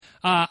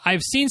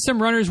I've seen some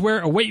runners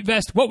wear a weight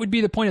vest. What would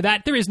be the point of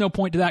that? There is no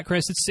point to that,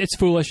 Chris. It's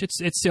foolish.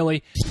 It's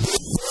silly.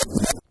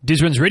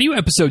 Diz Runs Radio,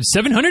 episode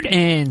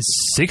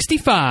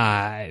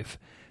 765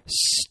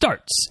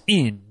 starts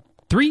in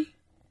 3,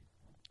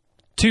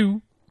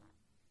 2.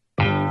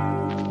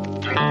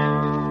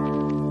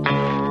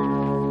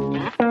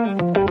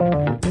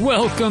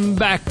 Welcome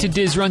back to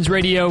Diz Runs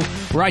Radio,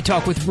 where I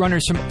talk with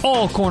runners from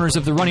all corners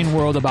of the running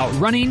world about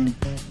running,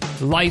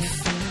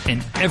 life,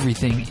 and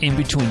everything in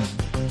between.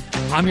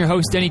 I'm your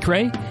host, Denny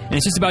Cray, and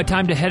it's just about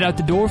time to head out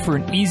the door for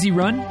an easy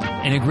run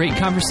and a great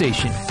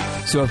conversation.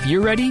 So if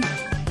you're ready,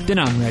 then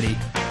I'm ready.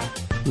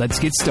 Let's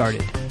get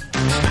started.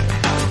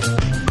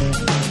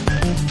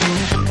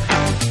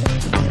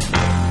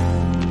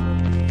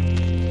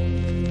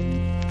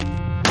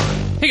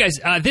 Hey guys,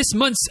 this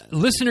month's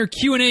listener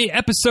Q&A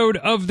episode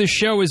of the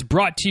show is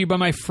brought to you by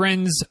my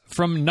friends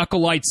from Knuckle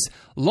Lights,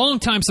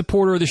 longtime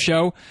supporter of the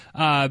show.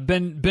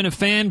 Been a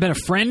fan, been a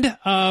friend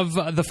of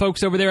the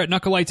folks over there at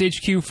Knuckle Lights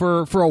HQ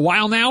for a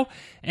while now,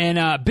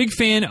 and big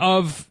fan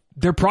of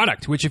their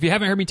product, which if you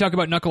haven't heard me talk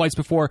about Knuckle Lights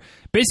before,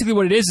 basically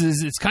what it is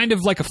it's kind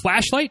of like a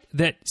flashlight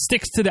that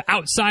sticks to the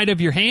outside of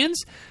your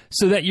hands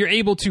so that you're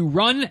able to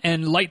run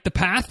and light the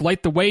path,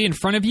 light the way in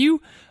front of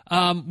you,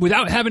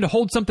 without having to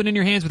hold something in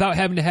your hands, without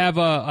having to have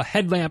a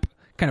headlamp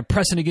kind of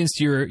pressing against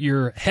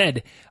your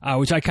head,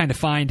 which I kind of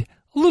find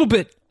a little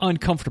bit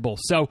uncomfortable.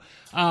 So,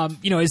 as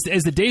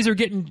the days are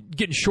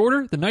getting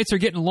shorter, the nights are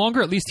getting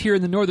longer, at least here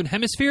in the Northern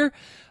Hemisphere,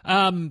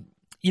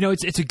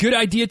 it's a good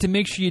idea to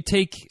make sure you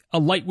take a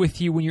light with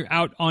you when you're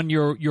out on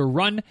your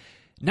run.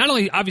 Not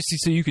only, obviously,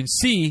 so you can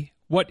see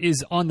what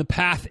is on the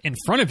path in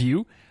front of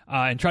you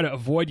and try to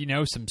avoid,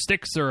 some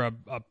sticks or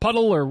a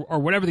puddle or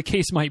whatever the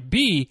case might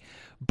be,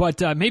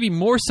 but maybe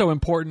more so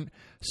important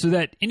so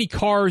that any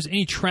cars,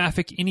 any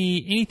traffic,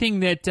 anything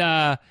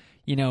that,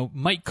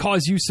 might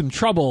cause you some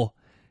trouble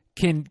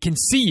can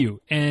see you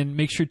and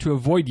make sure to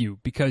avoid you.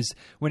 Because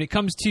when it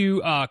comes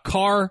to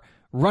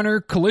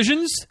car-runner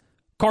collisions,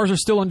 cars are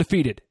still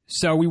undefeated.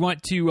 So we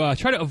want to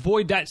try to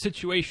avoid that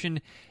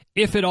situation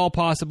if at all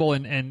possible.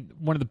 And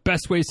one of the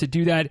best ways to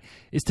do that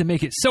is to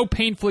make it so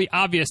painfully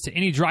obvious to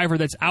any driver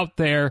that's out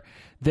there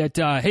that,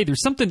 hey,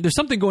 there's something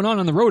going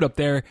on the road up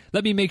there.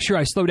 Let me make sure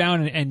I slow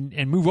down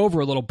and move over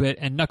a little bit.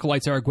 And Knuckle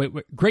Lights are a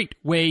great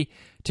way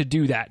to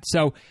do that.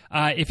 So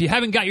if you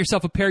haven't got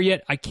yourself a pair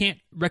yet, I can't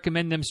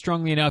recommend them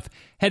strongly enough.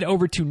 Head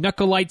over to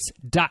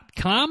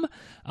knucklelights.com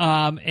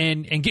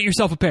and get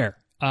yourself a pair.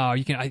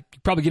 I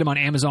probably get them on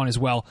Amazon as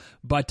well,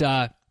 but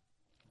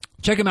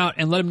check them out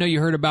and let them know you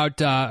heard about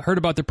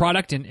the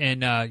product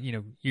and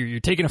you're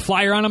taking a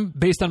flyer on them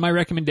based on my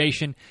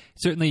recommendation.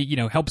 Certainly,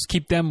 helps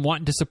keep them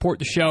wanting to support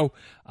the show.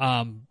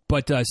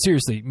 But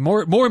seriously,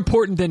 more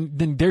important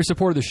than their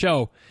support of the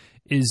show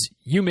is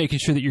you making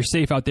sure that you're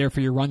safe out there for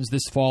your runs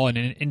this fall and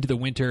into the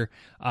winter.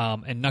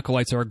 And Knuckle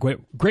Lights are a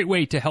great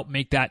way to help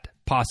make that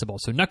possible.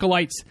 So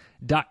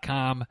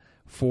knucklelights.com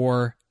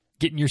for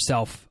getting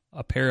yourself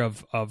a pair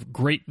of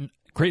great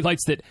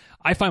lights that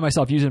I find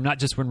myself using them not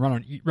just when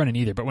running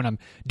either, but when I'm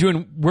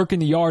doing work in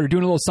the yard or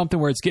doing a little something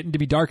where it's getting to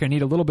be dark, I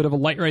need a little bit of a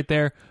light right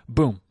there.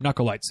 Boom,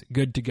 Knuckle Lights,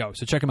 good to go.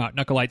 So check them out,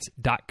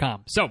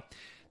 knucklelights.com. So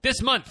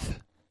this month,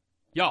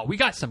 y'all, we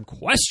got some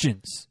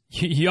questions.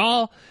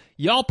 Y'all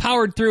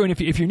powered through, and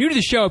if you're new to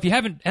the show, if you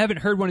haven't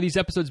heard one of these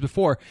episodes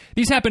before,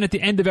 these happen at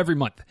the end of every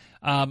month.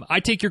 I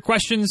take your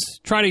questions,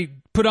 try to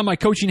put on my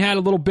coaching hat a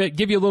little bit,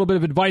 give you a little bit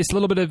of advice, a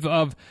little bit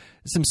of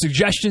some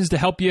suggestions to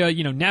help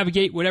you,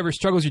 navigate whatever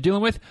struggles you're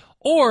dealing with,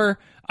 or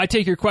I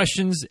take your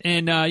questions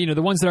and,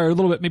 the ones that are a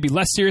little bit maybe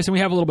less serious, and we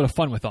have a little bit of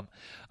fun with them.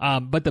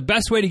 But the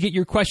best way to get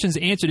your questions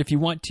answered if you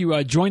want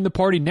to join the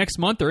party next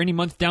month or any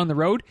month down the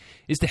road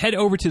is to head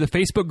over to the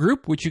Facebook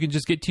group, which you can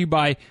just get to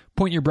by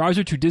pointing your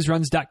browser to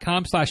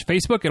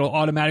dizruns.com/Facebook. It'll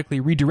automatically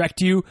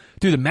redirect you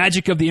through the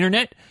magic of the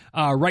internet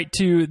right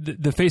to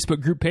the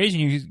Facebook group page,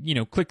 and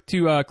you click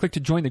to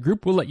join the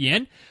group. We'll let you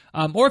in.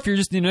 Or if you're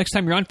just next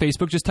time you're on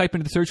Facebook, just type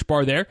into the search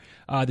bar there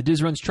the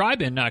Diz Runs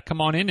Tribe and come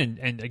on in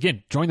and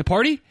again join the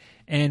party.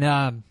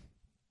 And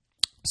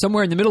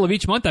somewhere in the middle of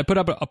each month, I put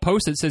up a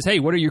post that says, "Hey,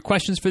 what are your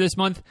questions for this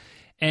month?"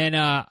 And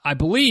I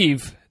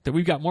believe that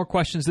we've got more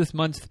questions this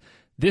month.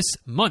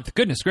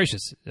 Goodness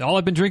gracious! All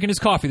I've been drinking is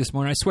coffee this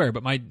morning. I swear,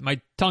 but my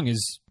tongue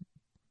is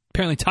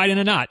apparently tied in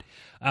a knot.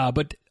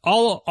 But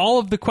all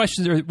of the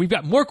questions we've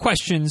got more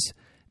questions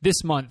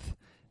this month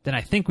than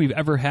I think we've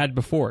ever had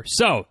before.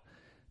 So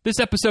this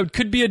episode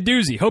could be a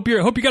doozy. Hope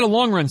you got a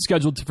long run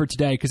scheduled for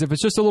today, because if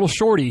it's just a little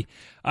shorty,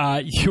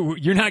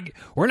 we're not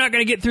going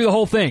to get through the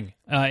whole thing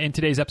in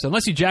today's episode,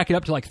 unless you jack it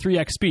up to like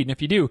 3x speed. And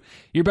if you do,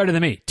 you're better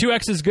than me.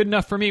 2x is good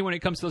enough for me when it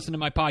comes to listening to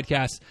my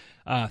podcast.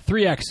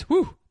 3x,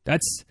 whew,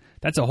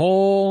 that's a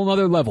whole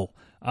other level.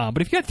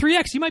 But if you got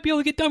 3x, you might be able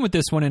to get done with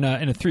this one in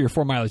a 3 or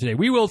 4 miler today.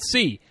 We will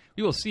see.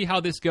 We will see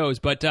how this goes,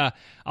 but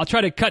I'll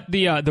try to cut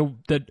the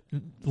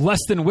less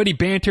than witty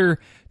banter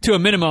to a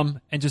minimum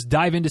and just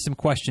dive into some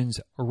questions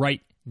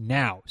right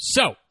now.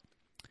 So,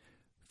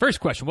 first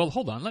question. Well,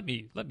 hold on. Let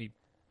me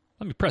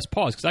press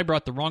pause because I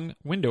brought the wrong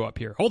window up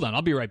here. Hold on.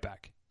 I'll be right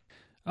back.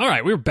 All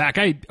right, we're back.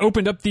 I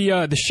opened up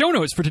the show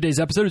notes for today's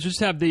episode. We just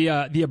have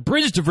the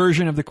abridged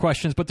version of the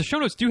questions, but the show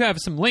notes do have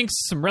some links,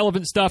 some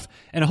relevant stuff,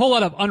 and a whole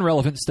lot of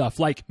unrelevant stuff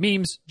like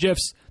memes,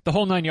 GIFs, the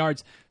whole 9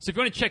 yards. So if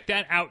you want to check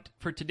that out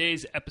for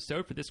today's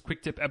episode, for this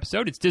quick tip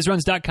episode, it's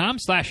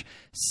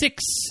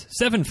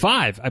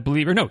dizruns.com/675, I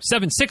believe, or no,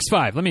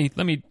 765. Let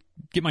me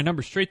get my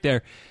number straight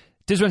there.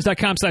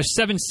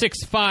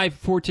 dizruns.com/765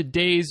 for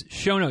today's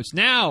show notes.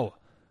 Now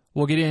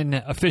we'll get in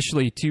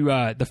officially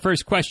to the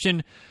first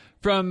question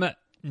from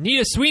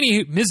Nita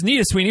Sweeney, Ms.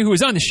 Nita Sweeney, who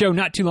was on the show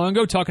not too long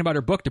ago talking about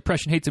her book,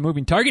 Depression Hates a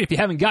Moving Target. If you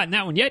haven't gotten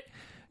that one yet,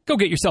 go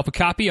get yourself a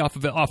copy off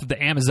of the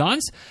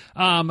Amazons.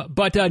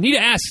 But Nita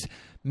asked,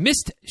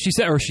 missed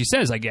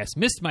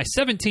my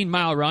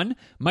 17-mile run,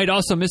 might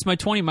also miss my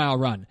 20-mile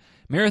run.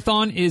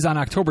 Marathon is on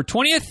October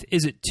 20th.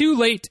 Is it too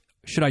late?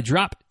 Should I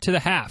drop to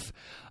the half?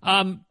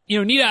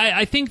 Nita,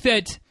 I think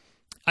that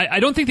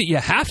I don't think that you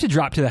have to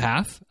drop to the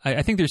half.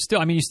 I think there's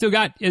still, you still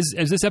got, as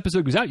this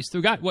episode goes out, you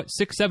still got,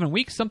 6-7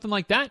 weeks, something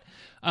like that,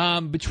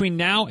 between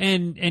now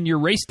and your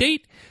race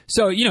date.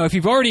 So, if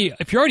you're already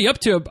up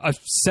to a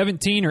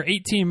 17 or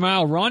 18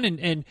 mile run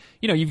and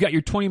you've got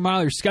your 20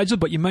 miler scheduled,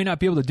 but you might not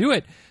be able to do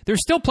it,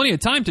 there's still plenty of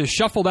time to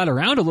shuffle that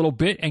around a little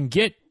bit and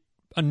get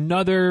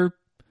another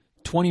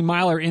 20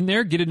 miler in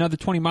there, get another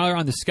 20 miler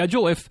on the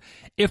schedule if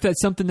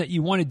that's something that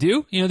you want to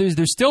do.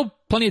 There's still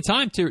plenty of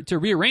time to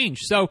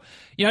rearrange. So,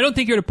 I don't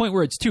think you're at a point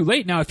where it's too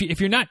late. Now, if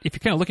you're kind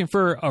of looking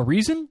for a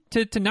reason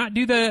to not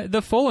do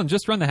the full and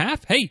just run the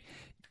half, hey,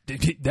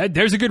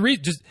 there's a good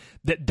reason. Just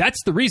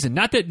that's the reason.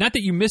 Not that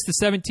you missed the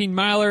 17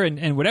 miler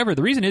and whatever.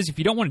 The reason is if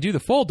you don't want to do the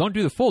full, don't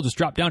do the full. Just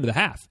drop down to the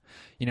half.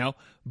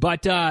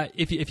 But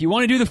if you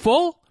want to do the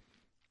full,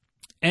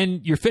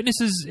 and your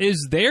fitness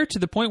is there to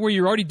the point where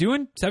you're already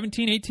doing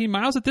 17, 18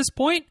 miles at this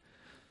point,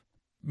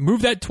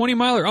 move that 20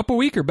 miler up a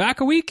week or back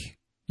a week,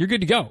 you're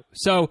good to go.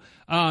 So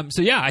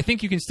yeah, I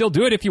think you can still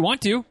do it if you want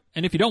to.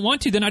 And if you don't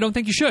want to, then I don't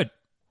think you should.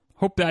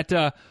 Hope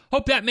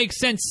that makes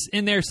sense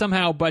in there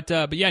somehow. But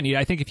yeah, Nita,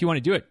 I think if you want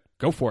to do it,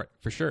 go for it,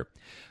 for sure.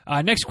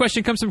 Next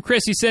question comes from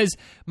Chris. He says,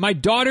 my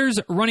daughter's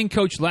running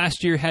coach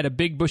last year had a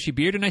big bushy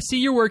beard, and I see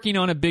you're working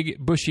on a big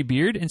bushy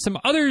beard, and some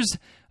others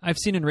I've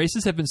seen in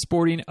races have been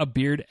sporting a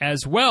beard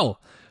as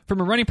well.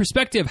 From a running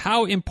perspective,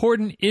 how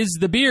important is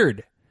the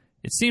beard?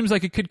 It seems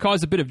like it could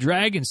cause a bit of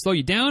drag and slow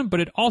you down,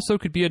 but it also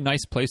could be a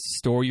nice place to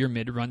store your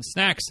mid-run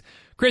snacks.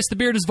 Chris, the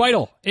beard is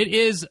vital. It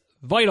is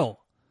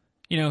vital.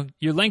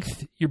 Your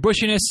length, your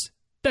bushiness,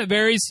 that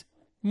varies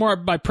more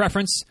by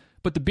preference,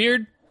 but the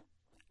beard,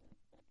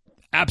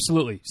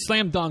 absolutely.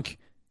 Slam dunk.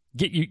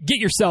 Get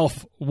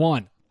yourself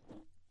one.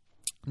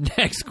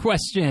 Next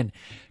question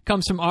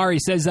comes from Ari.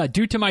 Says,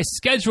 due to my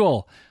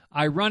schedule,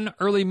 I run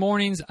early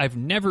mornings. I've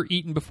never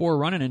eaten before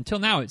running. Until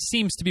now, it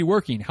seems to be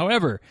working.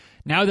 However,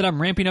 now that I'm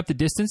ramping up the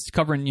distance,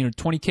 covering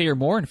 20K or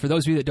more, and for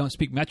those of you that don't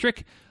speak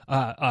metric,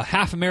 a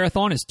half a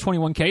marathon is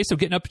 21K, so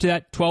getting up to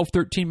that 12,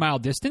 13-mile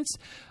distance,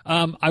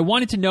 I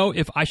wanted to know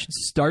if I should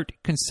start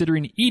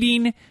considering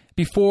eating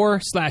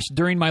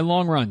before/during my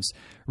long runs.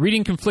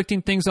 Reading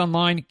conflicting things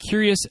online.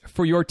 Curious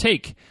for your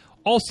take.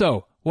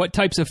 Also, what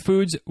types of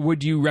foods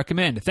would you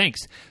recommend?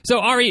 Thanks. So,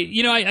 Ari,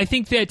 I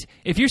think that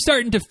if you're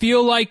starting to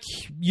feel like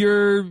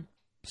you're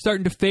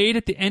starting to fade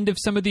at the end of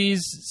some of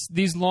these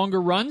longer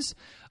runs,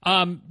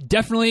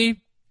 definitely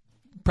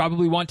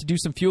probably want to do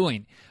some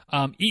fueling.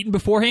 Eating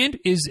beforehand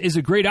is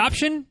a great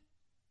option.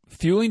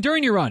 Fueling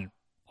during your run,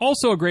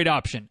 also a great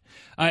option.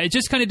 It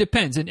just kind of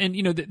depends. And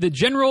the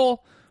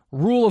general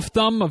rule of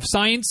thumb of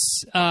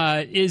science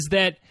is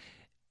that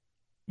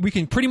we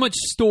can pretty much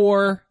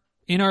store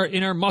in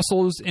our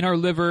muscles, in our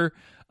liver,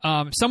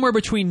 somewhere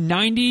between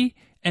 90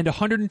 and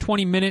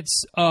 120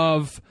 minutes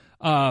of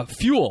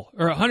fuel,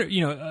 or 100,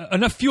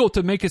 enough fuel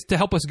to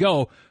help us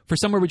go for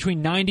somewhere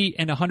between 90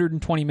 and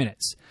 120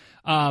 minutes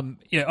of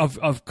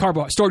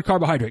stored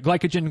carbohydrate,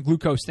 glycogen,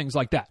 glucose, things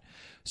like that.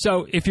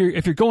 So if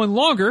you're going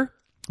longer,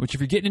 which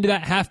if you're getting into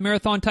that half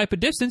marathon type of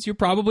distance, you're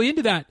probably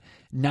into that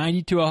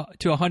 90 to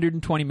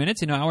 120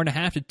 minutes, an hour and a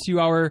half to 2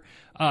 hour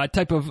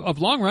type of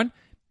long run.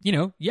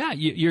 Your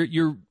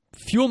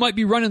fuel might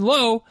be running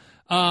low,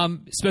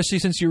 especially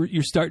since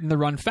you're starting the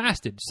run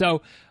fasted.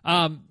 So,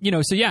 adding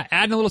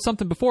a little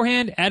something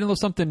beforehand, adding a little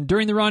something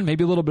during the run,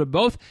 maybe a little bit of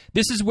both.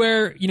 This is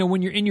where,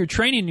 when you're in your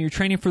training and you're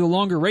training for the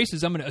longer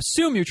races, I'm going to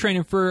assume you're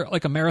training for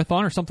like a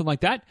marathon or something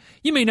like that.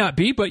 You may not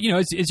be, but,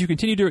 as you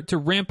continue to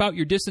ramp out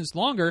your distance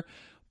longer,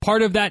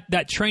 part of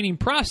that training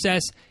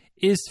process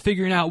is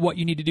figuring out what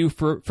you need to do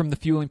from the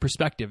fueling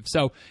perspective.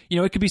 So,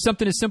 it could be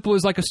something as simple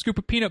as like a scoop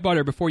of peanut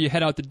butter before you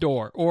head out the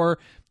door, or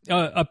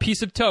a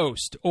piece of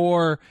toast,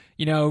 or,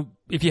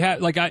 if you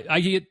have, like I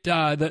get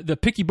the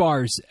Picky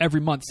bars every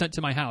month sent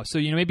to my house. So,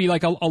 maybe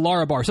like a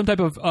Lara bar, some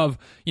type of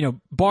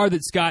bar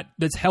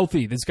that's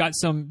healthy, that's got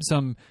some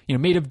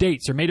made of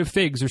dates or made of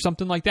figs or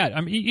something like that.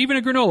 Even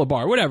a granola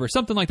bar, whatever,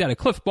 something like that, a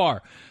Cliff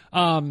bar.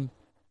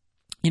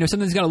 Something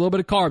that's got a little bit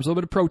of carbs, a little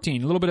bit of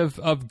protein, a little bit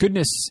of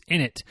goodness in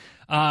it.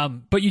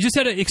 But you just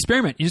got to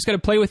experiment. You just got to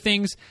play with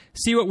things,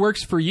 see what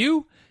works for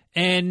you,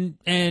 And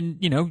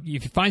you know,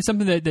 if you find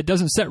something that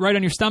doesn't set right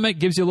on your stomach,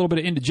 gives you a little bit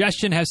of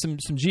indigestion, has some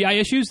GI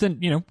issues, then,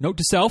 you know, note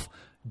to self,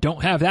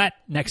 don't have that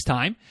next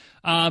time.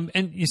 And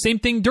the same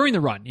thing during the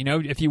run. You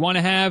know, if you want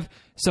to have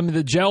some of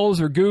the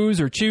gels or goos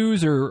or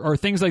chews or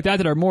things like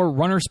that are more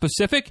runner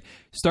specific,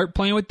 start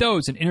playing with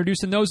those and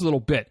introducing those a little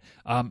bit.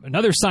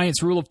 Another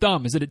science rule of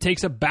thumb is that it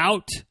takes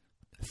about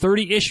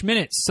 30-ish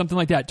minutes, something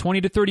like that,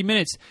 20 to 30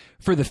 minutes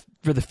for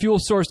the fuel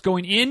source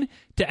going in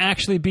to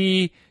actually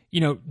be, you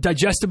know,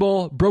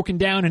 digestible, broken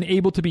down, and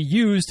able to be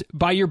used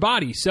by your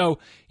body. So,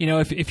 you know,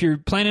 if you're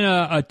planning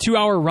a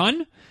 2-hour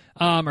run,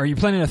 or you're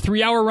planning a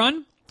 3-hour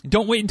run,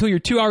 don't wait until you're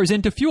 2 hours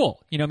into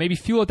fuel. You know, maybe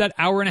fuel at that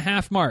hour and a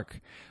half mark.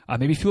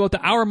 Maybe fuel at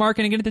the hour mark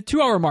and get at the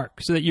 2-hour mark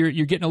so that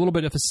you're getting a little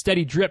bit of a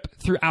steady drip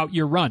throughout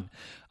your run.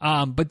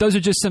 But those are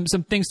just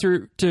some things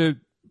to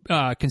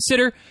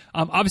consider.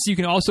 Obviously, you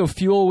can also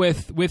fuel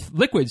with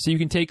liquids. So you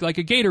can take like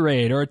a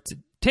Gatorade or a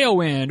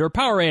Tailwind or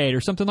Powerade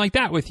or something like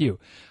that with you.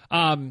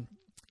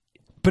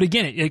 But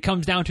again, it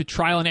comes down to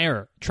trial and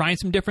error, trying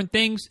some different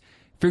things,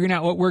 figuring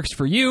out what works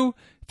for you,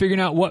 figuring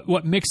out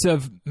what mix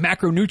of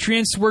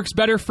macronutrients works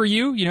better for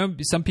you. You know,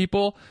 some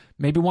people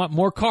maybe want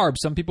more carbs.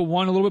 Some people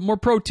want a little bit more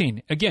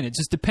protein. Again, it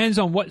just depends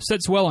on what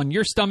sits well on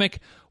your stomach,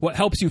 what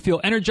helps you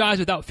feel energized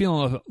without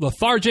feeling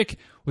lethargic,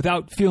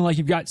 without feeling like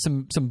you've got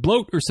some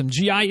bloat or some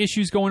GI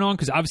issues going on,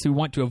 because obviously we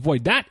want to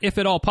avoid that if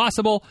at all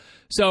possible.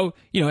 So,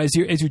 you know, as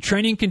your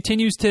training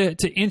continues to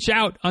inch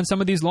out on some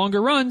of these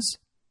longer runs,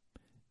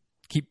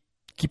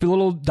 keep a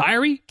little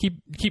diary,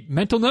 keep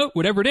mental note,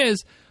 whatever it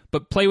is,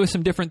 but play with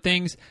some different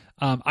things.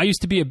 I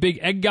used to be a big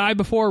egg guy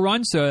before a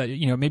run, so,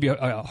 you know, maybe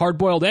a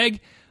hard-boiled egg.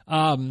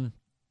 On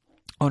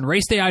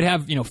race day, I'd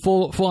have, you know,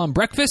 full-on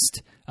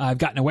breakfast. I've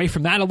gotten away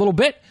from that a little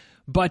bit,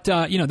 but,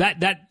 you know,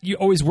 that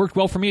always worked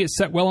well for me. It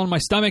set well on my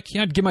stomach. You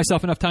know, I'd give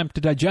myself enough time to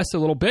digest a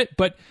little bit,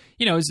 but,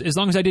 you know, as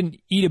long as I didn't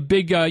eat a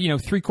big, you know,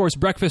 3-course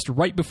breakfast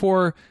right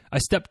before I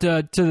stepped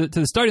to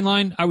the starting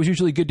line, I was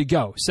usually good to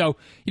go. So,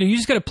 you know, you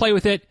just got to play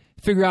with it,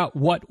 figure out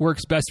what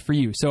works best for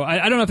you. So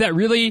I don't know if that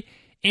really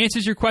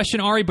answers your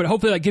question, Ari, but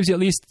hopefully that gives you at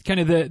least kind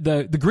of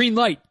the green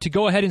light to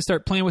go ahead and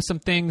start playing with some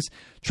things,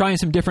 trying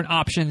some different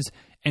options,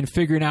 and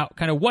figuring out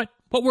kind of what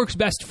works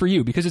best for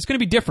you, because it's going to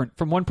be different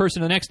from one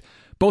person to the next,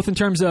 both in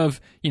terms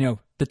of, you know,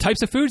 the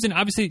types of foods and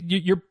obviously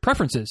your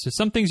preferences. So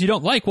some things you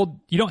don't like,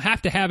 well, you don't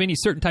have to have any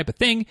certain type of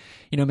thing.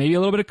 You know, maybe a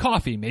little bit of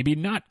coffee, maybe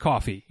not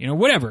coffee, you know,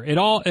 whatever. It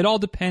all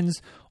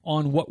depends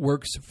on what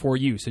works for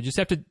you. So just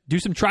have to do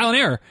some trial and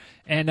error.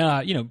 And,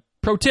 you know,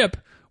 pro tip,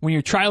 when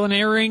you're trial and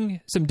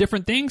erroring some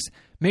different things,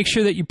 make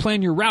sure that you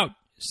plan your route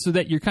so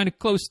that you're kind of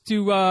close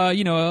to,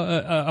 you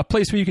know, a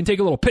place where you can take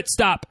a little pit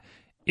stop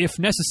if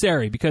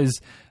necessary, because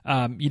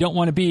you don't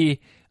want to be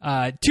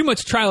too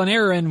much trial and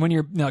error in when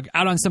you're, you know,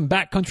 out on some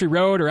backcountry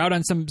road or out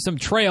on some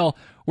trail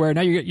where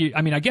now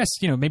I mean, I guess,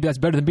 you know, maybe that's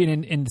better than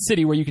being in the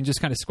city where you can just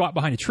kind of squat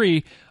behind a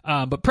tree,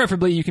 but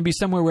preferably you can be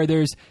somewhere where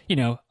there's, you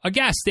know, a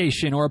gas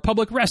station or a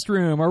public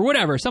restroom or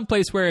whatever,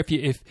 someplace where if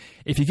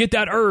you get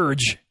that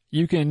urge,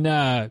 you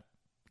can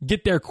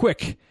get there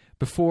quick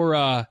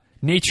before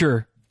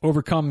nature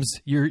overcomes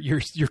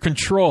your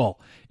control,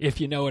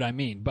 if you know what I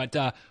mean. But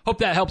hope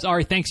that helps,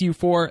 Ari. Thanks you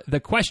for the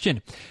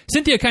question.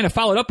 Cynthia kind of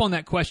followed up on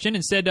that question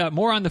and said,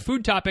 more on the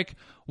food topic,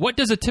 what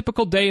does a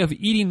typical day of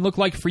eating look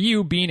like for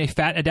you being a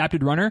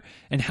fat-adapted runner,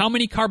 and how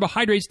many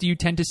carbohydrates do you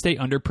tend to stay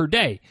under per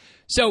day?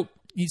 So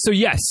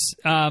yes,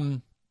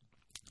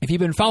 if you've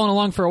been following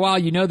along for a while,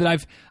 you know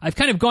that I've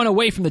kind of gone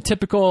away from the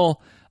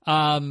typical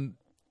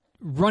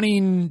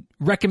running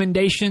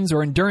recommendations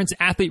or endurance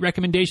athlete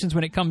recommendations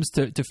when it comes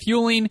to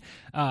fueling.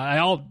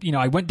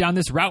 I went down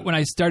this route when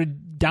I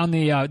started down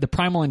the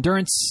primal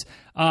endurance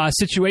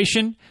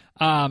situation,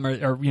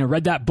 or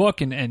read that book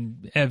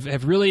and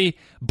have really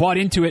bought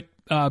into it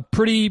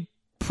pretty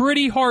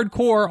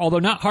hardcore, although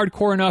not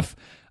hardcore enough.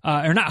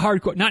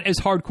 Not as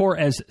hardcore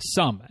as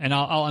some, and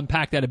I'll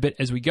unpack that a bit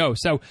as we go.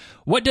 So,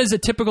 what does a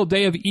typical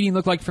day of eating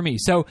look like for me?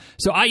 So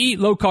I eat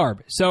low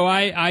carb. So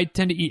I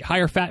tend to eat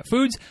higher fat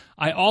foods.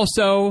 I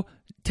also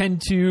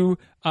tend to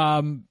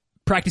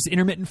practice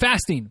intermittent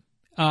fasting,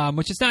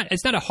 which it's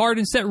not a hard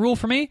and set rule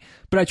for me,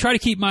 but I try to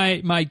keep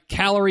my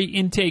calorie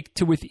intake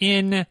to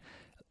within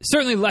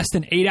certainly less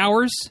than 8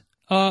 hours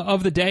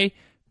of the day.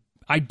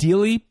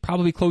 Ideally,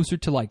 probably closer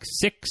to like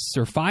 6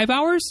 or 5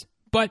 hours,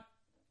 but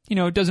you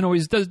know, it doesn't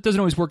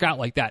always work out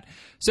like that.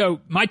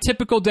 So my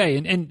typical day,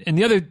 and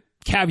the other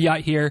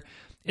caveat here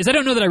is I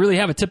don't know that I really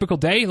have a typical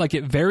day. Like,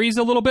 it varies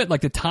a little bit.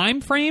 Like, the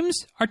time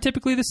frames are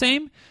typically the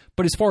same,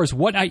 but as far as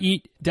what I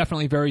eat,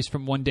 definitely varies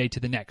from one day to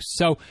the next.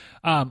 So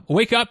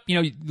wake up,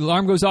 you know, the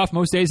alarm goes off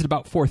most days at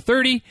about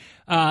 4:30.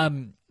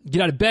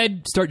 Get out of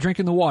bed, start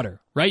drinking the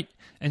water, right?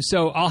 And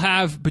so I'll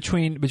have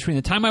between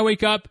the time I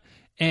wake up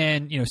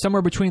And,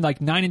 somewhere between like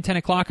 9 and 10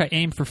 o'clock, I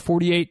aim for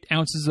 48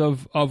 ounces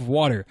of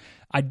water.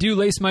 I do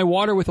lace my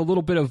water with a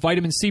little bit of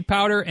vitamin C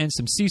powder and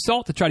some sea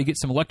salt to try to get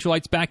some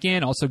electrolytes back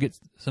in, also get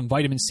some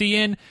vitamin C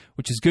in,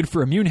 which is good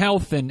for immune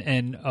health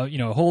and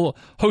a whole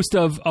host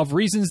of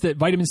reasons that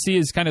vitamin C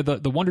is kind of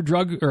the wonder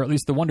drug, or at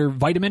least the wonder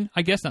vitamin,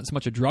 I guess, not so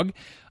much a drug.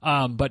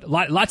 But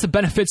lots of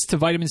benefits to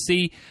vitamin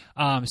C.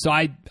 So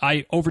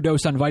I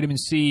overdose on vitamin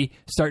C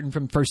starting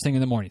from first thing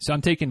in the morning. So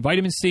I'm taking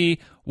vitamin C,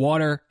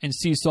 water, and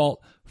sea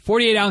salt,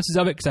 48 ounces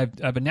of it, because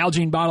I have a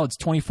Nalgene bottle. It's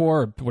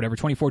 24,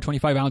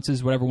 25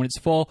 ounces, whatever, when it's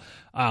full.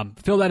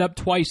 Fill that up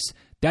twice.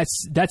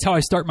 That's how I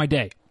start my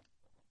day.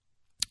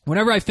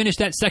 Whenever I finish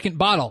that second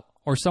bottle,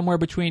 or somewhere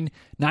between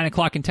 9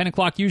 o'clock and 10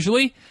 o'clock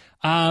usually,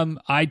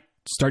 I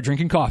start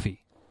drinking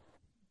coffee.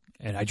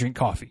 And I drink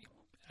coffee.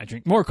 I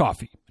drink more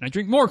coffee. And I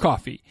drink more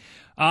coffee.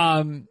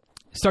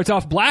 Starts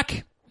off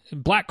black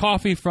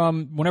coffee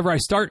from whenever I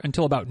start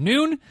until about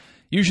noon.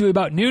 Usually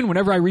about noon,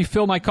 whenever I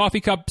refill my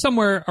coffee cup,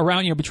 somewhere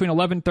around, between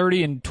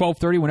 11:30 and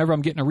 12:30, whenever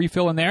I'm getting a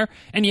refill in there.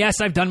 And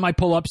yes, I've done my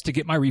pull-ups to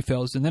get my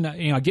refills. And then,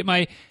 I get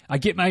my,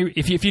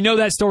 if you know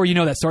that story, you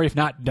know that story. If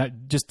not,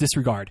 just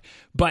disregard.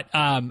 But,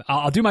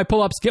 I'll do my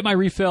pull-ups, get my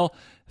refill,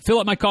 fill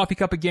up my coffee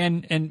cup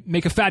again, and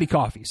make a fatty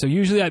coffee. So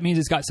usually that means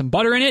it's got some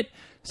butter in it.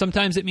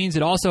 Sometimes it means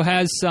it also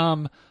has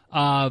some,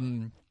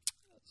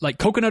 like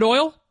coconut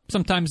oil.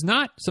 Sometimes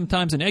not.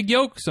 Sometimes an egg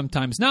yolk.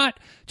 Sometimes not.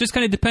 Just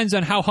kind of depends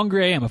on how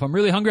hungry I am. If I'm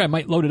really hungry, I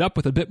might load it up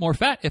with a bit more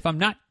fat. If I'm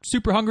not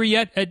super hungry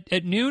yet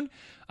at noon,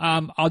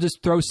 I'll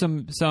just throw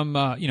some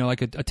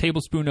like a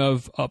tablespoon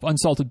of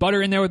unsalted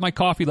butter in there with my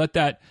coffee. Let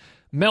that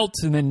melt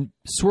and then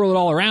swirl it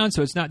all around,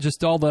 so it's not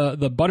just all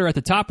the butter at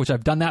the top, which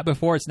I've done that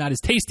before. It's not as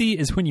tasty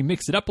as when you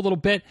mix it up a little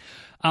bit,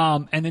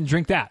 and then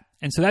drink that.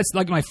 And so that's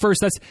like my first,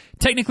 that's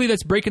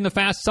breaking the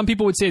fast. Some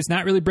people would say it's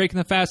not really breaking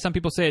the fast. Some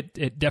people say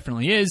it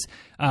definitely is,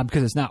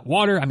 because it's not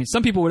water. I mean,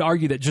 some people would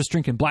argue that just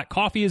drinking black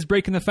coffee is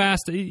breaking the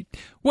fast.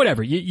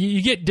 Whatever.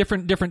 You get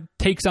different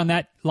takes on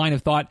that line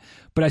of thought.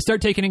 But I start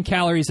taking in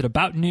calories at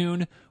about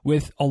noon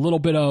with a little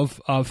bit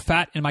of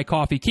fat in my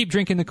coffee. Keep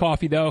drinking the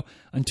coffee, though,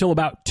 until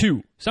about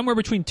 2. Somewhere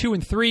between 2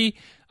 and 3,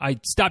 I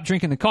stop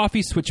drinking the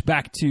coffee, switch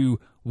back to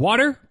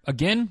water,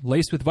 again,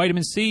 laced with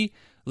vitamin C,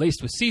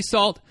 laced with sea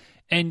salt.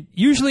 And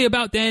usually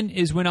about then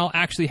is when I'll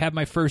actually have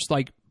my first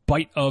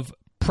bite of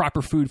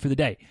proper food for the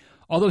day.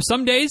 Although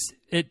some days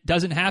it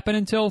doesn't happen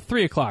until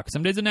 3 o'clock.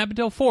 Some days it doesn't happen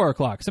until 4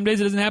 o'clock. Some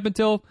days it doesn't happen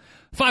until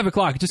 5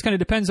 o'clock. It just kind of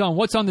depends on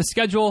what's on the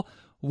schedule,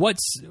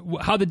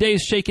 how the day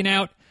is shaking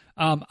out.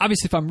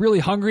 Obviously, if I'm really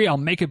hungry, I'll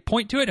make a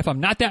point to it. If I'm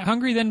not that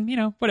hungry, then,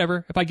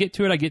 whatever. If I get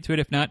to it, I get to it.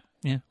 If not,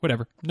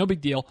 whatever. No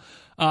big deal.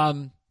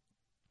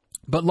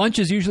 But lunch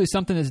is usually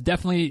something that's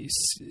definitely,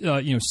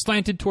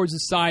 slanted towards the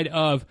side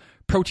of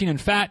protein and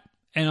fat,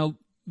 and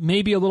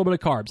maybe a little bit of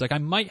carbs. Like I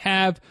might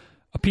have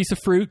a piece of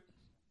fruit.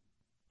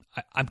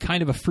 I'm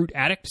kind of a fruit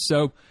addict,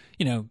 so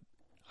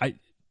I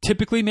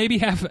typically maybe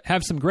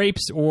have some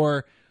grapes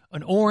or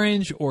an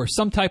orange or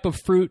some type of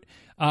fruit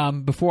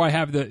before I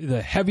have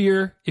the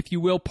heavier, if you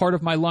will, part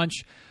of my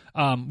lunch,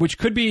 which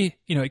could be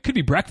it could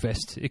be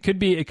breakfast. It could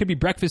be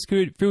breakfast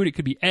food. It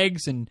could be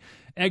eggs and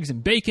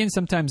bacon.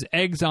 Sometimes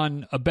eggs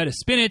on a bed of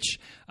spinach.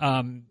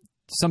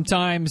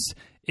 Sometimes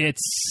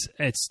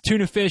it's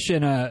tuna fish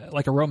in a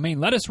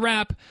romaine lettuce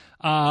wrap.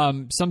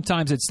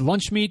 Sometimes it's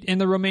lunch meat in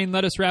the romaine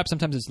lettuce wrap.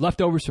 Sometimes it's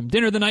leftovers from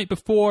dinner the night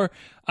before.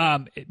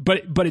 But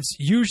it's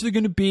usually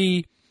going to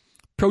be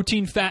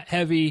protein, fat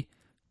heavy,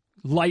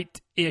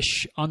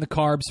 light-ish on the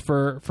carbs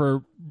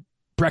for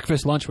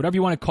breakfast, lunch, whatever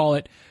you want to call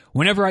it.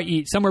 Whenever I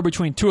eat, somewhere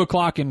between 2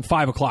 o'clock and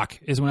 5 o'clock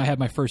is when I have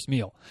my first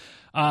meal.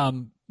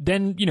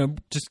 Then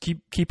just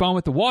keep on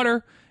with the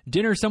water.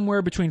 Dinner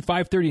somewhere between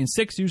 5:30 and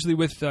 6, usually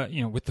with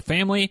the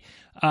family.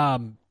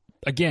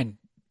 Again,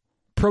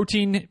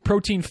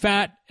 protein,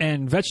 fat,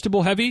 and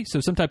vegetable heavy.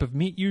 So some type of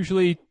meat,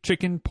 usually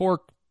chicken,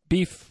 pork,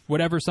 beef,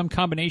 whatever, some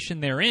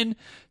combination therein.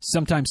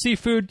 Sometimes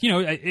seafood.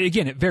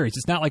 Again, it varies.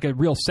 It's not like a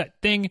real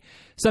set thing.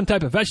 Some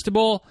type of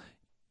vegetable,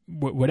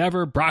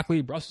 whatever,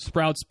 broccoli, Brussels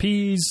sprouts,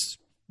 peas,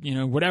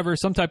 whatever.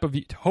 Some type of,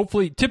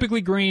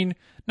 typically green,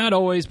 not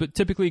always, but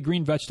typically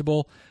green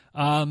vegetable.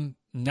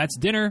 And that's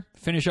dinner.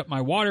 Finish up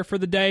my water for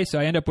the day. So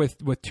I end up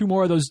with 2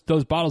 more of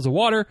those bottles of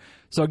water.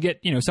 So I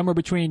get, somewhere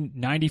between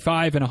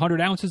 95 and 100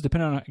 ounces,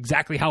 depending on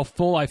exactly how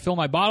full I fill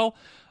my bottle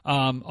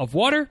of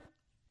water.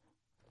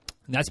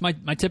 And that's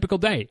my typical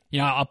day.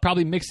 I'll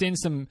probably mix in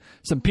some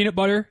peanut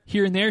butter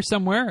here and there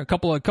somewhere. A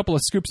couple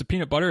of scoops of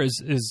peanut butter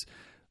is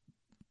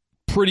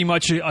pretty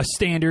much a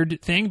standard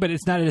thing, but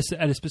it's not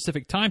at a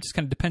specific time. It just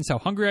kind of depends how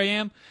hungry I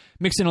am.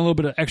 Mix in a little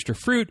bit of extra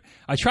fruit.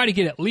 I try to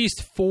get at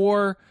least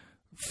 4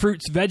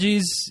 fruits,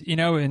 veggies,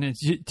 and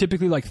it's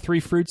typically 3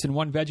 fruits and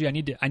 1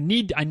 veggie.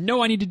 I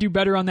know I need to do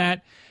better on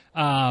that.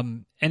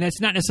 And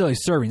it's not necessarily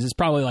servings. It's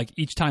probably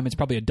each time it's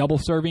probably a double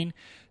serving.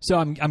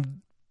 So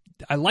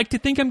I like to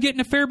think I'm getting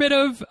a fair bit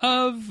of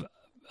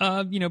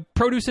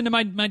produce into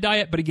my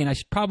diet. But again, I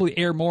should probably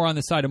err more on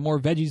the side of more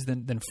veggies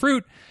than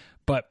fruit,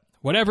 but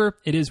whatever,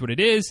 it is what it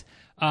is.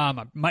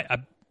 I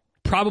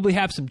probably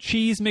have some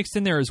cheese mixed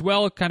in there as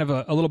well, kind of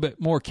a little bit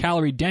more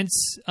calorie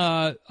dense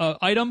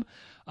item.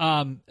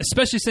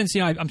 Especially since,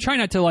 I'm trying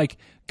not to like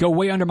go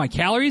way under my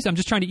calories. I'm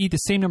just trying to eat the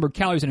same number of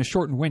calories in a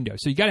shortened window.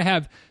 So you got to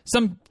have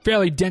some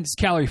fairly dense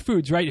calorie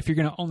foods, right? If you're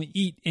going to only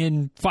eat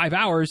in 5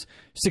 hours,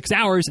 6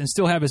 hours, and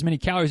still have as many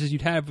calories as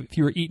you'd have if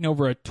you were eating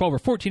over a 12 or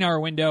 14 hour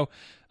window.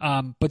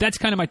 But that's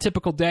kind of my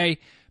typical day.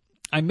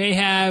 I may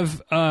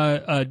have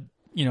a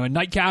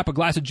nightcap, a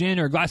glass of gin,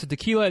 or a glass of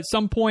tequila at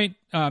some point.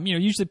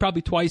 Usually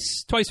probably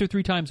twice or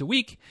 3 times a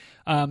week.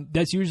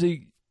 That's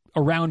usually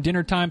around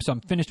dinner time, so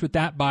I'm finished with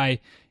that by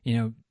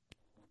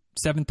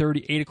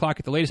 7:30, 8 o'clock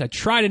at the latest. I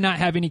try to not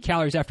have any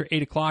calories after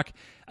 8 o'clock.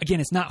 Again,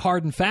 it's not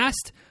hard and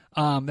fast.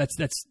 That's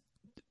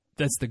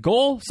the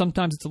goal.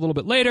 Sometimes it's a little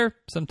bit later.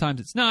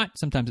 Sometimes it's not.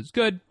 Sometimes it's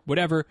good.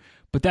 Whatever.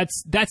 But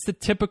that's the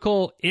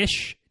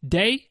typical-ish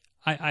day.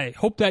 I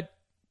hope that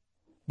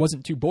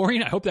wasn't too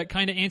boring. I hope that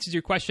kind of answers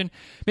your question.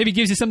 Maybe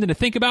gives you something to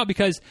think about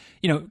because,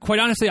 quite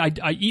honestly, I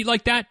eat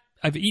like that.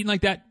 I've eaten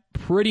like that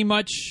pretty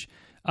much,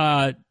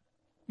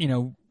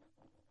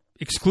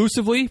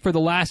 exclusively for the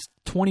last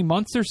 20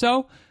 months or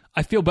so.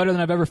 I feel better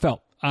than I've ever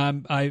felt.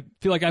 I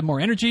feel like I have more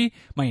energy.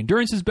 My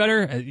endurance is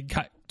better. It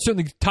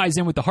certainly ties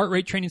in with the heart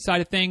rate training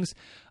side of things.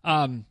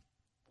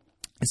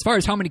 As far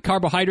as how many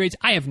carbohydrates,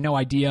 I have no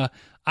idea.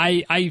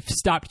 I've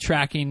stopped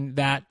tracking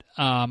that.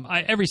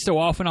 Every so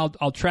often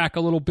I'll track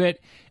a little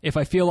bit if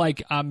I feel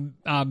like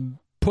I'm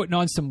putting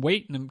on some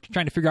weight and I'm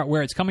trying to figure out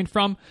where it's coming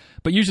from.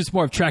 But usually it's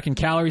more of tracking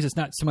calories. It's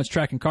not so much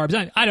tracking carbs.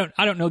 I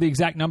don't know the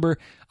exact number.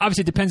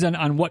 Obviously, it depends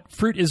on what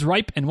fruit is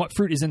ripe and what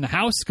fruit is in the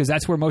house because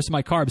that's where most of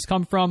my carbs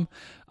come from.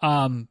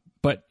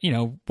 But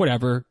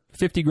whatever,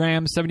 50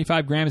 grams,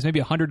 75 grams, maybe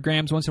 100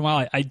 grams once in a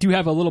while. I do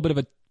have a little bit of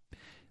a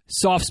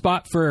soft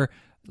spot for,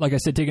 like I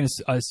said, taking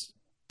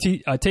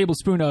a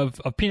tablespoon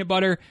of peanut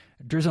butter,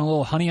 drizzling a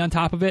little honey on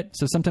top of it.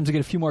 So sometimes I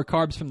get a few more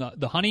carbs from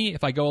the honey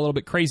if I go a little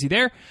bit crazy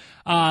there.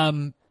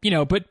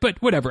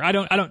 But whatever. I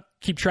don't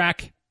keep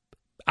track.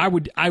 I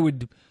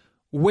would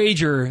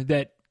wager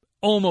that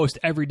almost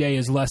every day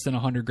is less than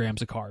 100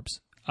 grams of carbs.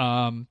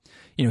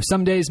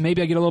 Some days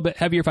maybe I get a little bit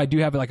heavier if I do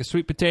have like a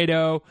sweet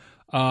potato,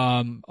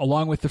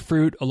 along with the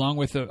fruit, along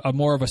with a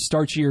more of a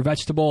starchier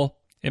vegetable.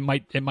 It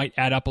might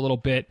add up a little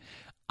bit.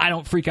 I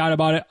don't freak out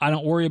about it. I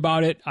don't worry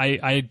about it.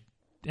 I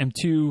am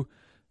too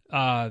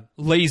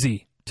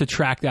lazy to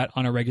track that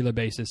on a regular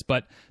basis.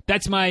 But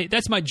that's my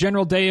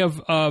general day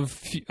of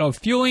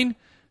fueling.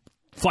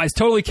 Flies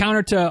totally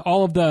counter to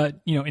all of the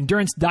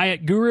endurance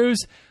diet gurus,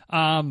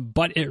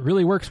 but it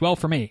really works well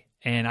for me,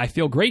 and I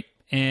feel great.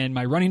 And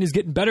my running is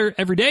getting better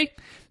every day.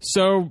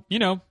 So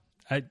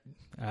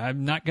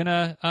I'm not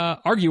gonna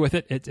argue with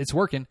it. It's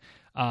working.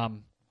 So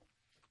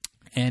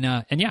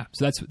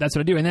that's what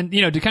I do. And then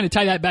to kind of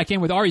tie that back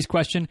in with Ari's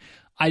question,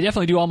 I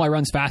definitely do all my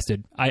runs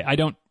fasted. I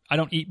don't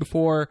eat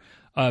before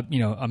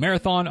a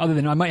marathon, other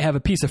than I might have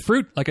a piece of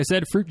fruit. Like I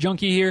said, fruit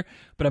junkie here,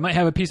 but I might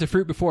have a piece of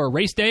fruit before a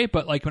race day.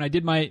 But like when I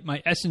did my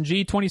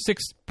S&G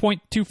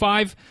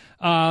 26.25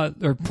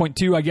 or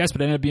 0.2, I guess, but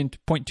it ended up being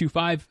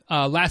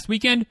 0.25 last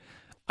weekend.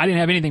 I didn't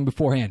have anything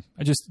beforehand.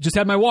 I just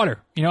had my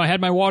water. I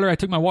had my water. I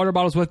took my water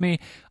bottles with me.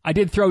 I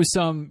did throw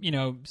some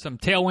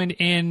Tailwind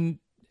in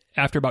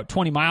after about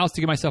 20 miles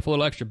to give myself a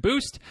little extra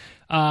boost.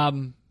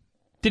 Didn't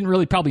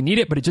really probably need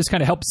it, but it just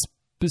kind of helps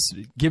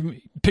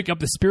pick up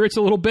the spirits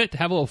a little bit, to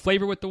have a little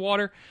flavor with the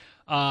water.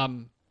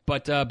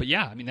 But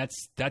yeah, I mean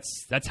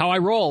that's how I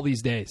roll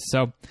these days.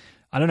 So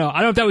I don't know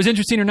if that was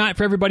interesting or not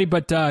for everybody,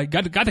 but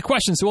got the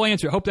question, so we'll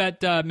answer it. Hope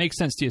that makes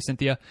sense to you,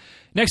 Cynthia.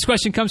 Next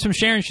question comes from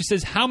Sharon. She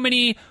says, how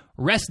many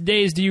rest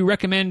days do you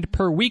recommend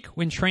per week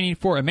when training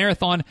for a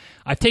marathon?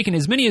 I've taken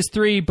as many as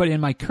 3, but in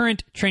my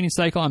current training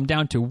cycle, I'm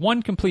down to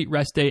 1 complete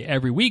rest day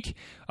every week,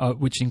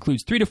 which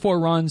includes 3 to 4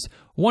 runs,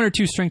 1 or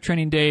 2 strength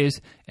training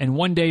days, and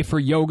 1 day for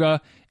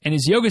yoga. And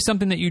is yoga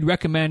something that you'd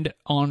recommend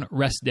on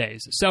rest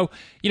days? So,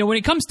 when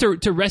it comes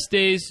to rest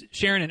days,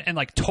 Sharon, and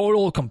like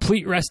total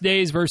complete rest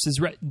days versus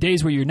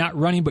days where you're not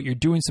running, but you're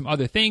doing some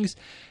other things,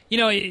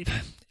 it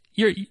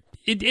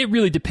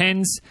really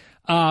depends.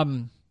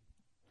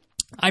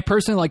 I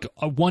personally like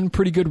one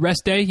pretty good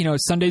rest day.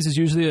 Sundays is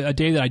usually a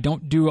day that I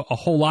don't do a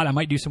whole lot. I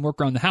might do some work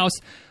around the house,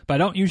 but I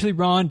don't usually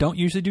run, don't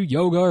usually do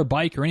yoga or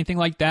bike or anything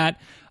like that.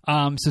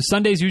 So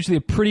Sunday is usually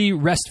a pretty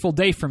restful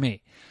day for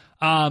me.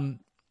 And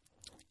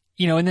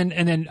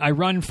then I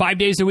run 5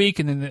 days a week,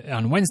 and then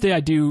on Wednesday I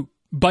do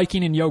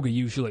biking and yoga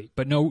usually,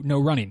 but no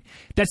running.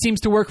 That seems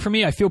to work for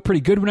me. I feel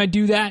pretty good when I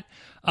do that.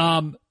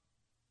 So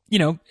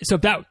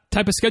if that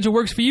type of schedule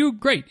works for you,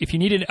 great. If you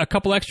needed a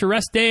couple extra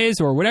rest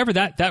days or whatever,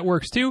 that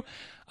works too.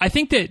 I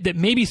think that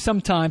maybe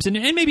sometimes, and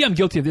maybe I'm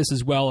guilty of this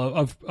as well,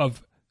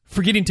 of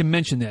forgetting to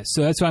mention this.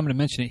 So that's why I'm going to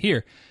mention it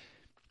here.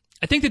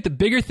 I think that the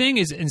bigger thing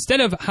is,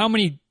 instead of how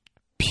many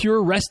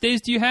pure rest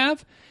days do you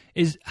have,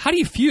 is how do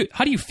you feel?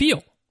 How do you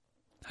feel?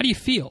 How do you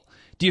feel?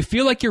 Do you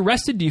feel like you're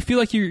rested? Do you feel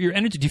like your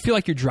energy? Do you feel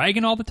like you're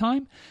dragging all the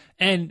time?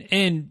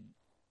 And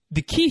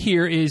the key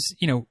here is,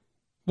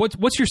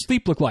 what's your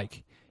sleep look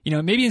like?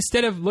 Maybe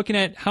instead of looking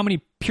at how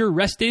many pure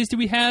rest days do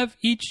we have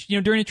each,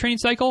 during a training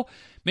cycle,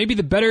 maybe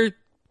the better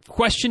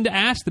question to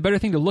ask, the better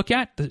thing to look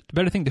at, the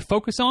better thing to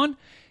focus on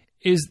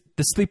is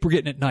the sleep we're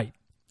getting at night.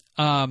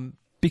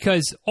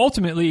 Because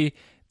ultimately,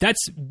 that's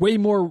way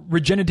more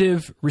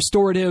regenerative,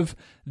 restorative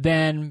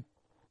than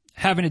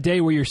having a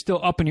day where you're still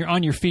up and you're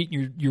on your feet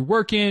and you're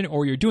working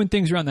or you're doing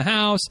things around the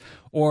house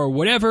or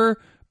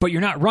whatever, but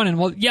you're not running.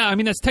 Well, yeah, I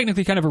mean, that's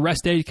technically kind of a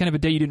rest day, kind of a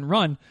day you didn't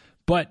run.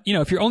 But, you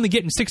know, if you're only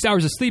getting 6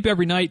 hours of sleep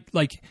every night,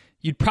 like,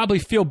 you'd probably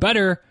feel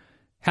better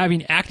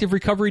having active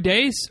recovery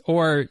days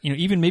or, you know,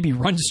 even maybe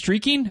run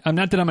streaking.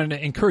 Not that I'm going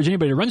to encourage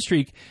anybody to run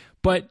streak,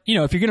 but, you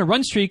know, if you're going to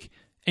run streak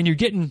and you're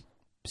getting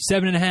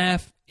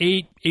 7.5,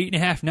 8,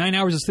 8.5, 9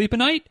 hours of sleep a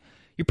night,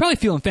 you're probably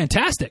feeling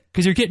fantastic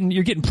because you're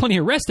getting plenty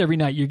of rest every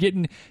night. You're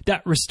getting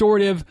that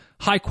restorative,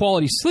 high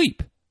quality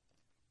sleep.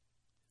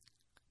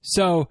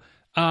 So,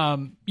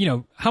 you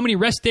know, how many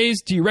rest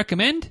days do you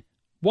recommend?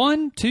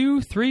 1,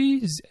 2,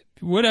 3,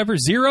 whatever,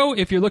 0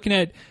 if you're looking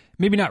at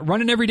maybe not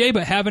running every day,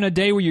 but having a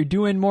day where you're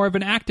doing more of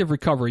an active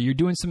recovery. You're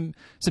doing some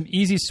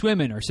easy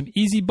swimming or some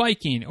easy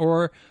biking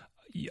or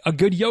a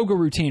good yoga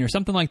routine or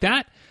something like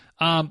that.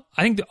 I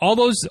think all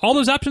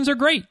those options are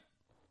great.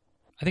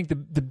 I think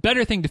the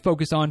better thing to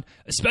focus on,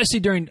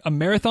 especially during a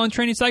marathon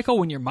training cycle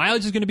when your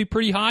mileage is going to be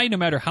pretty high, no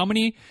matter how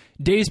many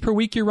days per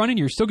week you're running,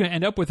 you're still going to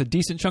end up with a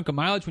decent chunk of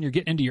mileage when you're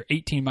getting into your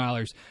 18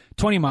 milers,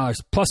 20 milers,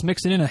 plus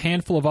mixing in a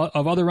handful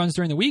of other runs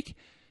during the week.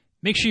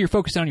 Make sure you're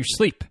focused on your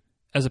sleep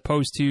as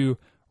opposed to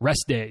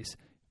rest days.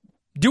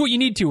 Do what you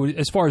need to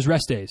as far as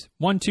rest days.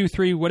 1, 2,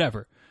 3,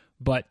 whatever.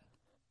 But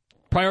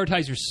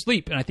prioritize your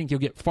sleep, and I think you'll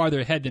get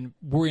farther ahead than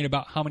worrying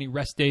about how many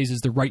rest days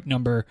is the right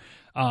number.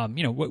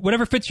 You know,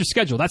 whatever fits your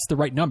schedule, that's the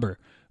right number.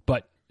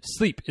 But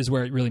sleep is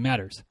where it really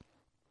matters.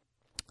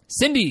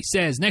 Cindy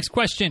says, next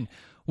question,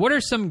 what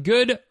are some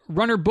good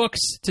runner books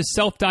to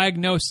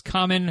self-diagnose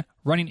common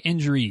running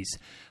injuries?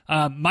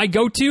 My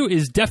go-to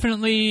is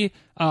definitely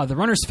The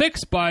Runner's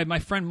Fix by my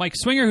friend Mike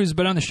Swinger, who's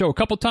been on the show a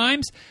couple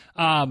times.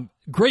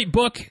 Great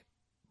book,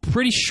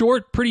 pretty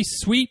short, pretty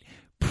sweet,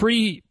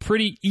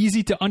 pretty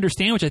easy to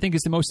understand, which I think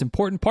is the most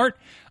important part.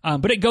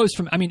 But it goes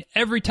from, I mean,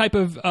 every type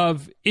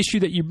of issue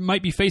that you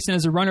might be facing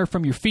as a runner,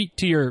 from your feet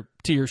to your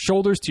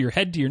shoulders, to your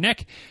head, to your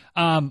neck,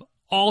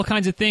 all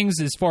kinds of things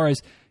as far as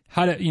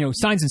how to, you know,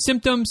 signs and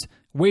symptoms,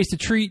 ways to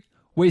treat,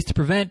 ways to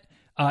prevent.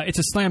 It's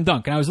a slam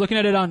dunk. And I was looking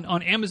at it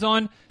on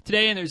Amazon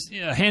today, and there's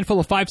a handful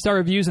of 5-star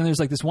reviews, and there's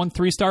like this one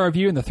 3-star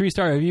review, and the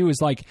 3-star review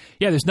is like,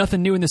 yeah, there's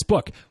nothing new in this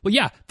book. Well,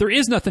 yeah, there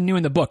is nothing new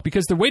in the book,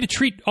 because the way to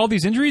treat all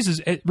these injuries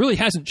it really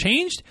hasn't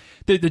changed.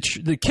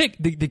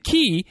 The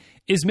key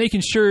is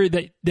making sure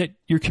that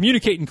you're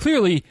communicating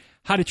clearly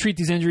how to treat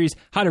these injuries,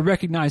 how to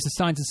recognize the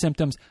signs and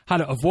symptoms, how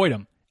to avoid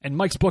them. And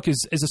Mike's book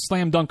is a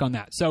slam dunk on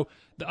that. So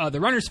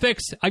the Runner's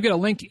Fix, I've got a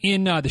link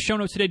in the show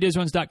notes today,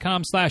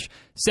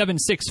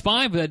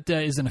 dizruns.com/765. That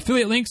is an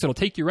affiliate link, so it'll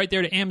take you right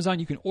there to Amazon.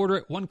 You can order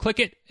it,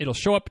 click it. It'll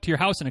show up to your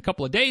house in a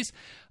couple of days.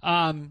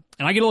 And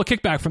I get a little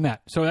kickback from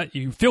that. So that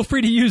you feel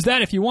free to use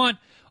that if you want.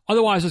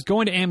 Otherwise, just go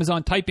into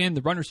Amazon, type in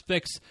the Runner's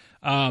Fix.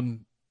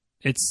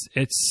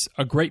 It's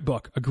a great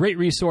book, a great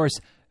resource.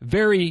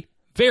 Very,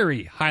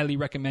 very highly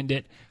recommend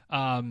it.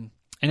 And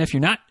if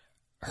you're not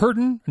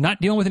hurting,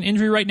 not dealing with an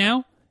injury right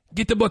now,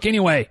 get the book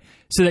anyway,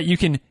 so that you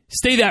can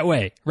stay that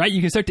way, right?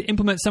 You can start to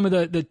implement some of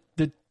the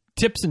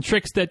tips and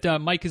tricks that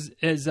Mike has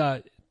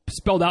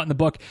spelled out in the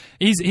book.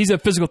 He's a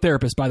physical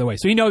therapist, by the way,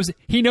 so he knows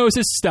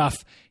his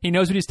stuff. He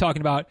knows what he's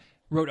talking about.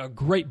 Wrote a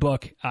great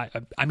book.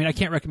 I mean, I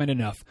can't recommend it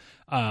enough.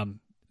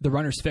 The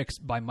Runner's Fix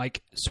by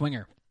Mike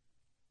Swinger.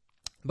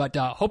 But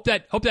hope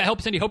that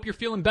helps, Andy. Hope you're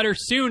feeling better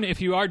soon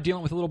if you are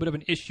dealing with a little bit of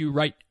an issue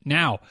right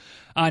now.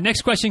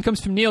 Next question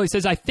comes from Neil. He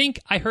says, I think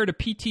I heard a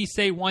PT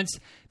say once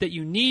that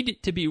you need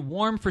to be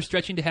warm for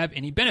stretching to have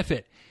any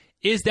benefit.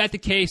 Is that the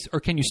case, or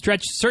can you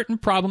stretch certain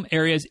problem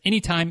areas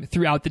anytime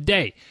throughout the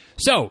day?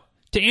 So,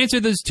 to answer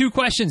those two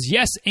questions,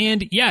 yes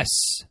and yes.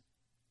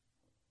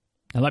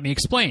 Now let me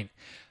explain.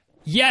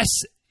 Yes,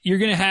 you're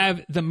going to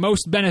have the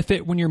most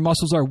benefit when your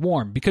muscles are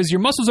warm, because your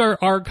muscles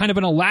are kind of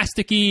an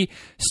elasticy,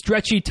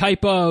 stretchy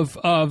type of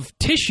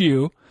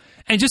tissue.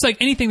 And just like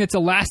anything that's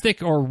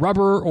elastic or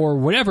rubber or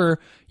whatever,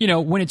 you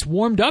know, when it's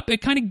warmed up,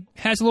 it kind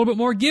of has a little bit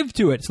more give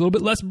to it. It's a little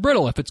bit less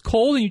brittle. If it's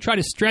cold and you try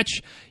to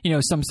stretch, you know,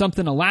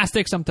 something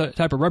elastic, some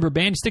type of rubber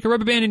band, stick a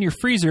rubber band in your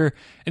freezer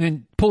and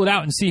then pull it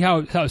out and see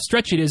how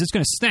stretchy it is. It's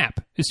going to snap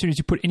as soon as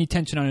you put any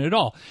tension on it at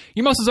all.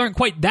 Your muscles aren't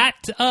quite that,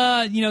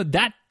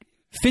 that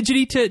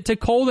fidgety to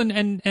cold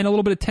and a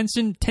little bit of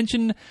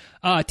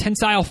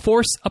tensile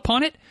force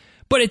upon it,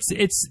 but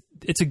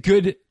it's a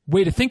good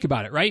way to think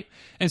about it, right?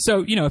 And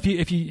so, you know,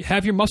 if you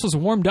have your muscles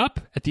warmed up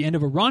at the end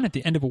of a run, at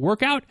the end of a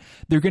workout,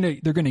 they're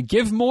gonna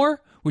give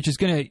more, which is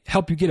gonna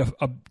help you get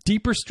a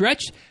deeper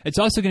stretch. It's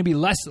also gonna be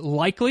less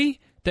likely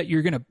that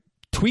you're gonna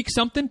tweak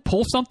something,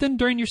 pull something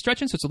during your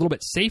stretching, so it's a little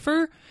bit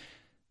safer.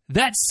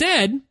 That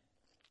said,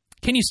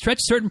 can you stretch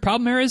certain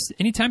problem areas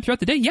anytime throughout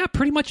the day? Yeah,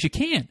 pretty much you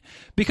can,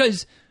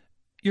 because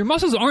your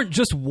muscles aren't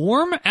just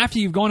warm after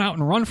you've gone out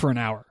and run for an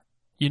hour.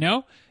 You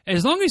know,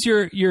 as long as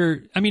you're,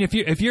 I mean,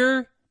 if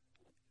you're,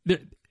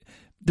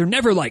 they're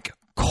never like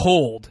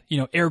cold, you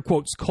know, air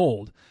quotes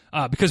cold.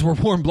 because we're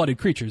warm-blooded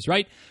creatures,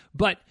 right?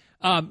 But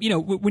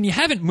when you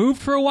haven't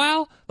moved for a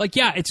while,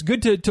 it's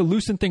good to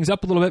loosen things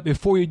up a little bit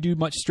before you do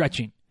much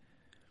stretching.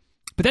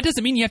 But that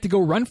doesn't mean you have to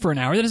go run for an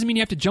hour. That doesn't mean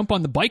you have to jump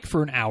on the bike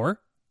for an hour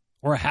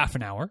or a half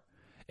an hour.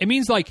 It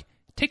means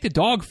take the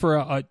dog for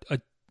a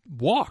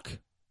walk,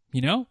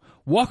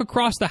 walk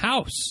across the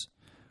house,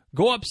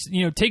 go up,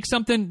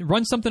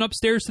 run something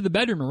upstairs to the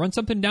bedroom or run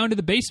something down to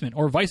the basement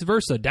or vice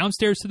versa,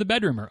 downstairs to the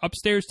bedroom or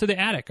upstairs to the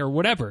attic or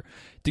whatever.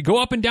 To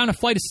go up and down a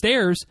flight of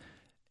stairs,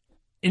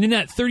 and in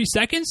that 30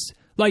 seconds,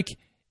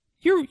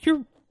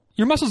 your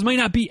muscles may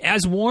not be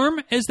as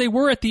warm as they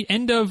were at the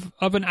end of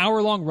an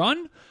hour-long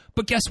run,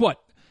 but guess what?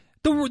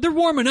 They're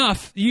warm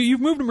enough.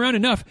 You've moved them around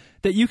enough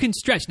that you can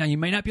stretch. Now, you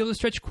might not be able to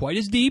stretch quite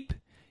as deep.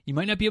 You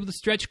might not be able to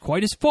stretch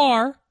quite as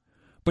far.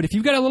 But if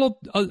you've got a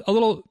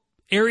little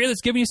area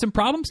that's giving you some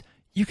problems,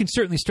 you can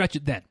certainly stretch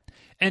it then.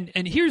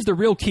 And here's the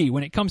real key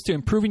when it comes to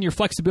improving your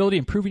flexibility,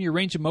 improving your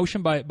range of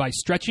motion by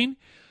stretching.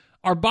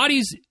 Our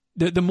bodies,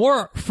 the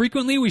more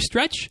frequently we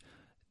stretch,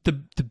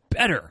 the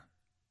better.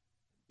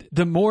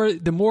 The more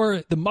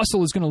the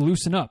muscle is going to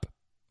loosen up,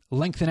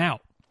 lengthen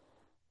out.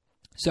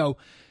 So,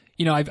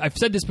 I've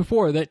said this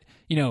before that,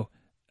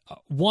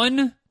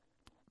 one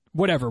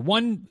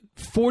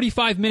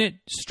 45-minute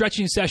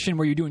stretching session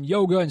where you're doing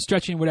yoga and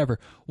stretching, whatever,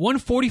 one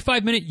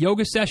 45-minute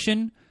yoga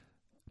session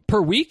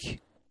per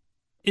week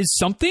is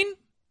something.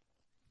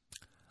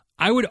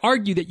 I would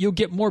argue that you'll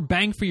get more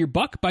bang for your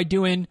buck by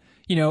doing,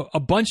 a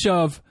bunch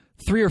of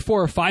 3 or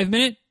 4 or 5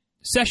 minute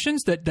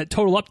sessions that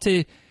total up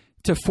to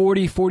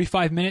 40,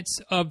 45 minutes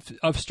of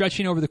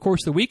stretching over the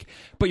course of the week,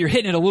 but you're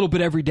hitting it a little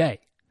bit every day.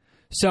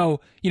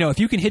 So, if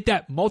you can hit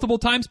that multiple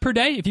times per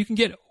day, if you can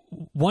get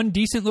one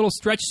decent little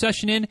stretch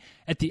session in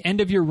at the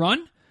end of your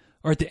run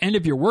or at the end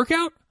of your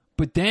workout,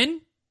 but then,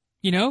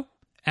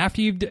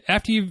 after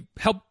you've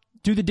helped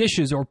do the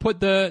dishes or put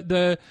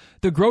the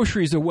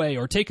groceries away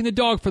or taking the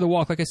dog for the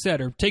walk, like I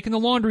said, or taking the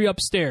laundry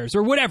upstairs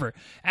or whatever,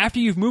 after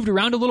you've moved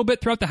around a little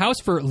bit throughout the house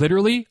for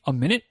literally a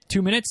minute,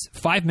 2 minutes,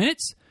 5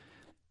 minutes,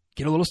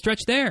 get a little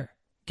stretch there.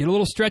 Get a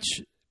little stretch,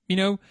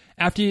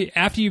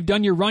 after you've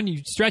done your run,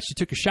 you stretched, you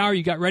took a shower,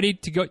 you got ready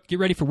to get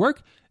ready for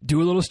work,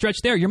 do a little stretch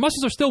there. Your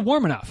muscles are still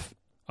warm enough,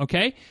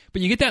 okay?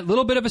 But you get that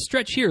little bit of a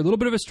stretch here, a little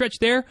bit of a stretch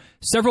there,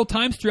 several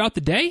times throughout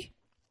the day.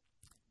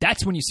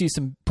 That's when you see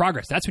some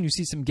progress. That's when you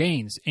see some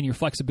gains in your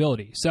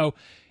flexibility. So,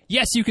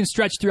 yes, you can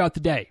stretch throughout the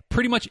day,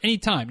 pretty much any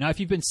time. Now, if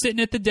you've been sitting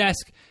at the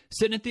desk,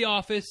 sitting at the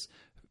office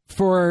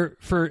for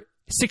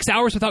 6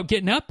 hours without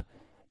getting up,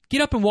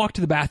 get up and walk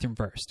to the bathroom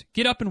first.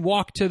 Get up and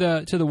walk to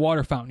the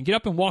water fountain. Get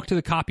up and walk to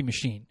the copy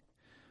machine.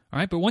 All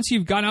right, but once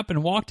you've gone up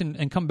and walked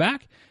and come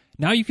back,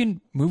 now you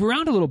can move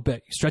around a little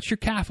bit. Stretch your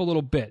calf a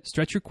little bit.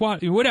 Stretch your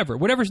quad, whatever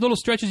little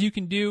stretches you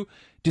can do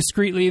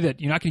discreetly that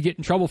you're not going to get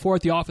in trouble for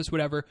at the office,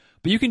 whatever.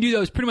 But you can do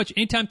those pretty much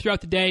anytime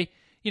throughout the day.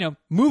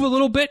 Move a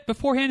little bit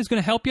beforehand is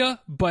going to help you,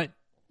 but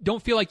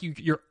don't feel like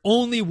you're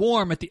only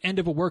warm at the end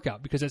of a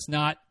workout, because that's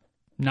not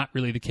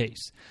really the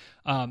case.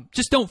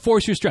 Just don't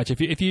force your stretch.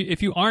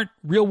 If you aren't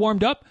real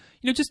warmed up,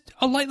 just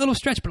a light little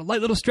stretch, but a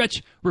light little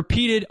stretch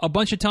repeated a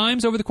bunch of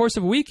times over the course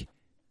of a week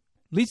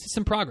leads to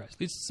some progress.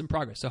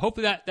 So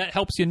hopefully that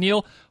helps you,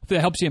 Neil. Hopefully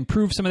that helps you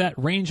improve some of that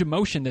range of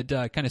motion that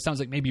kind of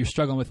sounds like maybe you're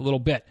struggling with a little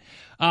bit.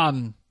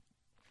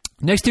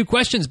 Next 2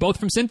 questions, both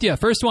from Cynthia.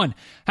 First one,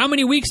 how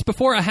many weeks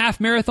before a half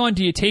marathon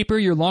do you taper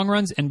your long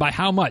runs, and by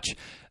how much?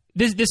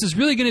 This is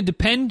really going to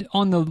depend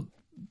on the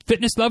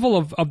fitness level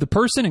of the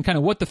person and kind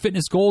of what the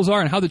fitness goals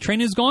are and how the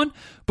training has gone.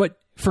 But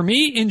for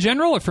me, in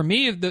general, or for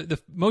me, the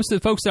most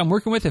of the folks that I'm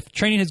working with, if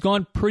training has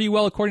gone pretty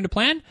well according to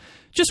plan,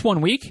 just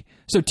 1 week.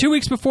 So 2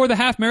 weeks before the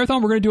half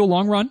marathon, we're going to do a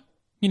long run,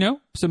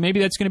 So maybe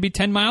that's going to be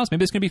 10 miles.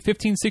 Maybe it's going to be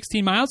 15,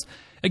 16 miles.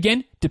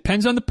 Again,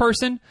 depends on the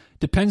person,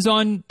 depends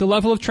on the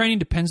level of training,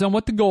 depends on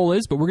what the goal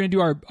is. But we're going to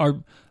do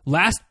our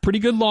last pretty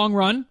good long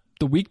run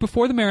the week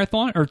before the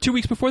marathon, or 2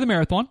 weeks before the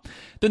marathon.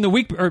 Then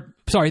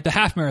the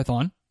half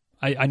marathon.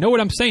 I know what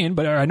I'm saying,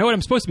 but I know what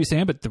I'm supposed to be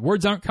saying, but the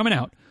words aren't coming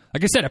out.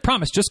 Like I said, I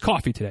promise just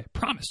coffee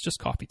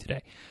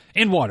today.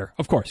 And water,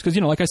 of course, because,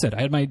 like I said,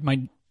 I had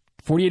my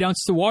 48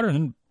 ounces of water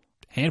and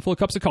a handful of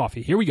cups of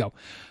coffee. Here we go.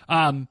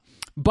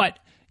 But,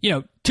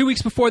 2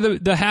 weeks before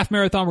the half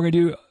marathon, we're going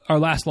to do our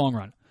last long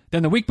run.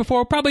 Then the week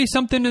before, probably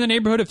something in the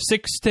neighborhood of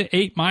 6 to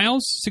 8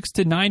 miles, 6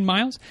 to 9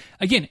 miles.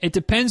 Again, it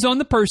depends on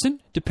the person,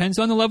 depends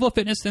on the level of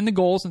fitness and the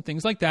goals and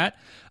things like that.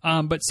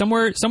 But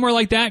somewhere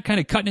like that, kind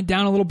of cutting it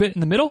down a little bit in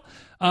the middle.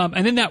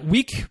 And then that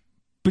week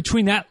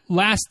between that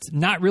last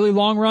not really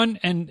long run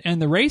and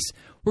the race,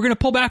 we're going to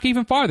pull back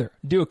even farther,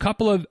 do a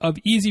couple of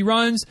easy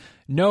runs,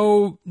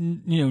 no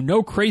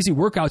crazy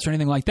workouts or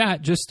anything like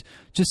that. Just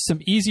some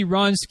easy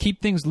runs to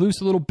keep things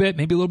loose a little bit,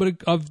 maybe a little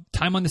bit of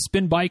time on the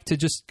spin bike to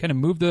just kind of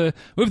move the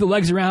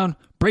legs around,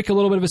 break a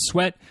little bit of a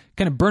sweat,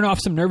 kind of burn off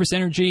some nervous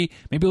energy,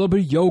 maybe a little bit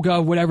of yoga,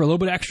 whatever, a little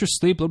bit of extra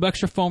sleep, a little bit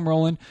extra foam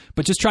rolling,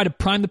 but just try to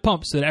prime the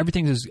pump so that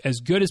everything is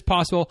as good as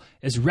possible,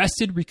 as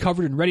rested,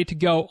 recovered, and ready to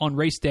go on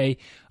race day,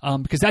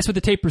 because that's what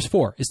the taper is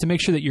for, is to make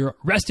sure that you're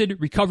rested,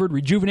 recovered,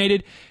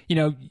 rejuvenated,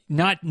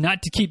 not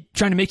to keep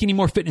trying to make any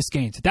more fitness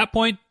gains. At that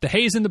point, the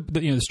hay's in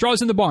the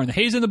straw's in the barn, the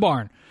hay's in the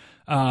barn.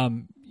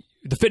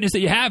 The fitness that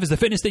you have is the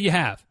fitness that you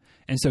have.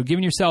 And so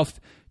giving yourself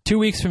 2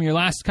 weeks from your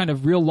last kind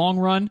of real long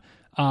run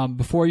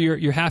before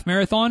your half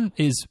marathon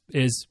is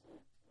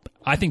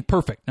I think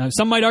perfect. Now,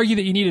 some might argue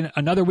that you need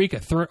another week, a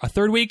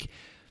third week.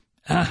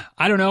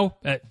 I don't know,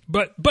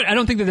 but I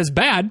don't think that that's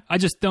bad. I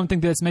just don't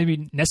think that's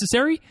maybe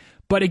necessary.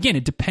 But again,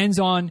 it depends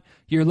on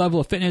your level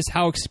of fitness,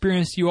 how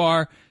experienced you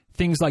are,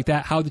 things like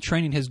that, how the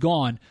training has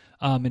gone.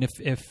 And if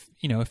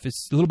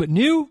it's a little bit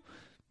new,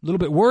 a little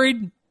bit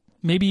worried,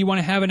 maybe you want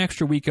to have an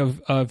extra week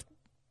of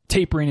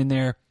tapering in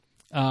there,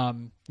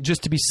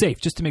 just to be safe,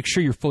 just to make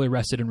sure you're fully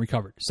rested and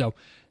recovered. So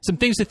some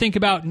things to think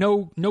about.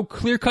 No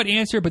clear-cut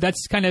answer, but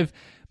that's kind of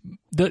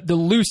the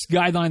loose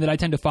guideline that I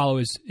tend to follow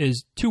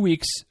is 2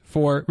 weeks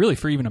for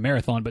even a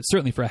marathon, but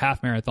certainly for a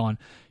half marathon,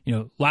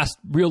 last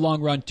real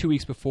long run 2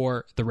 weeks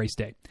before the race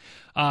day.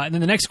 And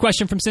then the next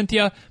question from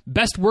Cynthia,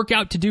 best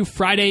workout to do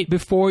Friday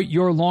before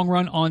your long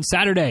run on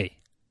Saturday.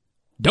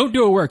 Don't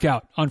do a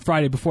workout on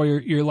Friday before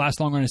your last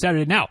long run on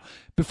Saturday. Now,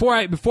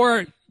 before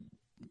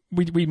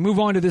we move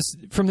on to this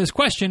from this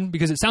question,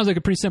 because it sounds like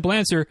a pretty simple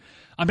answer,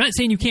 I'm not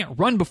saying you can't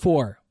run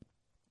before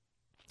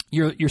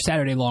your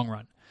Saturday long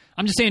run.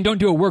 I'm just saying don't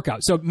do a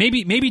workout. So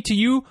maybe to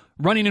you,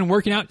 running and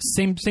working out,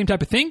 same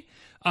type of thing.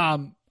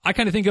 I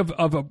kind of think of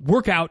a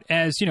workout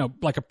as,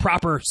 like a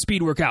proper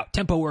speed workout,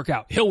 tempo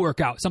workout, hill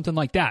workout, something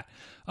like that.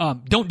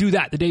 Don't do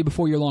that the day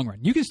before your long run.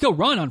 You can still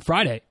run on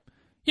Friday,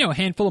 a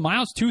handful of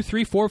miles, 2,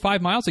 3, 4,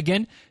 5 miles.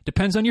 Again,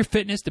 depends on your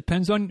fitness,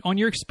 depends on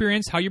your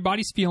experience, how your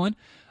body's feeling.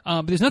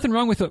 But there's nothing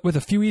wrong with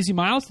a few easy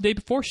miles the day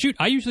before. Shoot,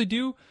 I usually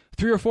do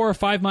 3 or 4 or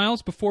 5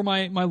 miles before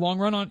my long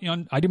run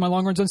I do my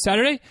long runs on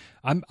Saturday.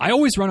 I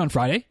always run on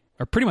Friday,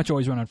 or pretty much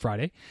always run on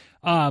Friday.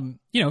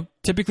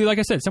 Typically, like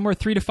I said, somewhere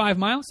 3 to 5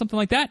 miles, something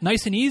like that.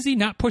 Nice and easy,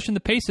 not pushing the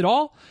pace at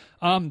all.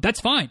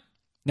 That's fine.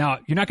 Now,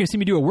 you're not going to see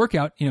me do a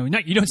workout. You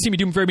don't see me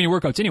doing very many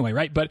workouts anyway,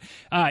 right? But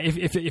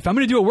if I'm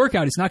going to do a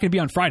workout, it's not going to be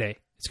on Friday.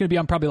 It's going to be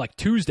on probably like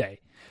Tuesday,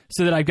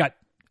 so that I've got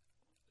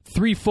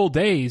 3 full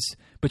days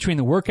between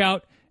the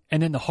workout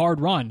and then the hard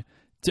run,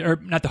 or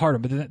not the hard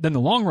run, but then the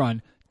long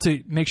run,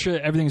 to make sure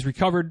that everything's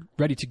recovered,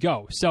 ready to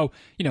go. So,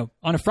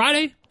 on a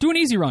Friday, do an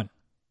easy run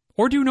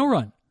or do no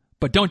run,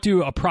 but don't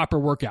do a proper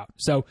workout.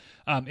 So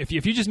if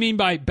you just mean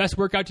by best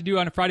workout to do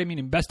on a Friday,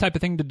 meaning best type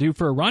of thing to do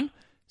for a run,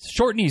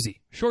 short and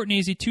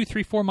easy, 2,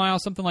 3, 4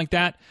 miles, something like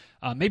that.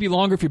 Maybe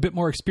longer if you're a bit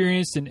more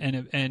experienced and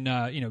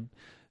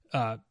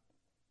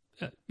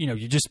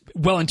you're just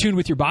well in tune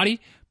with your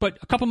body. But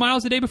a couple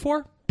miles the day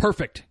before,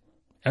 perfect.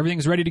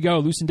 Everything's ready to go,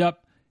 loosened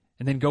up,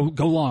 and then go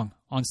long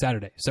on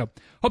Saturday. So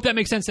hope that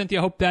makes sense,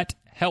 Cynthia. Hope that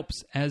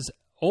helps as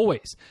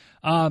always.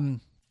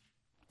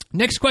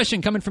 Next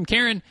question coming from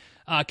Karen.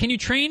 Can you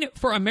train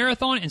for a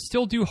marathon and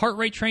still do heart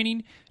rate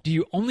training? Do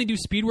you only do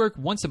speed work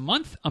once a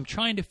month? I'm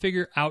trying to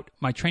figure out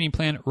my training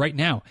plan right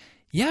now.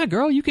 Yeah,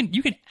 girl, you can.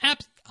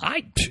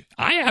 I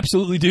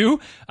absolutely do.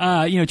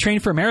 Train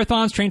for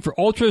marathons, train for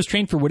ultras,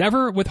 train for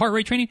whatever with heart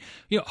rate training.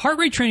 Heart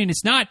rate training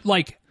is not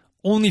like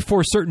only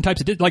for certain types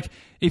of like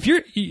if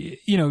you're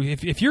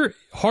if you're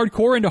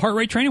hardcore into heart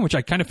rate training, which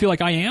I kind of feel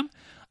like I am.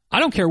 I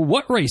don't care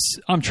what race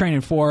I'm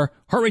training for.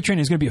 Heart rate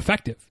training is going to be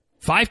effective.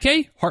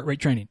 5K heart rate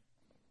training.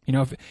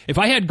 If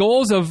I had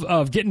goals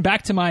of getting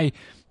back to my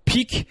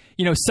peak,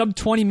 sub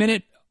 20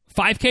 minute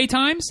 5K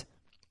times,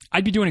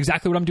 I'd be doing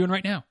exactly what I'm doing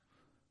right now.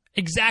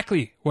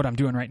 Exactly what I'm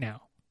doing right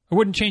now. I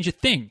wouldn't change a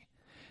thing.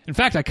 In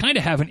fact, I kind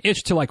of have an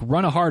itch to like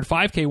run a hard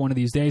 5K one of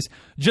these days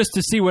just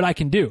to see what I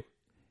can do.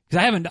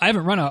 Because I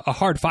haven't run a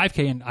hard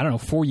 5K in,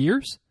 4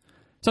 years,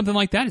 something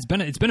like that. It's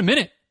been a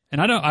minute,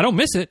 and I don't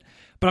miss it.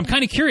 But I'm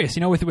kind of curious,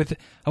 with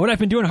what I've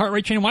been doing heart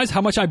rate training wise,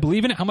 how much I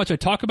believe in it, how much I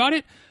talk about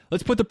it.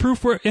 Let's put the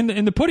proof in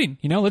the pudding.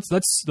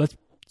 Let's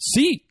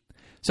see.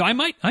 So I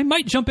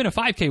might jump in a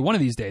 5K one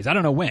of these days. I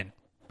don't know when.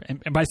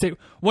 And by say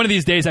one of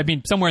these days, I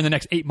mean somewhere in the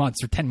next 8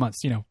 months or 10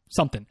 months.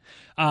 Something.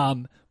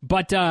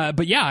 But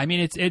yeah,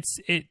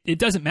 it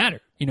doesn't matter.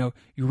 You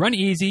run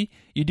easy.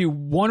 You do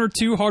 1 or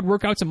 2 hard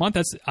workouts a month.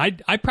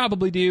 I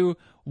probably do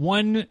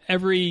 1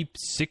 every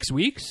 6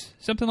 weeks,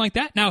 something like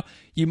that. Now,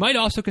 you might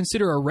also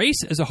consider a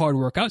race as a hard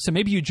workout. So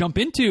maybe you jump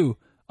into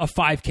a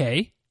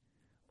 5K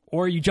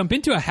or you jump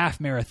into a half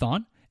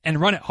marathon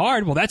and run it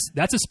hard. Well,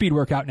 that's a speed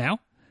workout now.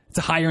 It's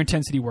a higher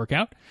intensity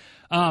workout.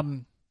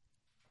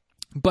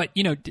 But,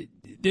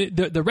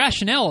 the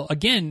rationale,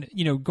 again,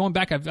 going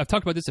back, I've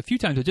talked about this a few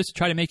times, but just to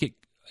try to make it,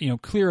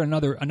 clear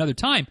another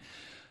time.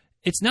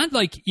 It's not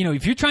like,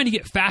 if you're trying to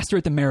get faster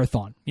at the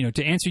marathon,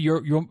 to answer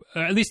your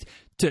at least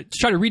to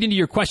try to read into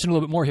your question a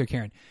little bit more here,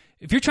 Karen.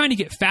 If you're trying to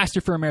get faster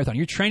for a marathon,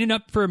 you're training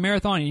up for a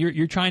marathon and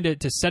you're trying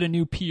to set a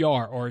new PR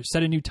or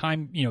set a new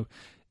time,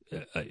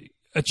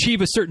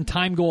 achieve a certain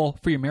time goal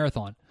for your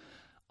marathon,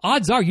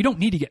 odds are you don't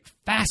need to get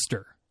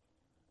faster,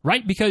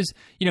 right? Because,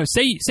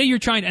 say you're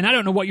trying, and I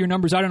don't know what your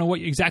numbers, I don't know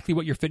exactly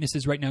what your fitness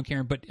is right now,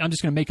 Karen, but I'm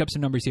just going to make up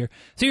some numbers here.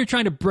 Say you're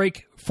trying to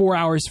break 4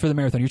 hours for the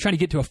marathon. You're trying to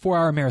get to a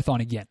 4-hour marathon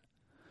again.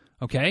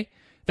 Okay?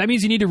 That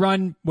means you need to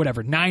run,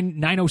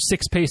 9:06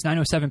 pace,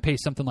 9:07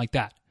 pace, something like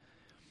that.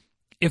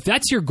 If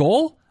that's your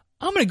goal,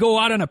 I'm going to go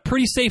out on a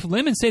pretty safe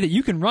limb and say that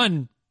you can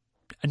run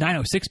a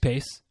 9:06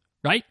 pace,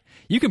 right?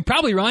 You can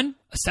probably run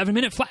a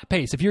 7-minute flat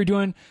pace. If you're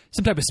doing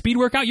some type of speed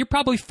workout, you're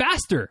probably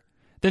faster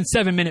than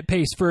 7-minute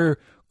pace for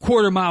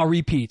quarter-mile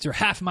repeats or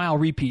half-mile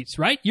repeats,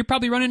 right? You're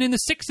probably running in the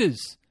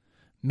 6s,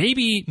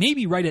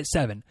 maybe right at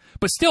 7.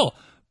 But still,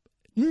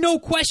 no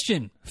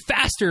question,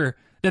 faster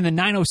than the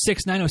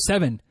 9:06,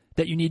 9:07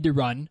 that you need to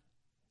run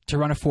a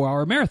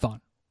 4-hour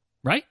marathon,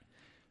 right?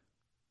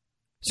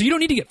 So you don't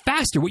need to get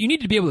faster. What you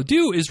need to be able to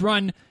do is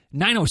run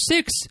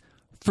 9:06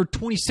 for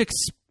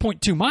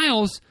 26.2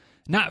 miles,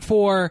 not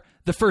for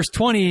the first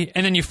 20,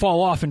 and then you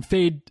fall off and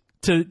fade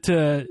to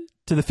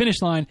the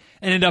finish line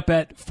and end up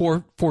at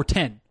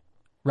 4:10,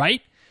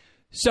 right?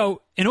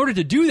 So in order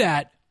to do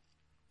that,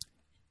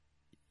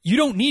 you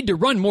don't need to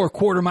run more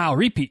quarter-mile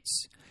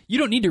repeats. You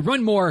don't need to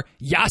run more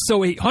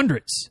Yasso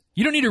 800s.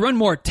 You don't need to run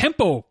more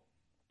tempo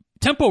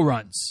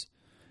runs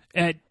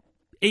at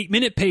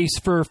 8-minute pace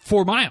for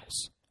 4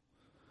 miles.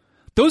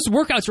 Those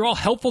workouts are all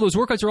helpful. Those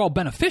workouts are all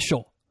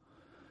beneficial.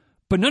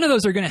 But none of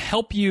those are going to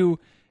help you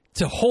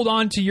to hold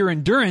on to your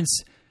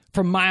endurance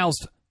from miles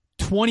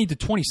 20 to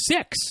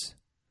 26,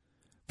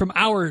 from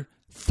hour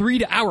 3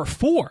 to hour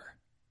 4.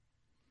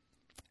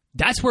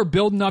 That's where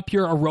building up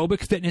your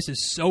aerobic fitness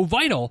is so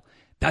vital.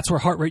 That's where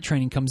heart rate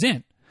training comes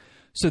in.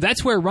 So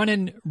that's where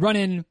running,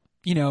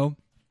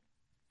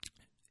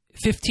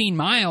 15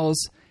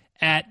 miles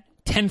at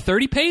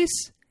 10:30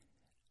 pace,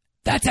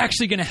 that's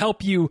actually going to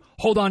help you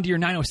hold on to your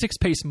 9:06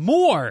 pace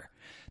more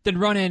than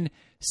running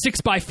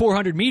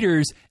 6x400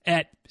 meters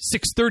at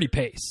 6:30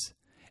 pace.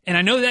 And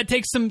I know that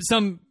takes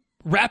some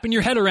wrapping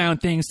your head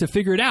around things to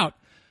figure it out,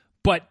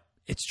 but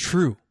it's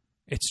true.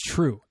 It's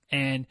true.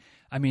 And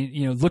I mean,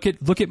 look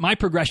at my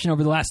progression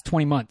over the last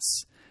 20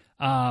 months.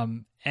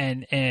 And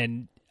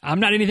I'm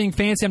not anything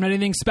fancy. I'm not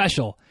anything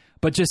special,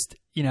 but just,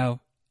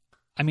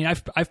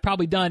 I've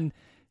probably done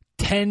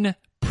 10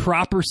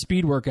 proper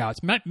speed workouts,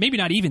 maybe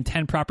not even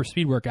 10 proper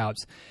speed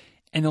workouts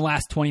in the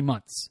last 20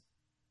 months.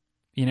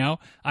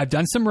 I've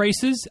done some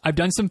races. I've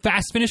done some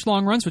fast finish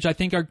long runs, which I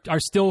think are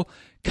still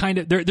kind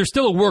of, they're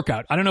still a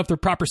workout. I don't know if they're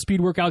proper speed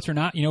workouts or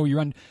not. You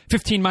run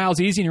 15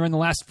 miles easy and you run the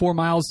last 4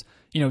 miles,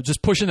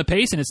 just pushing the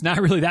pace, and it's not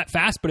really that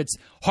fast, but it's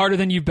harder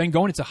than you've been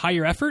going. It's a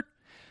higher effort.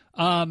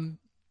 And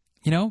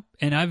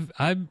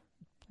I'm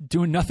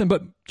doing nothing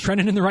but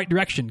trending in the right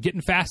direction,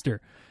 getting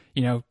faster,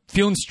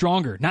 feeling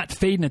stronger, not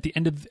fading at the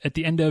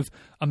end of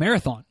a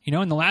marathon.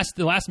 In the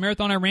last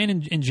marathon I ran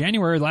in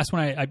January, the last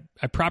one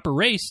I proper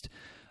raced,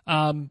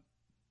 I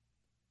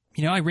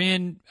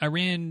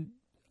ran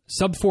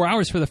sub 4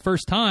 hours for the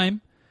first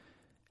time,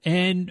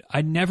 and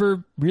I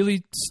never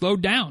really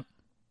slowed down.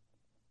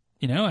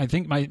 I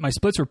think my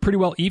splits were pretty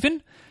well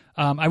even.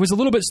 I was a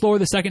little bit slower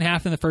the second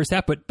half than the first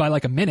half, but by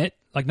like a minute,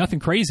 like nothing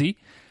crazy.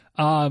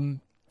 I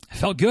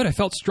felt good. I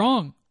felt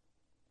strong.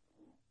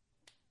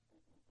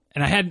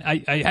 And I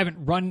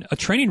haven't run a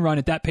training run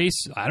at that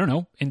pace, I don't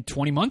know, in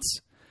 20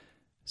 months.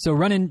 So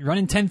running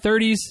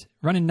 10:30s,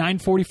 running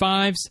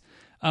 9:45s,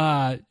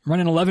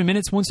 running 11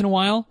 minutes once in a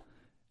while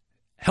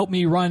helped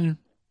me run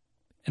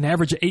an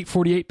average of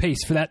 8:48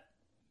 pace for that,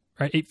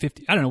 right?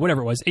 8:50, I don't know,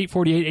 whatever it was,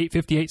 8:48,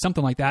 8:58,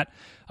 something like that.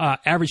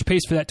 Average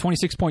pace for that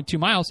 26.2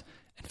 miles,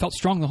 and felt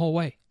strong the whole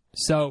way.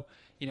 So,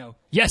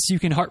 yes, you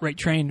can heart rate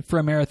train for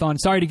a marathon.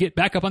 Sorry to get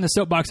back up on the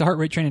soapbox of heart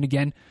rate training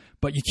again,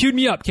 but you queued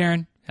me up,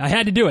 Karen. I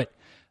had to do it.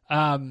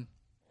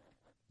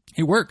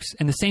 It works.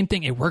 And the same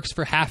thing, it works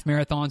for half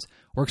marathons,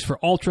 works for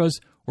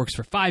ultras, works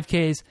for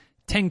 5Ks,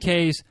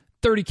 10Ks,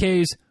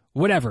 30Ks,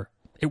 whatever.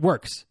 It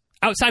works.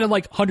 Outside of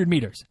like 100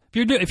 meters.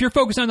 If you're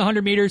focused on the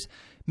 100 meters,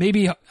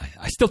 maybe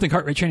I still think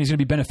heart rate training is going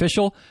to be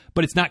beneficial,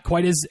 but it's not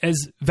quite as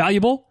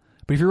valuable.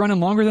 But if you're running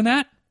longer than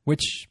that,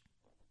 which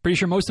pretty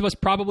sure most of us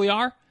probably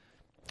are,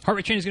 heart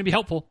rate training is going to be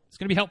helpful. It's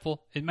going to be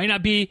helpful. It might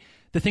not be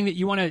the thing that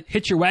you want to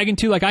hitch your wagon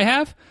to like I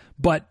have,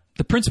 but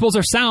the principles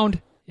are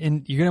sound,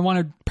 and you're going to want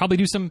to probably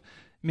do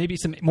maybe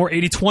some more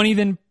 80-20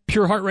 than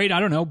pure heart rate. I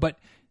don't know, but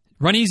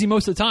run easy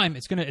most of the time.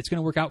 It's going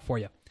to work out for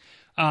you.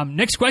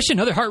 Next question,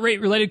 another heart rate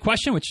related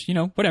question, which,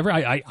 whatever.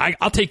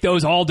 I'll take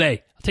those all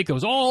day. I'll take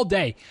those all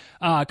day.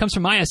 Comes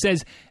from Maya,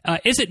 says,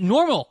 is it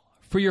normal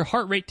for your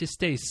heart rate to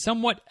stay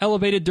somewhat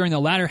elevated during the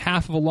latter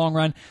half of a long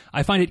run?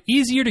 I find it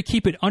easier to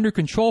keep it under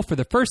control for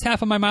the first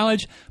half of my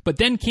mileage, but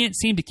then can't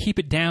seem to keep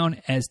it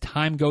down as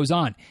time goes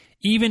on,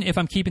 even if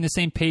I'm keeping the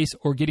same pace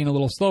or getting a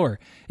little slower.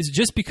 Is it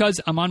just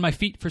because I'm on my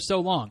feet for so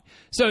long?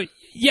 So,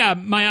 yeah,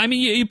 Maya,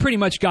 you pretty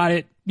much got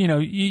it.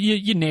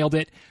 You nailed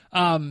it.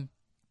 When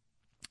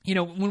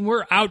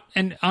we're out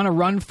and on a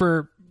run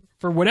for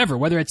whatever,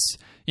 whether it's,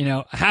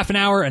 a half an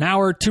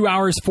hour, 2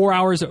 hours, 4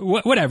 hours,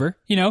 whatever,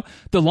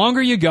 the longer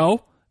you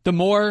go, the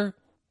more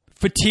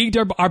fatigued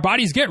our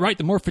bodies get, right?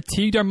 The more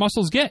fatigued our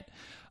muscles get.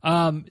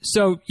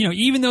 So,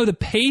 even though the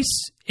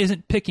pace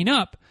isn't picking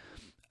up,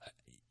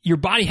 your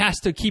body has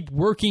to keep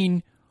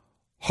working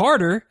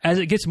harder as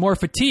it gets more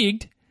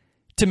fatigued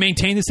to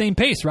maintain the same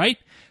pace, right?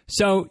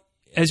 So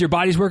as your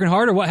body's working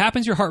harder, what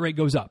happens? Your heart rate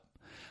goes up.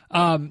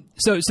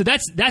 So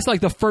that's like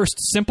the first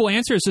simple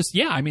answer is just,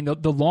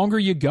 the longer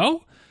you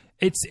go,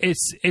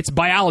 It's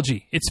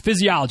biology. It's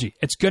physiology.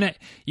 It's gonna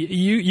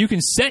you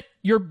can set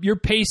your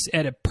pace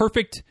at a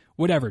perfect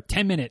whatever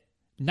 10-minute,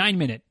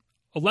 9-minute,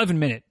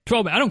 11-minute,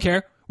 12-minute. I don't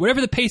care.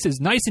 Whatever the pace is,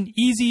 nice and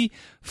easy,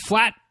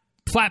 flat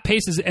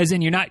pace as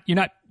in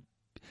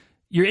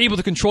you're able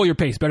to control your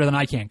pace better than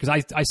I can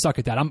because I suck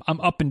at that. I'm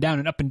up and down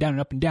and up and down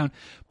and up and down.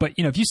 But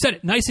if you set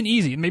it nice and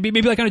easy,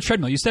 maybe like on a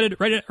treadmill, you set it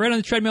right on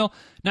the treadmill,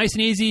 nice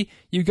and easy.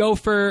 You go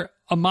for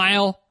a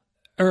mile.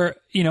 Or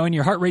and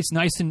your heart rate's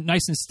nice and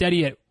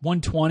steady at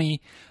 120.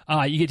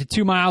 You get to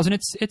 2 miles and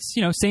it's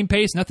same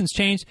pace, nothing's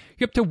changed.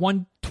 You're up to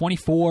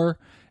 124,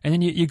 and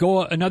then you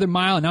go another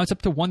mile, and now it's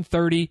up to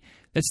 130.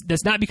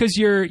 That's not because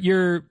it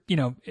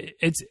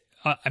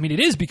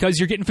is because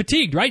you're getting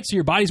fatigued, right? So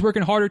your body's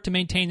working harder to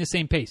maintain the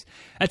same pace.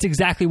 That's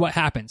exactly what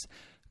happens.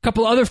 A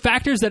couple other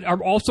factors that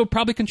are also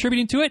probably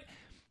contributing to it.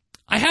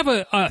 I have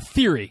a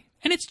theory,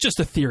 and it's just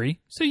a theory,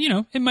 so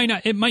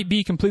it might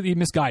be completely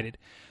misguided,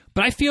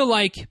 but I feel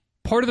like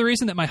part of the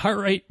reason that my heart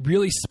rate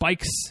really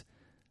spikes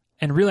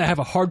and really I have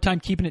a hard time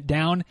keeping it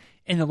down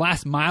in the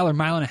last mile or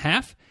mile and a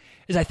half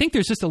is I think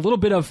there's just a little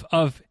bit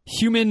of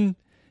human,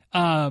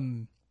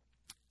 from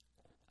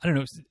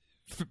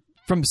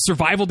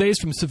survival days,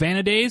 from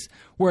savannah days,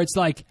 where it's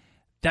like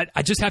that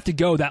I just have to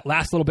go that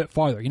last little bit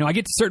farther. I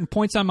get to certain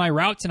points on my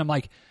routes and I'm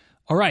like,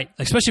 all right,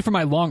 especially for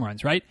my long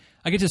runs, right?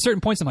 I get to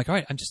certain points, I'm like, all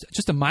right, I'm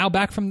just a mile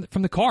back from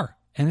the car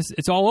and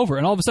it's all over.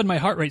 And all of a sudden my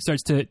heart rate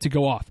starts to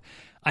go off.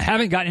 I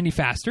haven't gotten any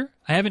faster.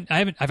 I've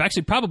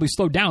actually probably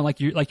slowed down like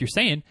you're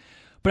saying,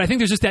 but I think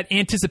there's just that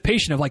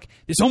anticipation of like,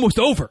 it's almost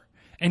over.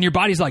 And your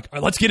body's like,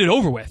 let's get it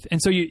over with.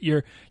 And so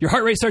your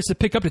heart rate starts to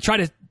pick up to try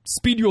to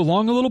speed you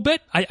along a little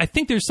bit. I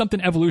think there's something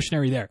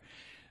evolutionary there.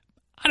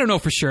 I don't know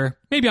for sure.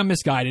 Maybe I'm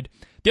misguided.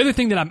 The other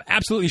thing that I'm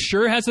absolutely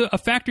sure has a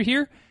factor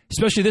here,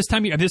 especially this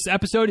time of this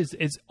episode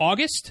is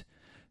August.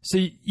 So,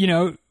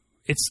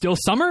 it's still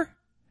summer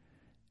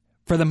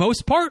for the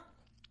most part.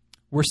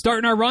 We're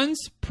starting our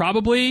runs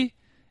probably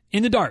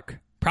in the dark,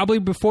 probably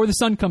before the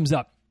sun comes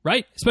up,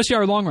 right? Especially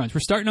our long runs. We're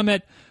starting them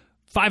at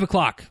 5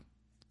 o'clock,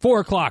 4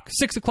 o'clock,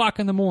 6 o'clock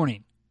in the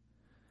morning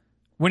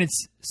when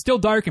it's still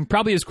dark and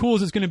probably as cool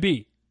as it's going to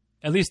be,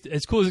 at least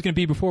as cool as it's going to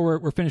be before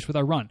we're finished with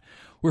our run.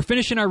 We're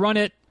finishing our run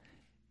at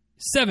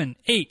 7,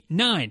 8,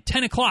 9,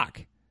 10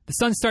 o'clock. The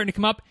sun's starting to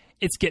come up.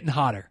 It's getting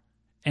hotter.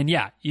 And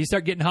yeah, you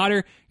start getting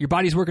hotter. Your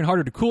body's working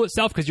harder to cool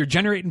itself because you're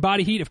generating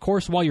body heat, of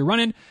course, while you're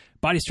running.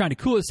 Body's trying to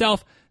cool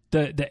itself.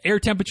 The air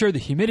temperature, the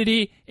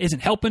humidity isn't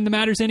helping the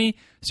matters any.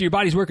 So your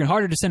body's working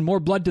harder to send more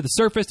blood to the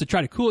surface to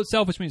try to cool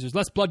itself, which means there's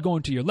less blood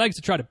going to your legs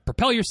to try to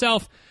propel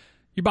yourself.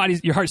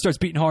 Your heart starts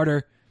beating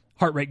harder.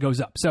 Heart rate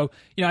goes up. So,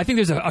 I think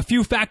there's a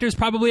few factors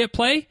probably at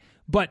play,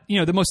 but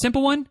the most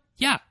simple one,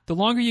 the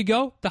longer you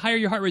go, the higher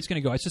your heart rate's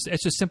going to go. It's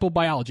just simple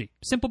biology.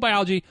 Simple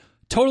biology,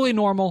 totally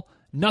normal,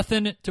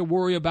 nothing to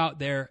worry about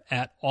there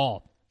at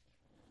all.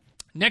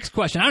 Next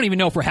question. I don't even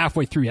know if we're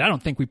halfway through yet. I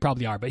don't think we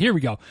probably are, but here we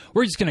go.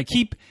 We're just going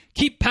to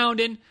keep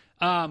pounding.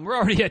 We're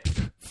already at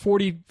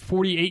 40,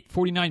 48,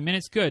 49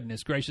 minutes.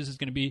 Goodness gracious, it's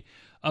going to be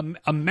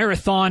a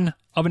marathon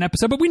of an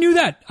episode, but we knew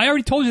that. I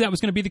already told you that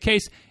was going to be the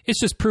case. It's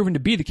just proven to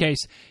be the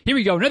case. Here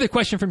we go. Another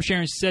question from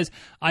Sharon. She says,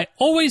 I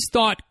always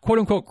thought, quote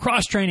unquote,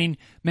 cross-training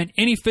meant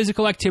any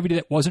physical activity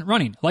that wasn't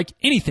running, like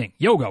anything,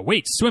 yoga,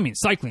 weights, swimming,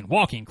 cycling,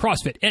 walking,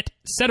 CrossFit,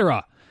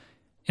 etc.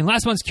 In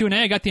last month's Q&A,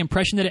 I got the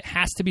impression that it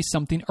has to be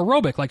something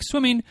aerobic, like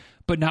swimming,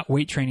 but not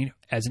weight training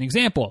as an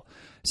example.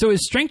 So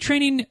is strength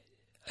training,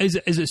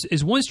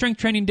 is one strength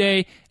training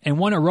day and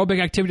one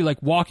aerobic activity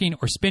like walking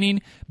or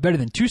spinning better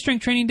than 2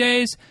 strength training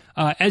days?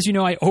 As you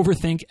know, I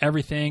overthink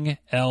everything,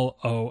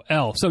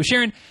 LOL. So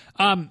Sharon,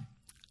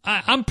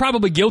 I'm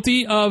probably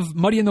guilty of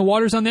muddying the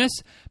waters on this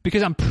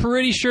because I'm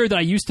pretty sure that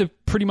I used to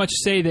pretty much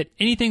say that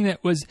anything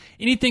that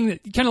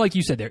kind of like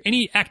you said there,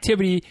 any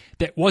activity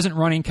that wasn't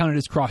running counted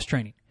as cross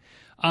training.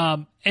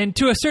 And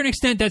to a certain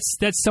extent,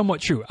 that's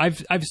somewhat true.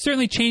 I've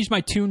certainly changed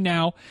my tune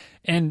now,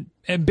 and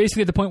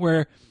basically at the point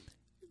where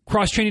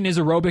cross training is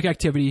aerobic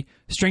activity,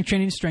 strength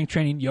training is strength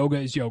training, yoga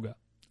is yoga.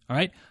 All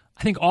right.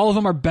 I think all of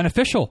them are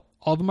beneficial.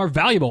 All of them are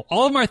valuable.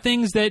 All of them are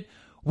things that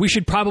we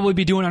should probably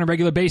be doing on a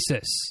regular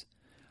basis,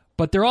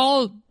 but they're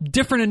all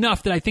different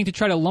enough that I think to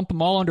try to lump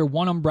them all under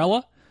one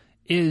umbrella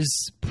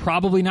is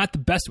probably not the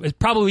best. It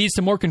probably leads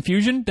to more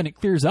confusion than it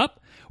clears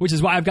up, which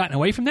is why I've gotten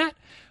away from that.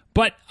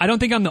 But I don't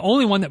think I'm the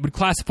only one that would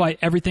classify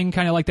everything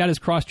kind of like that as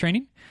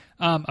cross-training.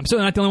 I'm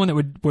certainly not the only one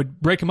that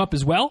would break them up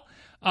as well.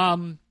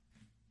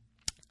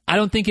 I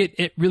don't think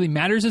it really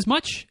matters as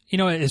much,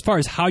 as far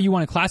as how you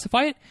want to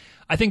classify it.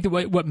 I think that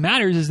what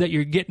matters is that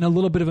you're getting a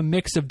little bit of a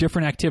mix of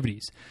different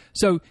activities.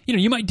 So,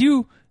 you might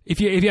do, if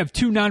you have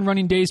 2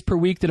 non-running days per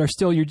week that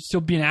you're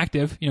still being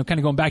active, kind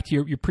of going back to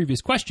your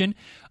previous question,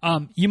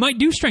 you might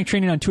do strength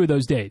training on 2 of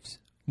those days,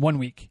 1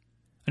 week.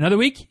 Another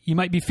week, you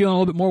might be feeling a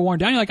little bit more worn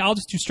down. You're like, I'll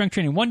just do strength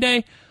training one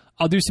day.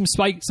 I'll do some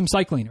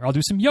cycling, or I'll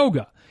do some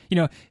yoga.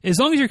 As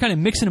long as you're kind of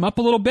mixing them up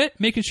a little bit,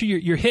 making sure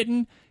you're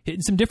hitting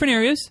some different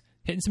areas,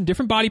 hitting some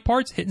different body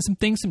parts, hitting some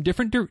things some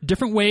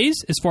different ways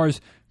as far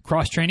as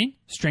cross training,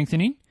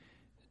 strengthening,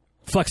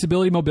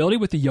 flexibility, mobility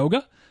with the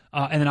yoga.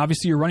 and then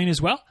obviously you're running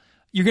as well,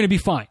 you're going to be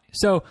fine.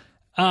 So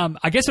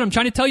I guess what I'm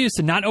trying to tell you is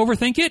to not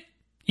overthink it,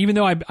 even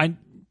though I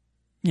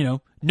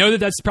know that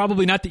that's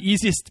probably not the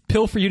easiest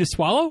pill for you to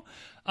swallow.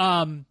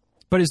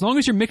 But as long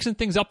as you're mixing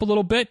things up a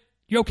little bit,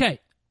 you're okay.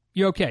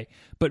 You're okay.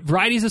 But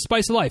variety is the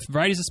spice of life.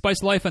 Variety is the spice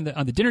of life on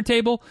the dinner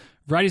table.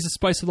 Variety is the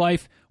spice of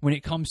life when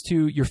it comes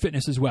to your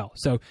fitness as well.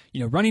 So,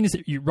 running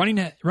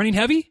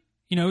heavy,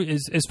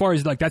 as far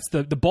as like that's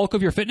the bulk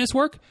of your fitness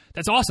work.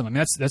 That's awesome. I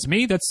mean, that's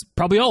me. That's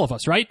probably all of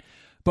us, right?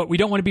 But we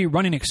don't want to be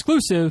running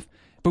exclusive,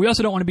 but we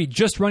also don't want to be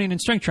just running and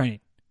strength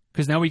training,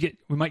 because now we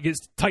might get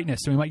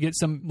tightness, and we might get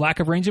some lack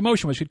of range of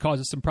motion, which could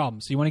cause us some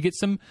problems. So you want to get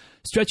some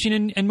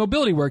stretching and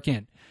mobility work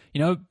in.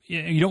 You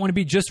don't want to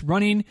be just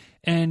running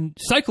and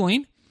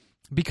cycling,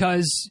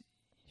 because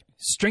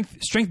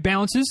strength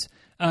balances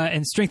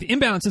and strength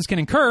imbalances can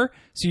occur.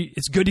 So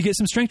it's good to get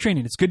some strength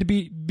training. It's good to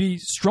be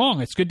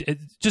strong. It's good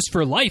just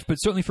for life, but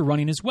certainly for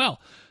running as well.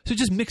 So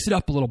just mix it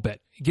up a little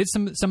bit. Get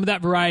some of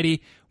that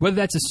variety, whether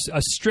that's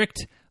a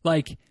strict,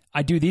 like,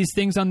 I do these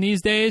things on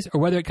these days,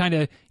 or whether it kind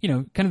of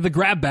the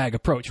grab bag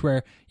approach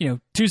where,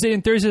 Tuesday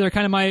and Thursday are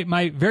kind of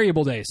my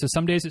variable days. So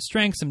some days it's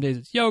strength, some days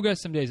it's yoga,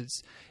 some days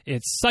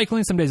it's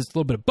cycling, some days it's a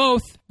little bit of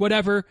both,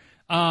 whatever.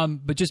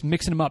 But just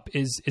mixing them up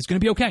is going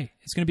to be okay.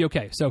 It's going to be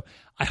okay. So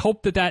I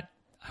hope that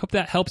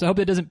helps. I hope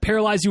that doesn't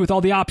paralyze you with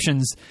all the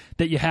options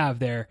that you have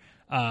there,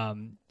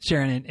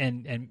 Sharon,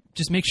 and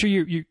just make sure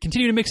you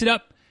continue to mix it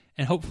up,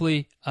 and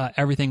hopefully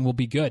everything will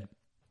be good.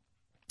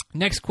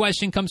 Next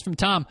question comes from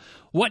Tom.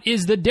 What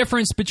is the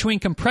difference between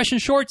compression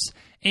shorts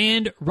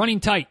and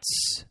running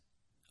tights?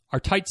 Are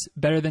tights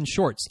better than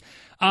shorts?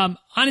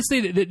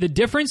 Honestly, the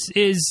difference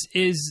is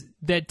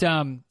that,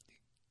 and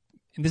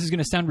this is going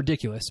to sound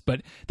ridiculous,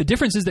 but the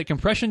difference is that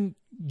compression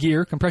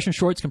gear, compression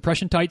shorts,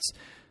 compression tights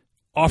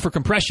offer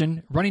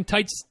compression. Running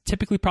tights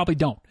typically probably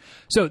don't.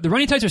 So the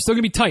running tights are still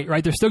going to be tight,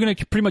 right? They're still going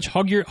to pretty much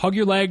hug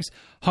your legs,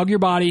 hug your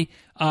body,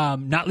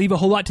 not leave a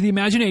whole lot to the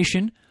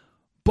imagination,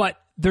 but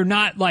they're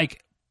not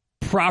like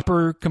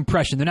proper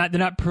compression. They're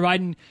not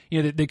providing,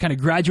 the kind of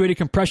graduated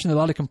compression that a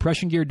lot of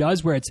compression gear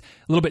does, where it's a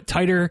little bit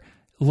tighter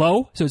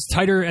low. So it's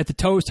tighter at the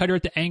toes, tighter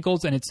at the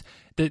ankles, and it's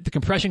the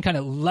compression kind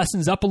of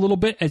lessens up a little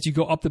bit as you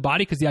go up the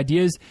body, because the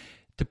idea is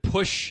to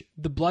push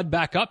the blood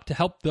back up to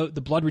help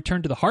the blood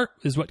return to the heart,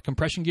 is what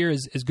compression gear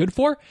is good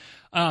for.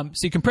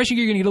 So compression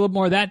gear, you're going to get a little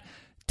more of that.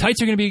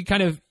 Tights are going to be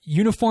kind of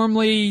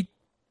uniformly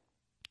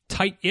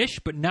tight-ish,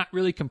 but not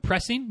really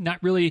compressing,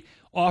 not really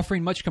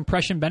offering much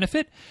compression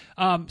benefit.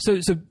 So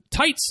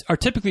tights are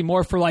typically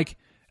more for like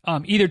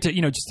either to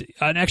just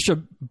an extra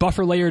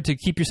buffer layer to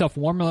keep yourself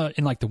warm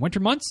in like the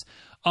winter months,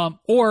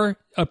 or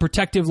a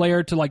protective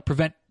layer to like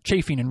prevent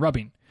chafing and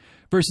rubbing.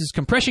 Versus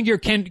compression gear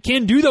can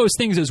do those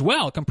things as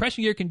well.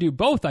 Compression gear can do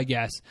both, I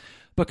guess,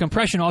 but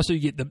compression also,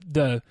 you get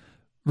the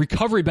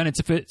recovery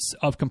benefits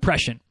of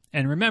compression.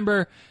 And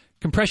remember,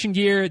 compression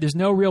gear, there's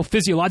no real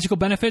physiological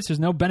benefits. There's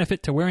no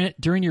benefit to wearing it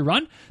during your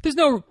run. There's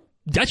no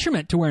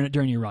detriment to wearing it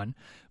during your run.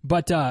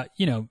 But,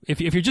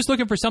 if you're just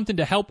looking for something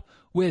to help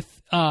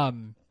with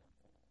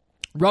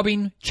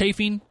rubbing,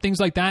 chafing, things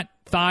like that,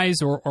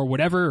 thighs or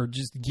whatever, or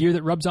just gear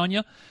that rubs on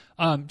you,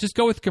 just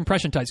go with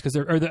compression tights, because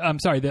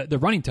the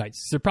running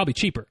tights. They're probably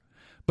cheaper.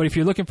 But if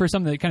you're looking for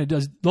something that kind of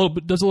does a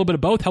little bit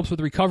of both, helps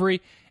with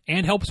recovery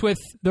and helps with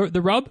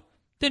the rub,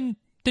 then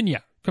yeah,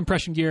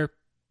 compression gear,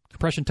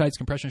 compression tights,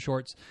 compression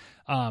shorts,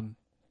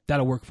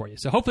 that'll work for you.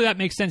 So hopefully that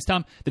makes sense,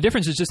 Tom. The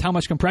difference is just how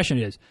much compression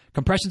it is.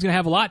 Compression is going to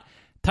have a lot.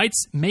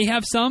 Tights may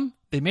have some.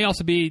 They may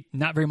also be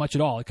not very much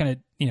at all. It kind of,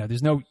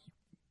 there's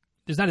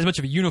not as much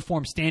of a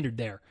uniform standard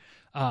there.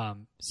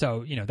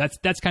 So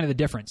that's kind of the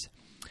difference.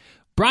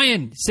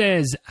 Brian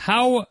says,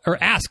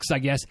 asks, I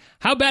guess,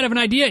 how bad of an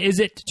idea is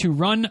it to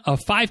run a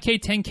 5K,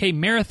 10K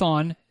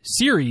marathon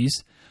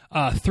series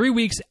 3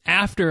 weeks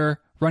after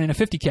running a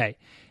 50K?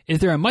 Is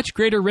there a much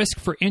greater risk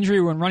for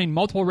injury when running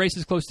multiple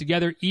races close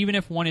together, even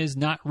if one is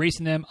not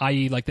racing them,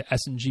 i.e. like the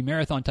S&G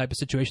marathon type of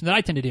situation that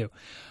I tend to do?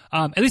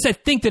 At least I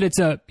think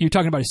that you're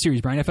talking about a series,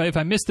 Brian. If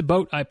I missed the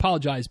boat, I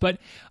apologize. But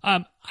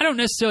I don't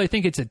necessarily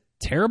think it's a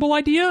terrible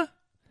idea.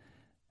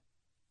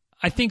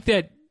 I think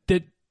that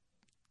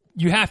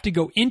you have to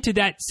go into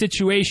that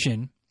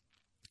situation,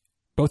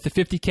 both the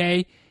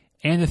 50K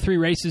and the 3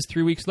 races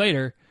 3 weeks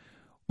later,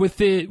 with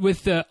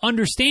the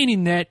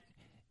understanding that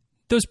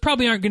those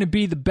probably aren't going to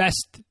be the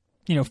best,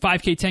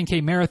 5K,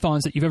 10K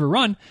marathons that you've ever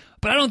run.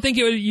 But I don't think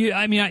it would.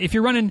 If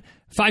you're running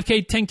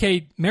 5K,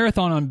 10K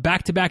marathon on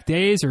back-to-back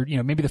days, or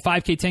maybe the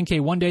 5K, 10K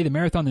one day, the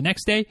marathon the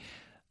next day,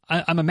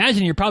 I'm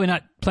imagining you're probably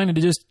not planning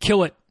to just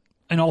kill it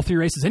in all 3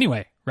 races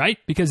anyway, right?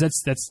 Because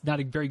that's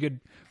not a very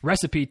good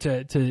recipe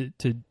to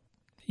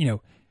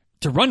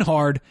run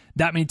hard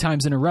that many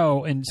times in a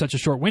row in such a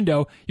short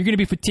window. You're going to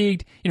be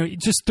fatigued.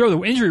 Just throw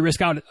the injury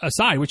risk out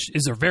aside, which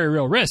is a very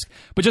real risk.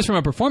 But just from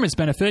a performance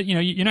benefit,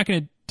 you're not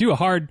going to do a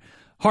hard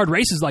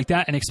races like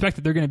that and expect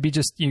that they're going to be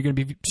you're going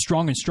to be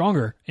strong and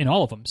stronger in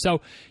all of them.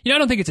 So, I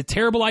don't think it's a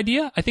terrible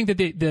idea. I think that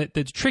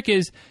the trick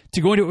is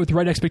to go into it with the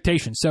right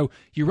expectations. So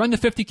you run the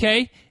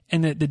 50K,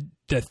 and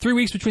the 3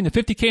 weeks between the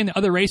 50K and the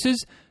other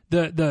races,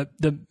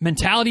 the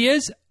mentality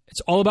is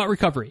it's all about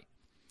recovery.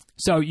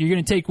 So you're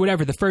going to take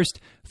whatever, the first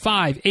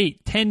 5,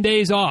 8, 10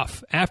 days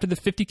off after the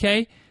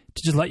 50K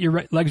to just let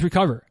your legs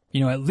recover.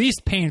 At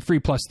least pain-free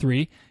plus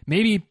 3,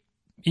 maybe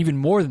even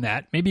more than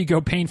that. Maybe you go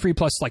pain-free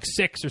plus like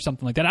 6 or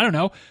something like that. I don't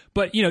know.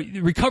 But,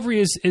 recovery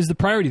is the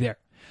priority there.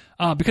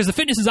 Because the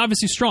fitness is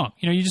obviously strong.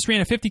 You just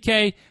ran a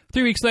 50K,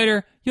 3 weeks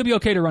later, you'll be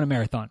okay to run a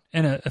marathon.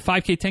 And a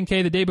 5K,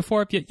 10K the day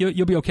before,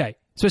 you'll be okay.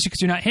 Especially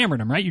because you're not hammering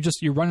them, right?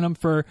 You're running them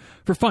for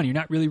fun. You're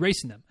not really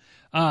racing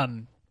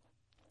them.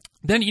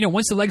 Then,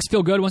 once the legs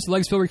feel good, once the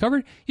legs feel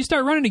recovered, you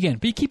start running again.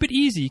 But you keep it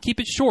easy. You keep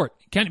it short.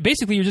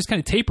 Basically, you're just kind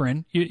of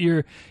tapering.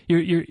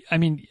 I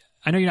mean,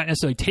 I know you're not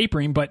necessarily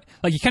tapering, but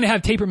like you kind of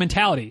have taper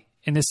mentality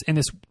in this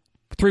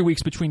 3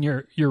 weeks between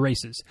your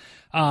races.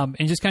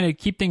 And just kind of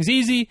keep things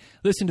easy.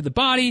 Listen to the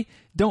body.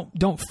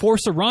 Don't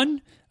force a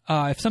run.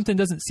 If something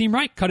doesn't seem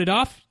right, cut it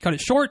off. Cut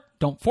it short.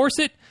 Don't force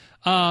it.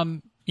 A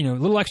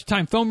little extra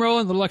time foam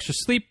rolling, a little extra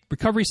sleep,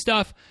 recovery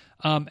stuff.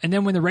 And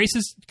then when the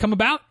races come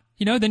about,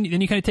 then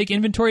you kind of take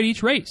inventory at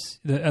each race,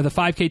 the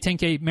 5K,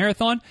 10K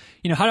marathon.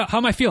 How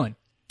am I feeling?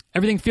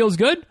 Everything feels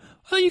good?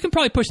 Well, you can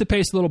probably push the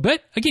pace a little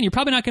bit. Again, you're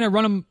probably not going to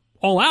run them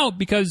all out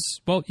because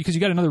you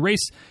got another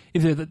race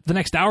either the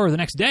next hour or the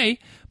next day,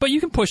 but you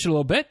can push it a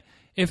little bit.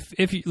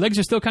 If your legs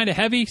are still kind of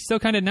heavy, still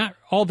kind of not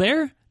all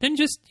there, then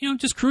just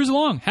cruise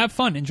along, have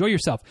fun, enjoy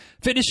yourself.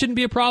 Fitness shouldn't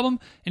be a problem,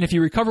 and if you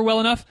recover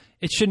well enough,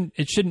 it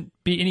shouldn't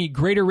be any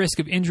greater risk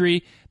of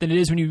injury than it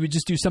is when you would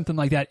just do something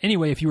like that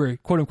anyway. If you were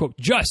quote unquote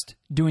just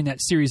doing that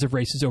series of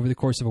races over the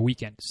course of a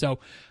weekend, so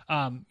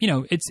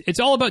it's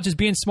all about just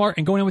being smart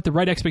and going in with the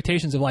right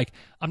expectations of like,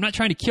 I'm not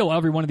trying to kill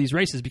every one of these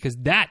races because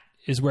that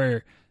is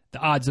where the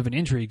odds of an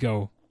injury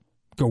go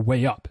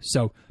way up.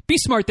 So be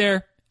smart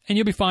there, and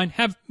you'll be fine.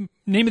 Have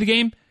name of the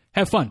game,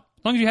 have fun.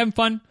 As long as you're having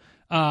fun,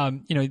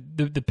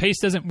 the pace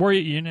doesn't worry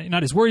you. You're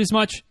not as worried as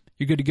much.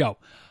 You're good to go.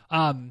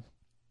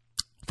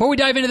 Before we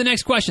dive into the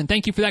next question,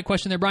 thank you for that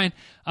question there, Brian.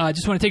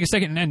 Just want to take a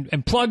second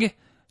and plug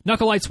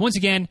Knuckle-Lights once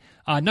again.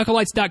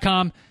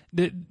 Knuckle-Lights.com.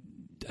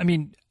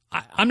 I'm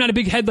not a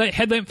big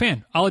headlamp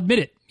fan. I'll admit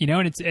it.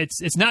 And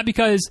it's not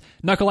because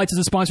Knuckle-Lights is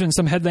a sponsor and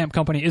some headlamp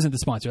company isn't the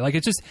sponsor. Like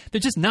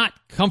they're just not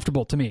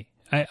comfortable to me.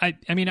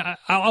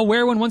 I'll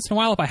wear one once in a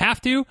while if I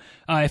have to.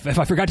 If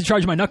I forgot to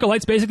charge my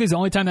Knuckle-Lights, basically, is the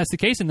only time that's the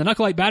case. And the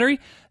Knuckle-Light battery,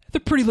 they're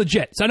pretty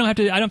legit, so I don't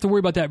have to worry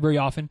about that very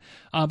often.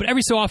 But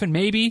every so often,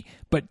 maybe.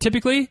 But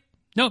typically,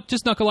 nope,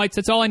 just Knuckle-Lights.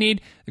 That's all I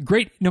need.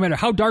 Great, no matter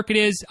how dark it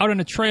is, out on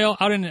a trail,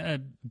 out in a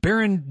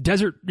barren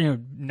desert,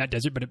 not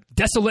desert, but a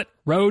desolate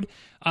road.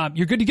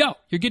 You're good to go.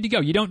 You're good to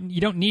go. You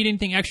don't need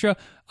anything extra.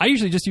 I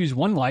usually just use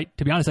one light.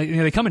 To be honest,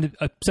 they come in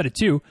a set of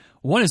 2.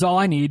 One is all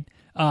I need.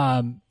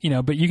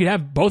 But you could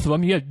have both of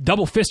them. You have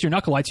double fist your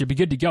Knuckle-Lights, you'd be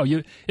good to go.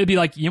 It'd be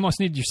like you almost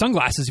need your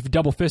sunglasses if you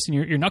double fist in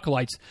your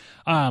Knuckle-Lights.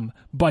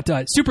 But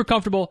super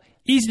comfortable,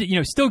 easy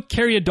to, still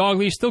carry a dog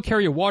leash, still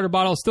carry a water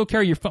bottle, still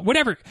carry your phone,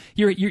 whatever.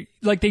 You're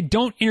like, they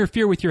don't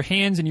interfere with your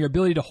hands and your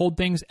ability to hold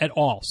things at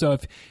all. So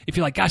if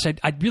you're like, gosh,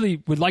 I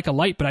really would like a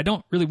light, but I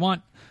don't really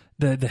want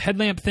the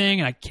headlamp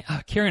thing, and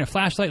I'm carrying a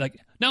flashlight. Like,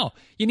 no,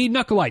 you need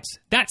Knuckle-Lights.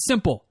 That's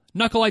simple.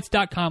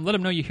 Knuckle-Lights.com. Let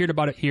them know you heard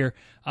about it here.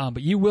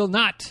 But you will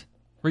not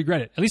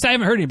regret it. At least I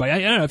haven't heard anybody. I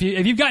don't know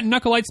if you've gotten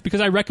Knuckle-Lights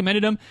because I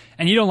recommended them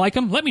and you don't like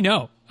them. Let me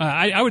know.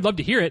 I would love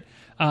to hear it.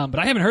 But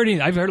I haven't heard any.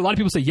 I've heard a lot of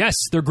people say yes,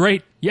 they're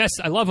great. Yes,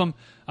 I love them.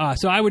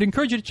 So I would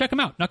encourage you to check them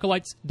out.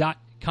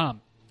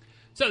 Knuckle-Lights.com.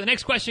 So the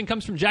next question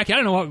comes from Jackie. I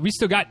don't know what we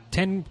still got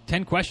 10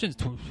 questions.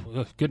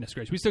 Oh, goodness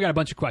gracious, we still got a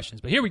bunch of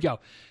questions. But here we go.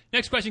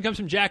 Next question comes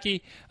from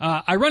Jackie.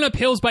 I run up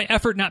hills by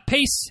effort, not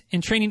pace,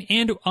 in training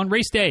and on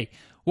race day.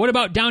 What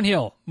about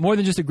downhill? More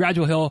than just a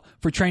gradual hill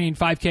for training,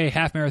 5K,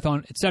 half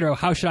marathon, etc.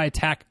 How should I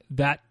attack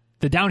the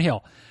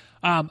downhill?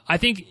 I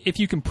think if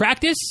you can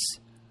practice,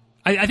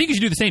 I think you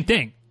should do the same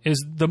thing,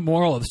 is the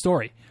moral of the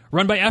story.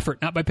 Run by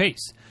effort, not by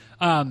pace.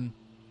 That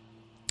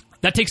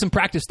takes some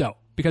practice, though,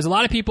 because a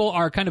lot of people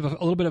are kind of a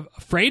little bit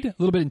afraid, a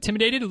little bit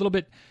intimidated, a little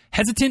bit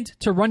hesitant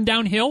to run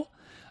downhill.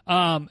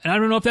 And I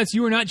don't know if that's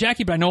you or not,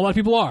 Jackie, but I know a lot of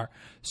people are.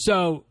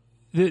 So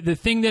the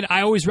thing that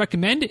I always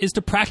recommend is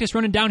to practice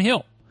running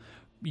downhill.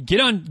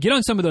 Get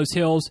on some of those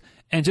hills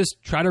and just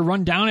try to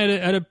run down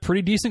at a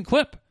pretty decent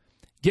clip.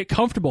 Get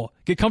comfortable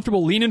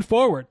leaning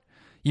forward.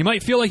 You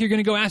might feel like you're going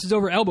to go asses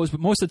over elbows, but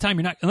most of the time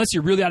you're not, unless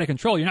you're really out of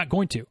control, you're not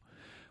going to.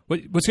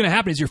 What's going to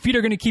happen is your feet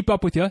are going to keep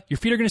up with you. Your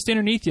feet are going to stay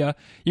underneath you.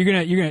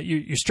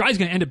 Your stride's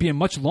going to end up being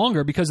much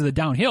longer because of the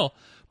downhill,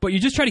 but you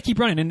just try to keep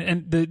running.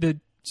 And the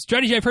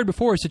strategy I've heard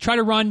before is to try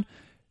to run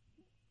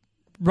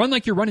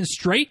like you're running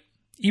straight,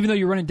 even though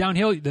you're running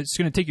downhill. That's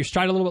going to take your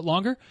stride a little bit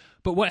longer.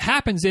 But what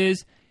happens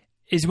is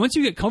once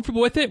you get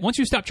comfortable with it, once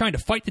you stop trying to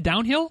fight the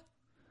downhill,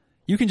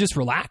 you can just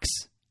relax,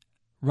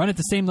 run at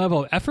the same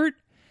level of effort,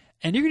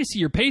 and you're going to see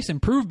your pace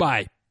improve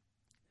by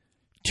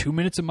 2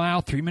 minutes a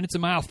mile, 3 minutes a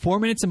mile, 4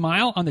 minutes a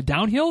mile on the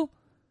downhill,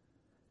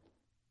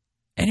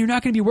 and you're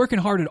not going to be working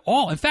hard at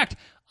all. In fact,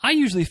 I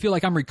usually feel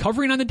like I'm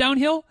recovering on the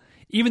downhill,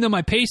 even though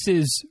my pace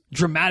is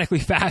dramatically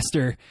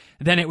faster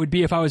than it would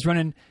be if I was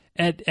running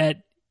at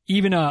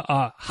even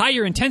a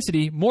higher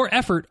intensity, more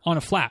effort on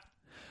a flat.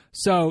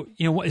 So,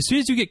 as soon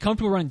as you get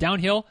comfortable running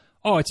downhill,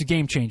 it's a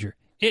game changer.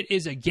 It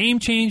is a game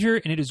changer,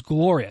 and it is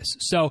glorious.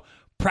 So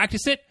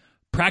practice it.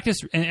 Practice,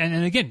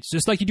 and again, it's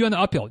just like you do on the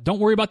uphill. Don't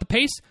worry about the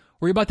pace.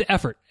 Worry about the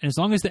effort. And as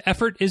long as the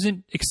effort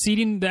isn't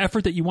exceeding the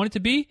effort that you want it to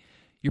be,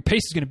 your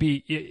pace is going to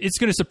be, it's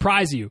going to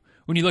surprise you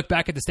when you look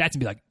back at the stats and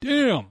be like,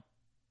 damn,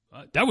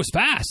 that was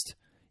fast.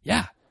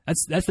 Yeah,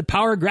 that's the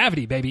power of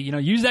gravity, baby.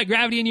 Use that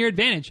gravity in your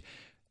advantage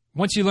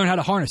once you learn how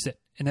to harness it.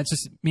 And that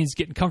just means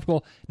getting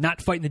comfortable,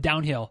 not fighting the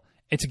downhill.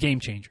 It's a game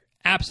changer.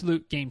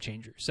 Absolute game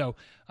changer. So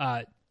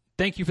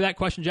thank you for that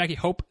question, Jackie.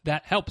 Hope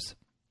that helps.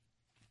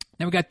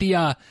 Now we got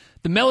the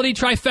Melody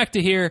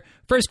trifecta here.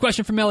 First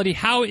question from Melody: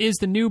 how is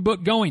the new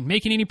book going?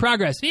 Making any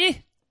progress?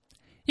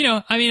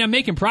 I'm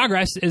making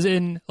progress, as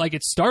in like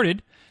it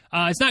started.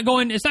 It's not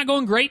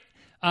going great.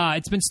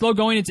 It's been slow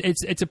going.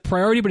 It's a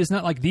priority, but it's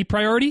not like the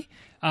priority.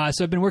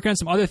 So I've been working on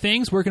some other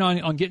things, working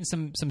on getting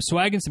some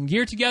swag and some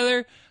gear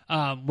together.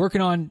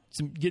 Working on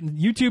getting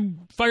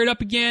YouTube fired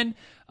up again.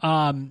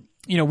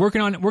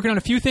 Working on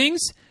a few things.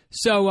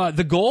 So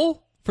the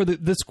goal for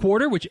this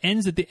quarter, which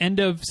ends at the end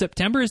of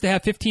September, is to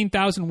have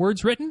 15,000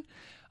 words written.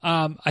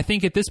 I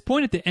think at this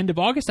point, at the end of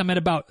August, I'm at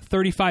about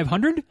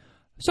 3,500.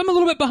 So I'm a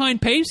little bit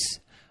behind pace.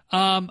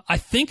 I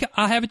think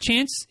I'll have a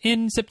chance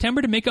in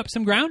September to make up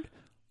some ground.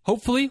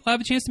 Hopefully, I'll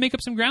have a chance to make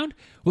up some ground.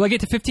 Will I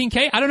get to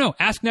 15K? I don't know.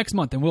 Ask next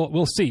month, and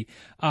we'll see.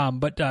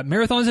 But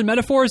Marathons and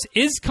Metaphors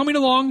is coming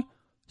along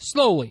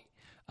slowly.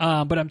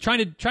 But I'm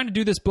trying to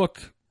do this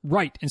book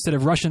right instead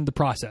of rushing the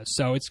process.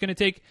 So it's going to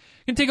take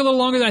a little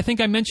longer than I think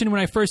I mentioned when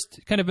I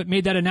first kind of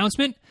made that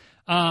announcement.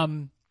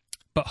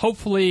 But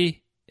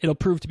hopefully it'll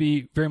prove to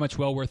be very much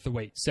well worth the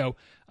wait. So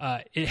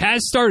it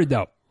has started,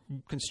 though.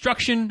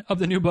 Construction of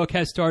the new book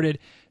has started.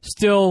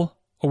 Still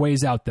a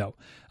ways out, though.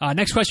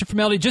 Next question from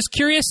Melody. Just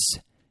curious,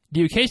 do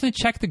you occasionally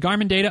check the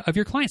Garmin data of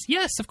your clients?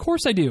 Yes, of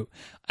course I do.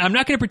 I'm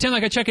not going to pretend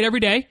like I check it every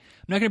day.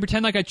 I'm not going to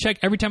pretend like I check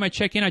every time I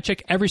check in. I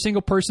check every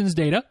single person's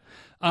data.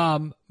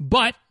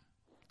 But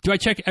do I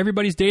check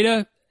everybody's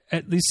data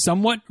at least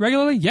somewhat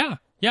regularly? Yeah,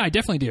 I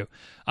definitely do.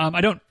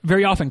 I don't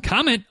very often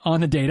comment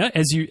on the data,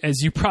 as you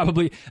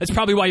probably, that's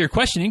probably why you're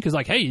questioning, because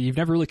hey, you've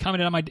never really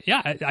commented on my,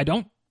 I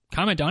don't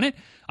comment on it.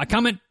 I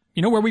comment,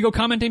 where we go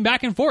commenting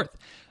back and forth.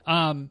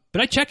 But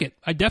I check it.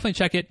 I definitely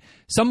check it.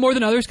 Some more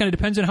than others. Kind of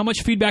depends on how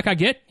much feedback I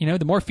get.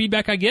 The more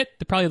feedback I get,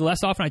 the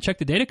less often I check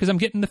the data, because I'm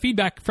getting the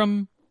feedback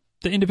from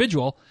the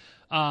individual.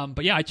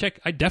 But yeah, I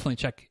definitely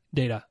check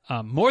data,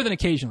 more than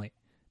occasionally.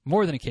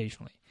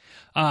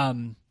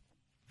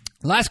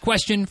 Last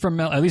question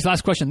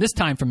this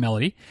time from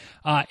Melody.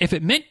 If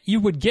it meant you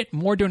would get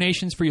more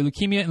donations for your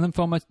Leukemia and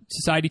Lymphoma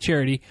Society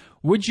charity,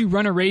 would you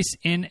run a race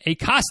in a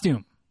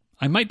costume?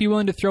 I might be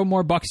willing to throw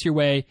more bucks your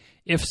way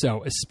if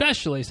so,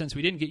 especially since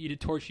we didn't get you to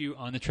torch you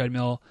on the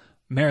treadmill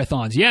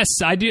marathons. Yes,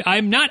 I do.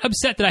 I'm not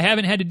upset that I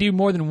haven't had to do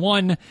more than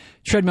one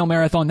treadmill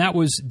marathon. That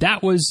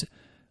was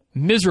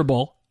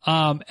miserable.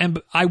 And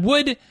I'm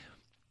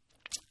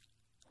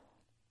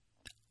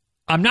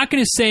not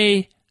going to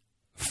say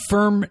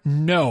firm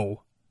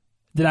no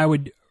that I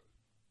would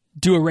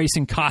do a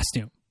racing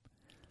costume.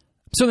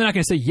 I'm certainly not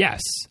going to say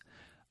yes.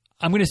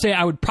 I'm going to say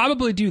I would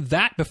probably do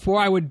that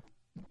before I would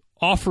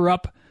offer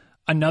up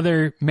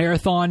another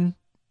marathon,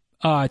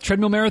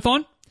 treadmill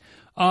marathon.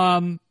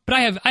 But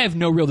I have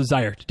no real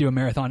desire to do a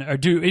marathon or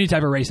do any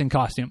type of racing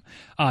costume.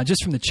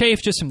 Just from the chafe,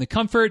 just from the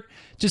comfort,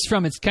 just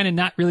from it's kind of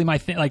not really my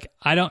thing.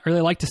 I don't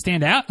really like to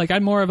stand out.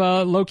 I'm more of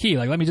a low key,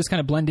 let me just kind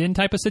of blend in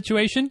type of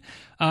situation.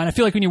 And I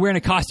feel like when you're wearing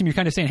a costume, you're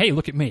kind of saying, hey,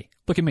 look at me.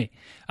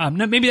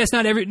 Maybe that's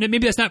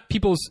not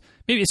people's,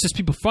 maybe it's just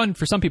people fun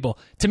for some people.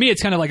 To me,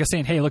 it's kind of like a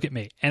saying, hey, look at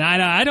me. And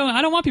I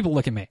don't want people to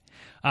look at me.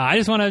 I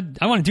want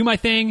to do my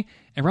thing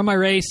and run my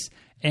race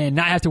and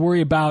not have to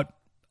worry about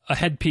a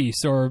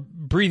headpiece or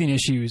breathing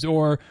issues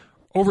or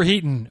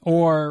overheating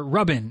or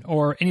rubbing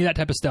or any of that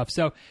type of stuff.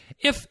 So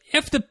if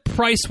the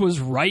price was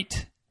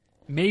right,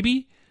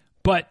 maybe,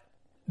 but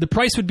the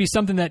price would be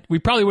something that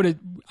I would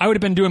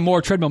have been doing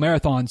more treadmill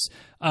marathons,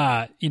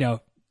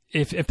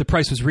 if the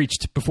price was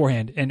reached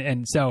beforehand.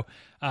 And so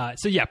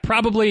yeah,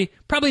 probably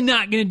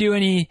not going to do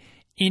any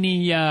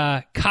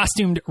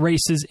costumed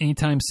races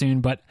anytime soon,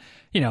 but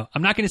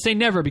I'm not going to say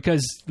never,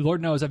 because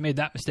Lord knows I've made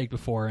that mistake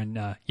before, and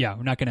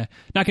we're not going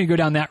to go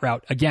down that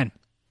route again.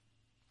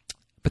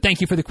 But thank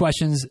you for the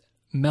questions,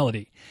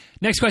 Melody.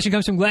 Next question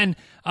comes from Glenn.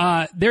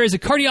 There is a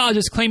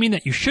cardiologist claiming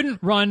that you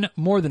shouldn't run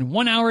more than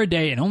 1 hour a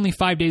day and only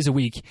 5 days a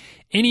week.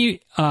 Any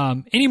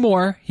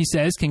more, he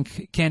says, can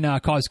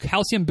cause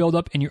calcium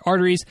buildup in your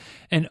arteries,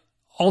 and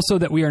also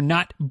that we are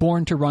not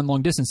born to run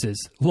long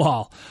distances.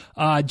 Lol.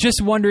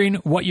 Just wondering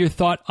what your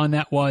thought on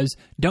that was.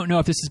 Don't know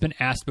if this has been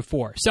asked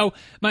before. So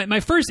my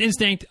first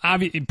instinct,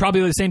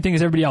 probably the same thing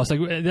as everybody else.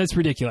 That's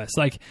ridiculous.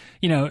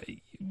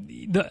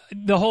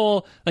 The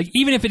whole,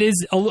 even if it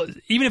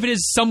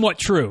is somewhat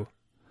true,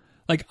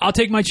 I'll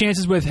take my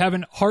chances with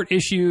having heart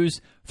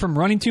issues from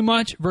running too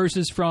much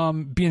versus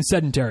from being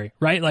sedentary,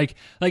 right?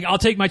 I'll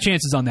take my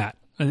chances on that.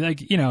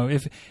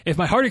 If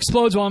my heart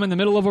explodes while I'm in the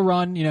middle of a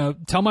run,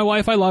 tell my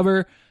wife I love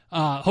her.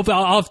 Hopefully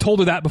I'll have told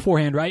her that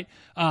beforehand, right?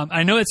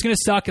 I know it's going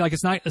to suck. Like,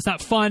 it's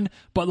not fun,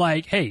 but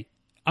like, hey,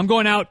 I'm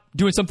going out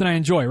doing something I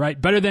enjoy, right?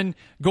 Better than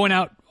going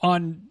out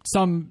on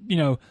some,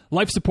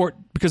 life support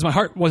because my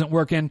heart wasn't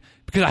working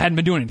because I hadn't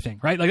been doing anything,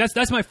 right? Like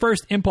that's my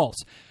first impulse.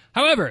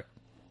 However,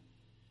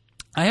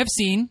 I have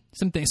seen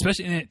some things,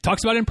 especially, and it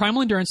talks about it in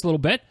Primal Endurance a little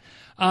bit.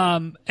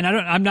 And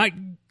I'm not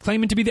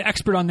claiming to be the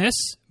expert on this,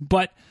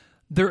 but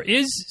there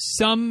is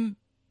some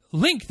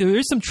link. There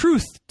is some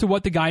truth to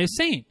what the guy is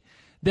saying,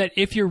 that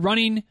if you're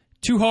running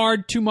too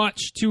hard, too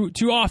much, too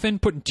often,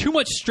 putting too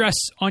much stress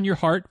on your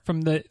heart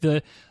from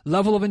the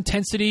level of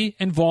intensity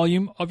and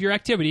volume of your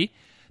activity,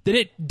 that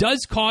it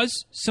does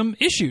cause some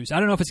issues. I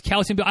don't know if it's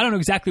calcium, I don't know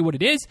exactly what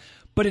it is,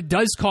 but it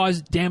does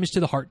cause damage to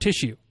the heart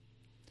tissue.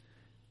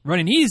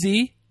 Running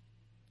easy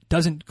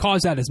doesn't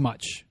cause that as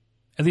much,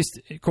 at least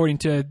according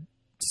to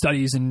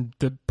studies and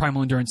the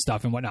Primal Endurance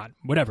stuff and whatnot.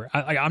 Whatever.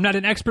 I'm not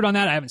an expert on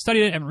that. I haven't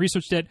studied it. I haven't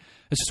researched it.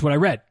 It's just what I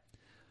read.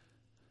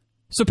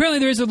 So apparently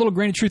there is a little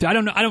grain of truth. I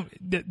don't know.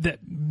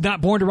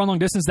 Not born to run long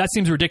distance. That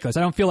seems ridiculous.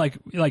 I don't feel like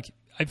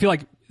I feel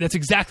like that's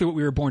exactly what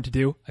we were born to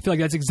do. I feel like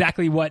that's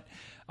exactly what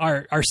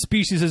our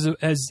species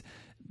has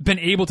been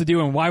able to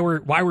do, and why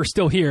we're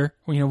still here.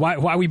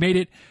 Why we made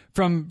it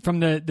from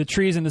the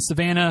trees and the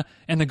savannah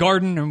and the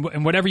garden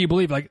and whatever you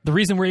believe. Like, the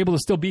reason we're able to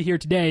still be here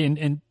today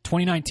in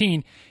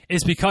 2019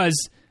 is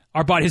because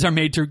our bodies are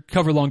made to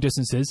cover long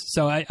distances.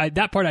 So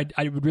that part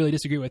I would really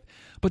disagree with.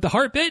 But the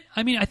heart bit,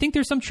 I think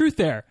there's some truth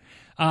there.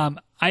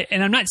 And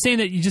I'm not saying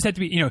that you just have to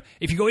be,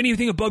 if you go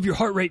anything above your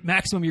heart rate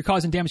maximum, you're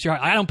causing damage to your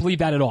heart. I don't believe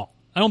that at all.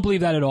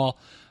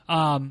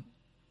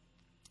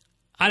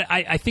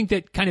 I think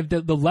that kind of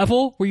the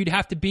level where you'd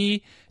have to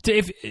be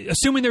to,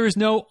 assuming there is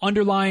no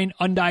underlying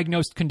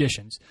undiagnosed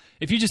conditions,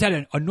 if you just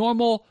had a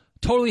normal,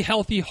 totally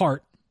healthy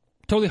heart,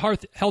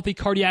 healthy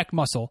cardiac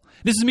muscle.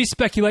 This is me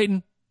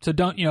speculating, so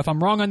don't, if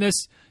I'm wrong on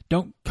this,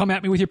 don't come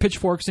at me with your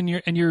pitchforks and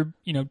your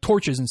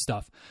torches and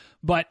stuff.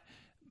 But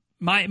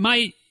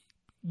my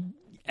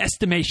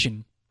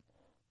estimation,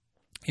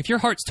 if your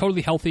heart's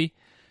totally healthy,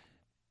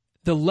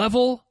 the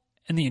level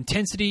and the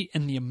intensity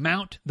and the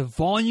amount, the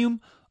volume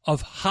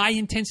of high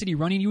intensity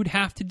running you would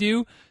have to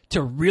do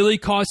to really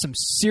cause some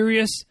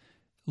serious,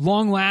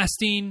 long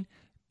lasting,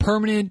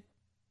 permanent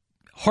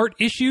heart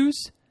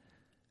issues,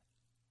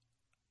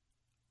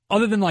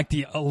 other than like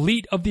the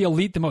elite of the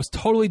elite, the most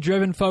totally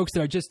driven folks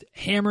that are just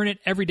hammering it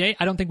every day,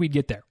 I don't think we'd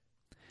get there.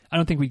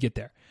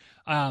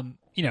 I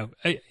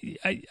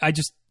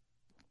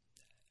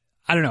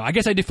don't know. I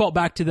guess I default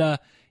back to the,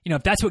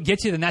 if that's what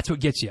gets you, then that's what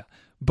gets you.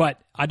 But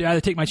I'd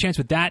rather take my chance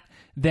with that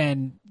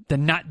than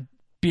not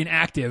being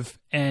active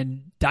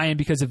and dying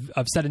because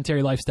of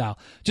sedentary lifestyle.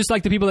 Just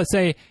like the people that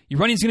say your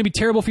running is going to be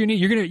terrible for your knee.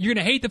 You're going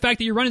to hate the fact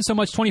that you're running so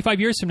much 25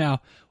 years from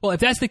now. Well, if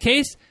that's the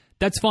case,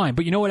 that's fine.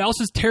 But you know what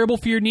else is terrible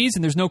for your knees?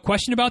 And there's no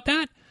question about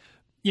that.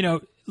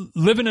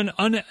 Living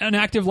an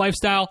inactive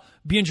lifestyle,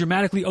 being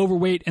dramatically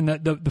overweight, and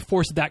the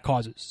force that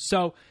causes.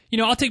 So,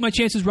 I'll take my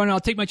chances running. I'll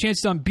take my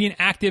chances on being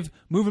active,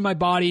 moving my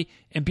body,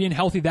 and being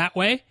healthy that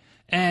way.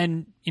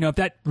 And, if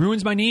that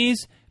ruins my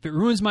knees, if it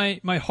ruins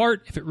my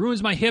heart, if it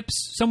ruins my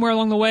hips somewhere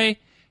along the way,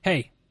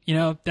 hey,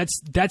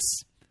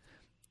 that's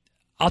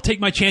I'll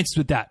take my chances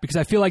with that, because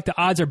I feel like the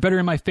odds are better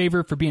in my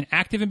favor for being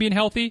active and being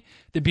healthy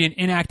than being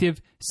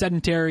inactive,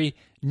 sedentary,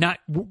 not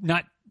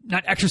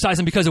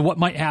exercising because of what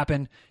might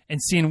happen,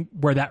 and seeing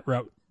where that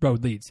road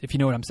leads, if you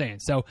know what I'm saying.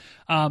 So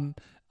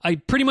I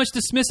pretty much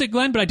dismiss it,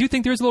 Glenn, but I do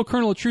think there's a little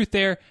kernel of truth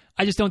there.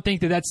 I just don't think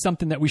that that's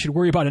something that we should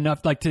worry about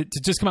enough, like to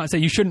just come out and say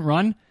you shouldn't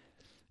run.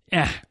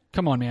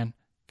 Come on, man.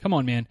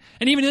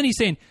 And even then he's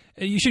saying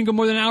you shouldn't go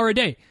more than an hour a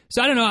day.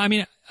 So I don't know.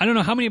 I don't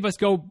know how many of us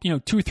go,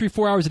 2, 3,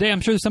 4 hours a day.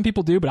 I'm sure there's some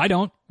people do, but I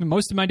don't.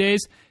 Most of my days,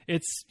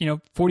 it's,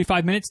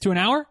 45 minutes to an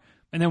hour,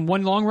 and then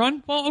one long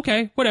run. Well,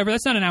 okay, whatever.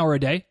 That's not an hour a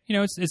day.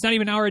 It's not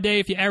even an hour a day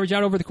if you average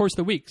out over the course of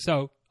the week.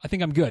 So I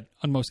think I'm good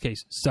on most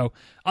cases. So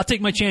I'll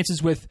take my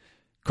chances with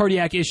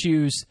cardiac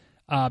issues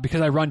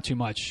because I run too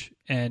much,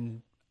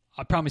 and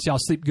I promise you I'll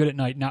sleep good at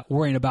night, not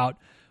worrying about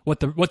what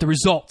the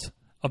result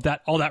of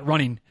all that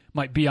running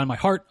might be on my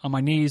heart, on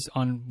my knees,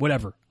 on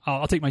whatever.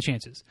 I'll take my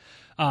chances.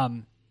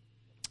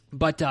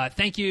 But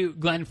thank you,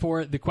 Glenn,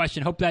 for the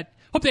question. Hope that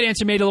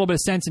answer made a little bit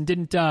of sense and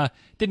didn't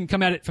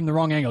come at it from the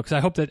wrong angle, because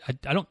I hope that I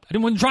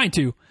didn't want to try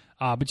to,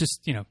 but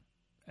just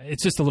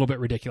it's just a little bit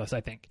ridiculous,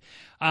 I think.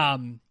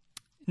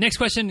 Next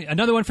question,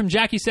 another one from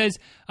Jackie says,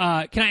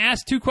 can I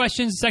ask 2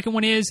 questions? The second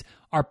one is,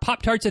 are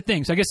Pop-Tarts a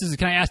thing? So I guess this is,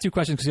 can I ask 2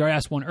 questions, because you already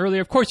asked one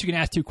earlier. Of course you can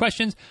ask 2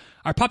 questions.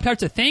 Are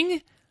Pop-Tarts a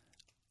thing?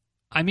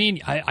 I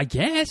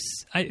guess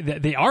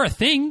they are a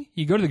thing.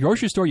 You go to the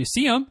grocery store, you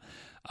see them.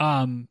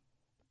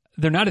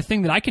 They're not a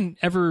thing that I can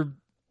ever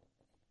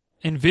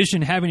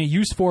envision having a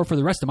use for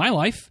the rest of my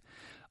life.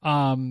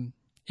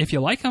 If you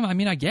like them,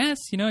 I guess,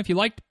 if you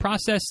like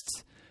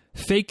processed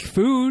fake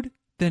food,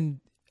 then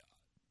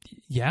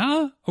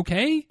yeah,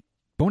 okay.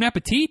 Bon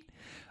appetit.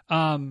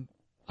 I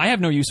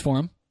have no use for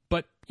them,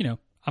 but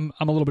I'm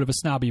a little bit of a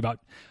snobby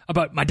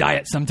about my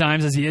diet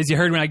sometimes, as you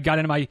heard when I got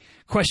into my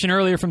question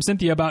earlier from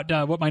Cynthia about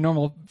what my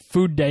normal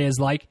food day is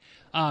like.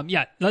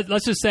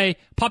 Let's just say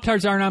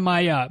Pop-Tarts aren't on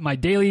my my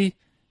daily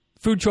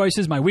food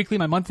choices, my weekly,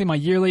 my monthly, my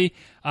yearly.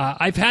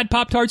 I've had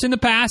Pop-Tarts in the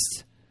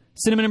past.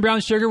 Cinnamon and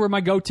brown sugar were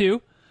my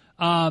go-to.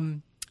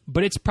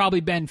 But it's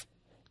probably been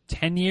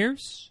 10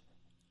 years,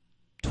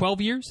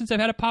 12 years since I've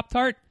had a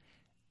Pop-Tart,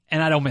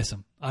 and I don't miss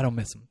them.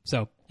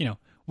 So,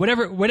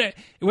 whether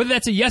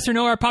that's a yes or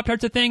no or a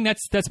Pop-Tart's a thing,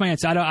 that's my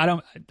answer. I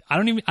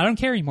don't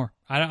care anymore.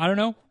 I don't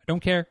know. I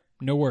don't care.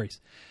 No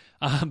worries.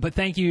 But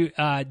thank you,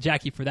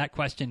 Jackie, for that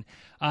question.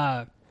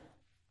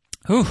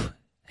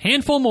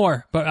 Handful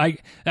more, but I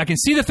can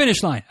see the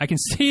finish line.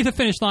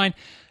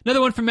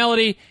 Another one from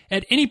Melody.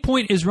 At any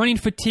point, is running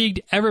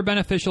fatigued ever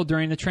beneficial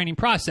during the training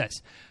process?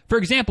 For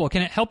example,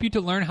 can it help you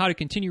to learn how to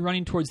continue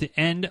running towards the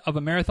end of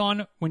a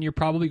marathon when you're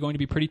probably going to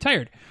be pretty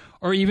tired?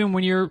 Or even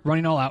when you're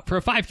running all out for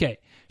a 5K?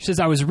 She says,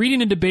 I was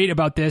reading a debate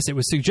about this. It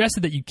was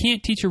suggested that you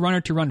can't teach a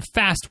runner to run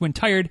fast when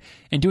tired,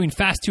 and doing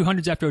fast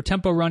 200s after a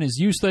tempo run is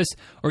useless,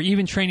 or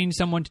even training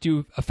someone to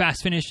do a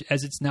fast finish,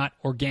 as it's not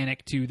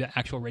organic to the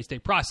actual race day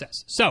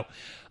process. So,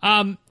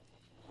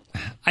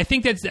 I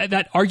think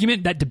that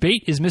argument, that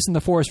debate is missing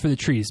the forest for the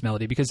trees,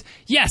 Melody, because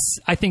yes,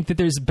 I think that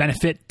there's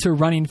benefit to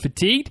running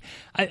fatigued.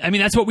 I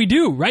mean, that's what we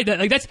do, right?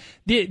 That's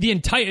the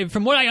entire,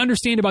 from what I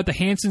understand about the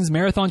Hanson's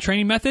marathon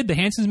training method, the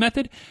Hanson's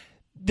method,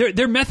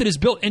 their method is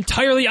built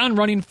entirely on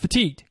running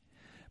fatigued.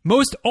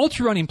 Most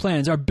ultra running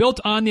plans are built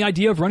on the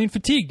idea of running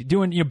fatigued,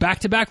 doing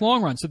back-to-back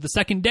long runs. So the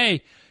second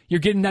day, you're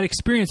getting that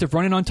experience of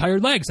running on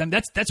tired legs. I mean,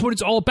 that's what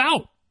it's all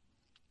about.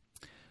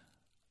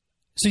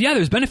 So yeah,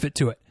 there's benefit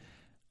to it.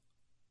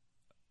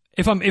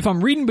 If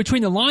I'm reading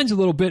between the lines a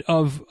little bit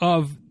of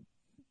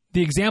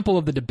the example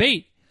of the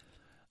debate,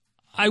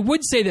 I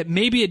would say that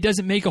maybe it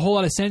doesn't make a whole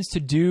lot of sense to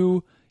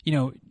do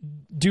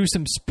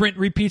some sprint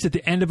repeats at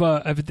the end of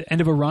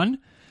a run,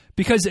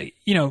 because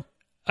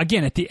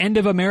again, at the end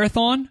of a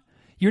marathon,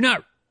 you're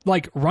not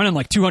like running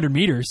like 200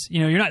 meters.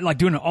 You're not like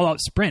doing an all out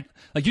sprint.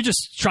 Like, you're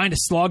just trying to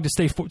slog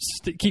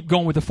to keep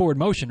going with the forward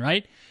motion,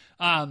 right?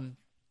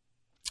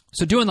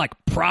 So doing like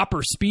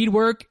proper speed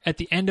work at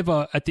the end of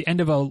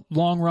a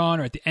long run,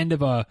 or at the end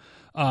of a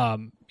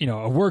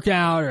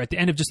workout, or at the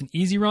end of just an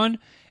easy run,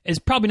 is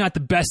probably not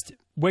the best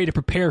way to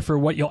prepare for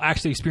what you'll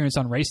actually experience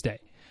on race day.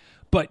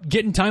 But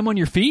getting time on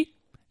your feet,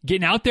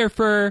 getting out there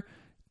for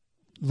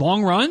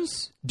long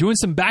runs, doing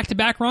some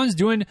back-to-back runs,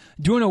 doing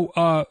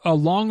a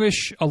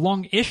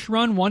longish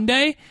run one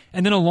day,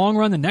 and then a long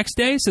run the next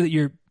day, so that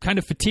you're kind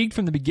of fatigued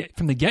from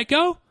the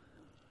get-go.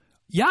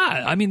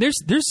 Yeah, I mean,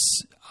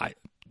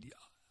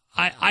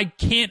 I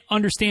can't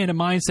understand a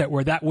mindset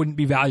where that wouldn't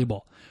be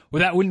valuable, where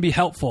that wouldn't be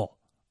helpful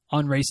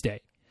on race day.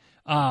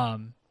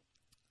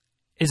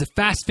 Is a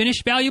fast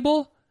finish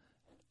valuable?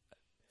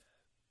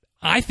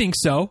 I think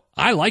so.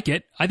 I like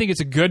it. I think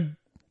it's a good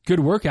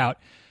workout.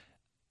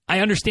 I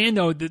understand,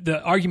 though,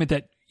 the argument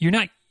that you're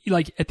not,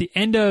 like, at the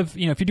end of,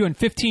 if you're doing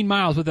 15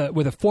 miles with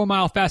a 4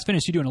 mile fast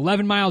finish, you're doing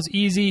 11 miles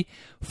easy,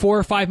 4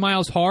 or 5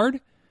 miles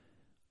hard.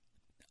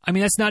 I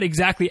mean, that's not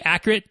exactly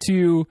accurate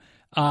to,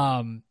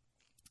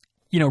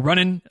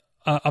 running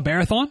a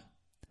marathon.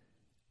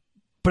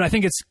 But I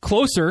think it's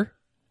closer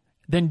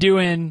than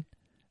doing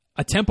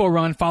a tempo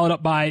run followed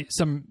up by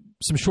some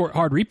short,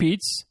 hard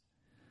repeats.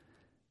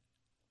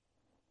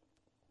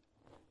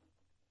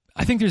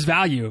 I think there's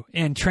value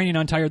in training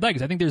on tired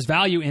legs. I think there's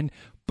value in,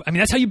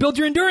 that's how you build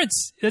your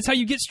endurance. That's how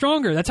you get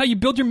stronger. That's how you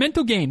build your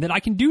mental game, that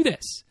I can do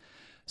this.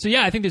 So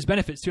yeah, I think there's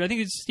benefits to it. I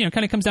think it's,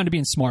 kind of comes down to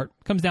being smart.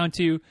 Comes down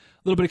to a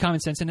little bit of common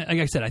sense. And like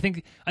I said, I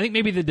think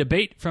maybe the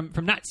debate, from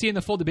not seeing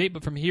the full debate,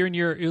 but from hearing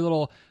your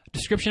little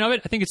description of it,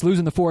 I think it's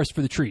losing the forest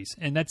for the trees.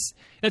 And that's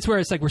where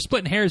it's like we're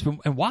splitting hairs.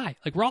 And why?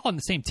 Like, we're all on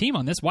the same team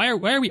on this. Why are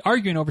we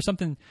arguing over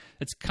something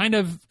that's kind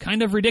of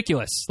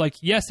ridiculous? Like,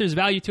 yes, there's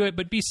value to it,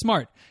 but be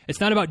smart.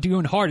 It's not about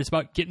doing hard. It's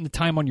about getting the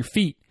time on your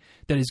feet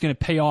that is going to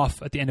pay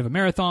off at the end of a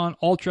marathon,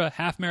 ultra,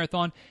 half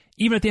marathon,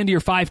 even at the end of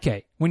your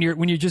 5K. When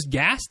you're just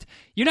gassed,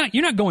 you're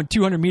not going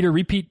 200 meter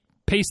repeat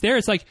pace there.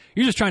 It's like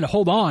you're just trying to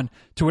hold on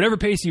to whatever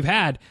pace you've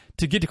had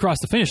to get across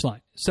the finish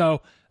line.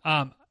 So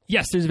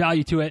yes, there's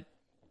value to it,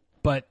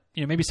 but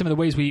maybe some of the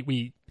ways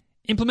we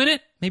implement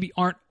it maybe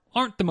aren't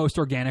the most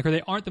organic, or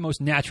they aren't the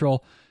most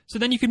natural. So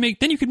then you could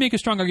make a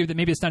strong argument that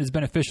maybe it's not as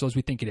beneficial as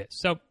we think it is.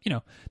 So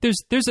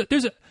there's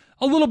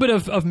a little bit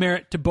of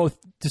merit to both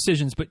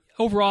decisions, but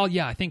overall,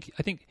 yeah, I think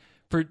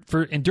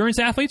for endurance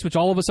athletes, which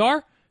all of us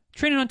are,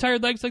 training on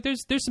tired legs, like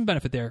there's some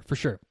benefit there for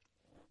sure.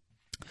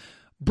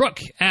 Brooke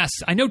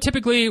asks, I know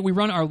typically we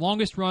run our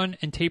longest run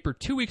and taper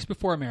 2 weeks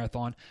before a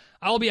marathon.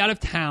 I will be out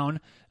of town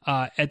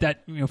at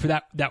that for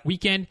that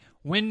weekend.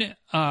 Here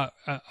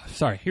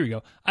we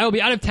go. I will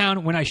be out of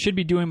town when I should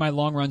be doing my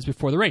long runs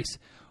before the race.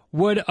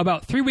 Would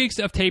about 3 weeks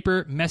of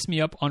taper mess me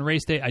up on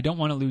race day? I don't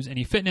want to lose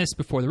any fitness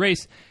before the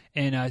race.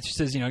 And she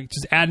says,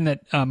 just adding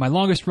that my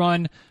longest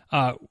run,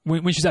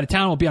 when she's out of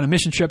town, will be on a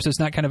mission trip. So it's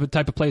not kind of a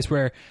type of place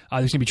where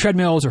there's going to be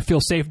treadmills or feel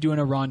safe doing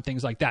a run,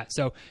 things like that.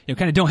 So,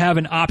 kind of don't have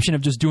an option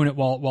of just doing it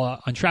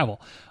while on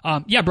travel.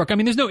 Yeah, Brooke,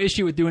 there's no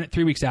issue with doing it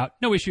 3 weeks out.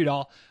 No issue at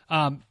all.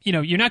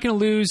 You're not going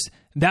to lose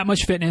that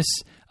much fitness.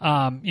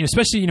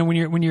 Especially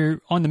when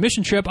you're on the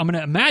mission trip, I'm going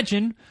to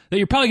imagine that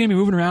you're probably going to be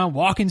moving around,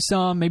 walking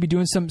some, maybe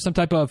doing some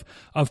type of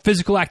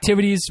physical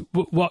activities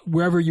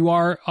wherever you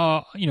are,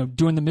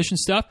 doing the mission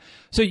stuff.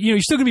 So you're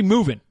still going to be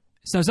moving.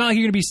 So it's not like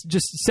you're going to be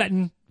just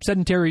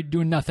sedentary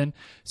doing nothing.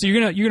 So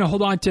you're gonna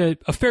hold on to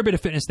a fair bit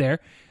of fitness there.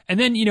 And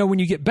then when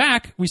you get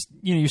back,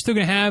 you're still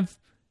going to have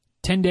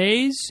 10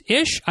 days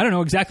ish. I don't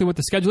know exactly what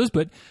the schedule is,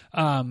 but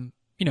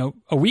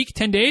a week,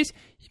 10 days.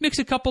 You mix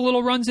a couple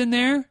little runs in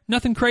there,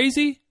 nothing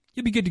crazy.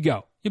 You'll be good to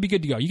go. You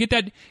get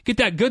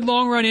that good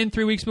long run in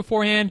 3 weeks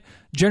beforehand.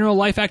 General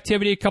life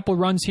activity, a couple of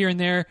runs here and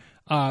there.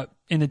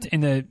 In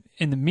the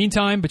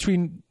meantime,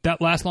 between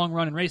that last long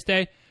run and race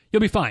day,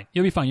 you'll be fine.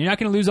 You're not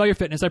going to lose all your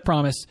fitness, I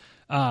promise.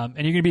 And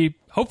you're going to be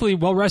hopefully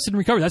well rested and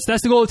recovered.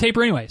 That's the goal of the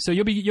taper anyway. So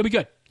you'll be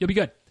good. You'll be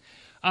good.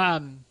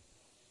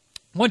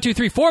 1, 2,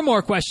 3, 4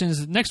 more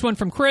questions. Next one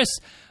from Chris.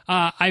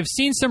 I've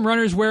seen some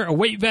runners wear a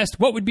weight vest.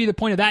 What would be the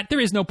point of that? There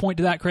is no point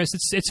to that, Chris.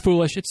 It's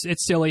foolish.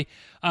 It's silly.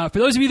 For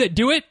those of you that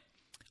do it,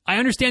 I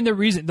understand the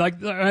reason.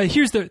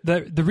 Here's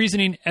the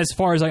reasoning as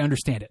far as I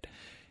understand it.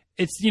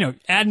 It's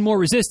adding more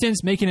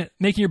resistance, making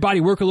your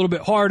body work a little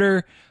bit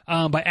harder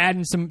by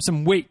adding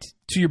some weight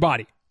to your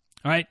body.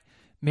 All right.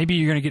 Maybe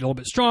you're going to get a little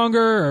bit stronger,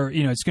 or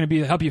it's going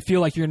to help you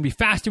feel like you're going to be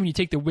faster when you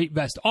take the weight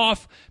vest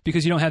off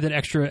because you don't have that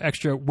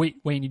extra weight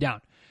weighing you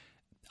down.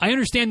 I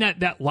understand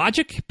that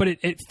logic, but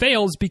it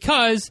fails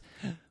because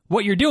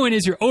what you're doing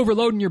is you're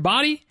overloading your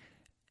body.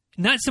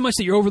 Not so much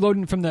that you're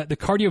overloading from the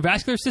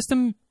cardiovascular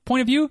system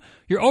point of view.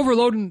 You're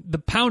overloading the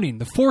pounding,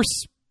 the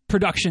force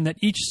production that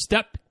each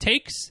step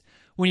takes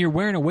when you're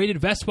wearing a weighted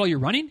vest while you're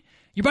running.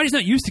 Your body's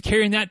not used to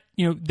carrying that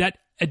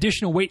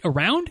additional weight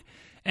around.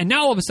 And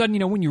now all of a sudden,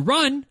 when you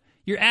run,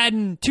 you're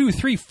adding 2,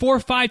 3, 4,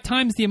 5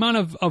 times the amount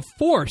of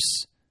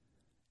force,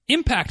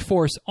 impact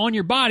force on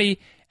your body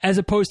as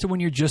opposed to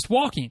when you're just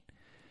walking.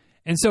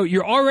 And so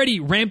you're already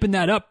ramping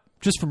that up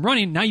just from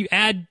running. Now you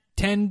add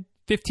 10,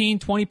 15,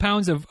 20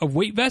 pounds of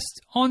weight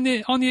vest on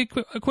the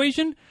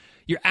equation.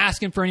 You're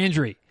asking for an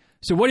injury.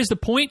 So what is the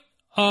point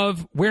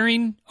of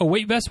wearing a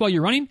weight vest while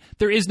you're running?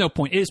 There is no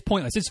point. It is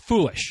pointless. It's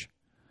foolish.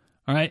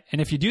 All right.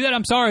 And if you do that,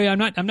 I'm sorry. I'm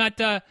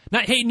not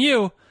hating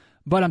you,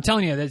 but I'm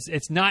telling you that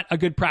it's not a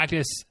good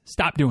practice.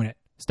 Stop doing it.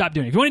 Stop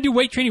doing it. If you want to do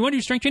weight training, you want to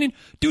do strength training,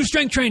 do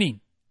strength training.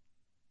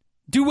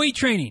 Do weight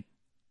training.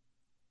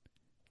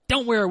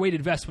 Don't wear a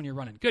weighted vest when you're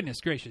running.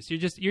 Goodness gracious.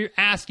 You're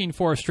asking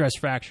for a stress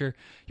fracture.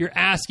 You're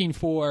asking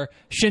for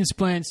shin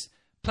splints,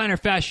 plantar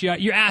fascia.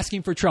 You're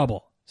asking for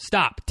trouble.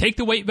 Stop. Take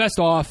the weight vest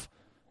off.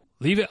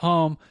 Leave it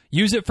home.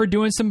 Use it for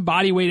doing some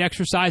body weight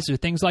exercises or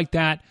things like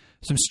that.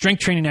 Some strength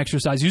training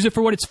exercise. Use it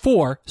for what it's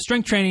for.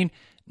 Strength training,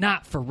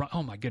 not for run.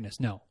 Oh my goodness.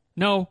 No.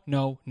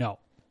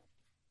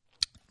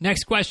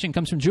 Next question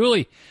comes from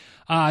Julie.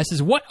 It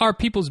says, what are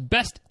people's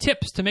best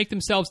tips to make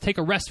themselves take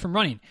a rest from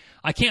running?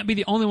 I can't be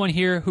the only one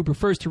here who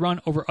prefers to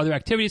run over other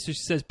activities. So she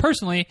says,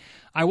 personally,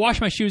 I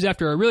wash my shoes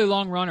after a really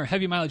long run or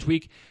heavy mileage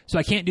week, so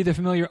I can't do the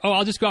familiar,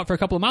 I'll just go out for a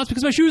couple of miles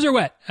because my shoes are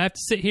wet. I have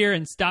to sit here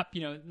and stop,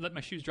 let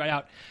my shoes dry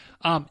out.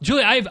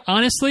 Julie,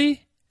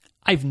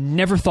 I've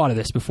never thought of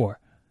this before.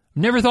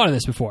 If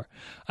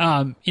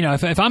I'm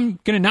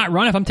going to not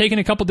run, if I'm taking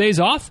a couple days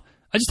off,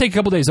 I just take a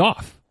couple days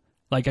off.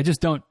 Like, I just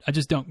don't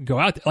go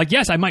out there. Like,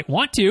 yes, I might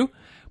want to,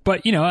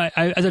 but,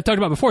 as I've talked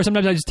about before,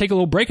 sometimes I just take a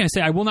little break and I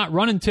say, I will not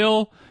run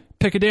until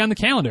pick a day on the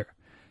calendar.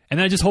 And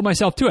then I just hold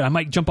myself to it. I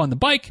might jump on the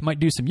bike, might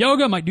do some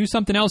yoga, might do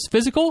something else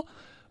physical.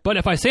 But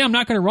if I say I'm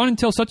not going to run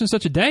until such and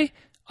such a day,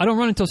 I don't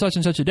run until such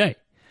and such a day.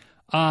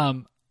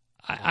 I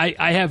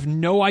have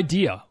no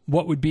idea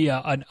what would be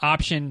an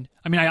option.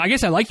 I mean, I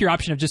guess I like your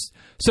option of just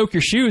soak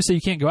your shoes so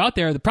you can't go out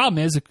there. The problem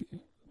is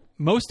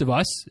most of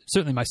us,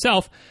 certainly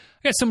myself,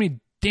 I got so many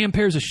damn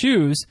pairs of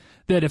shoes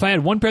that if I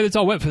had one pair that's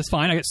all wet, that's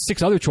fine. I got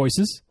 6 other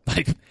choices.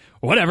 Like,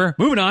 whatever.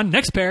 Moving on.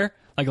 Next pair.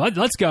 Like,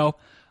 let's go.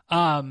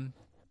 So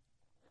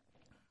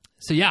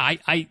yeah,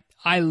 I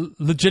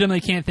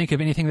legitimately can't think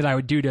of anything that I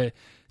would do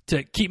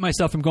to keep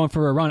myself from going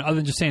for a run other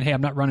than just saying, hey,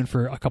 I'm not running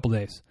for a couple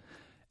days.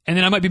 And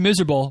then I might be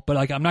miserable, but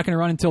like, I'm not going to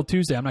run until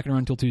Tuesday. So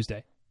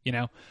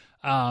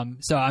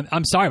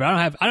I'm sorry, but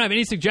I don't have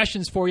any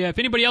suggestions for you. If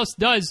anybody else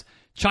does,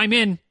 chime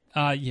in.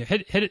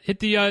 Hit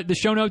the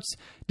show notes,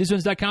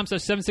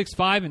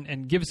 DizWins.com/765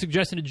 and give a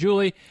suggestion to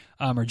Julie,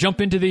 or jump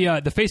into the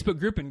Facebook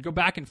group and go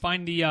back and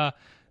find the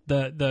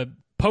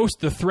post,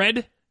 the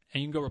thread,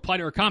 and you can go reply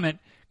to her comment.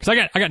 Because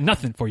I got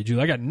nothing for you,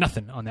 Julie. I got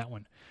nothing on that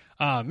one.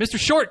 Mr.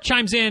 Short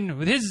chimes in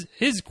with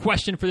his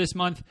question for this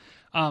month.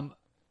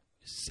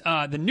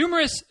 The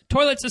numerous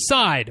toilets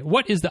aside,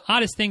 what is the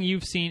oddest thing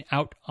you've seen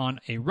out on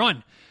a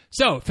run?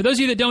 So, for those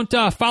of you that don't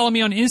follow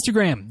me on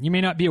Instagram, you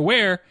may not be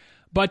aware,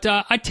 but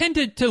I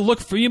tend to look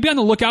for you, be on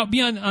the lookout,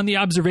 be on the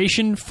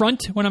observation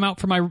front when I'm out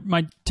for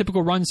my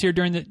typical runs here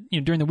during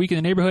the week in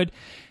the neighborhood.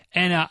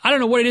 And I don't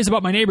know what it is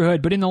about my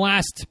neighborhood, but in the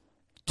last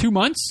 3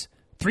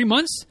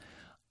 months,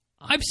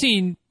 I've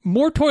seen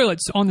more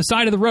toilets on the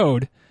side of the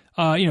road.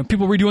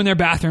 People redoing their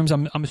bathrooms.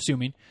 I'm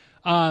assuming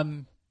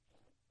than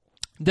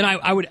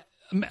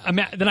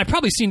I've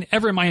probably seen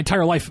ever in my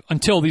entire life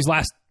until these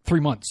last 3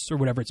 months or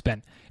whatever it's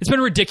been. It's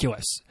been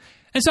ridiculous.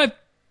 And so I've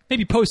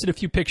maybe posted a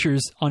few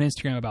pictures on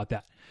Instagram about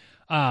that.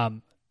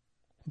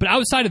 But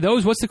outside of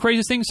those, what's the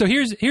craziest thing? So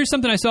here's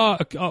something I saw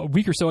a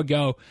week or so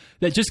ago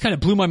that just kind of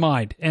blew my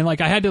mind. And like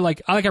I had to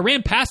I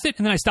ran past it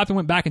and then I stopped and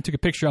went back and took a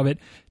picture of it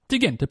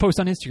to post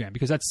on Instagram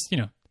because that's,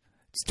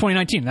 it's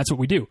 2019. That's what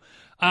we do.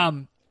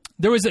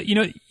 There was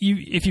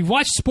if you've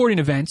watched sporting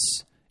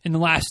events in the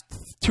last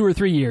 2 or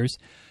 3 years,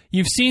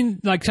 you've seen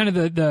like kind of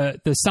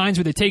the signs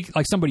where they take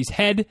like somebody's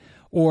head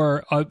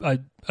or a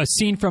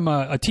scene from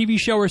a TV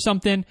show or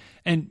something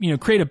and,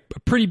 create a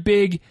pretty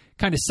big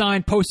kind of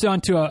sign, post it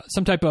onto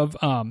some type of,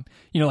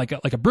 like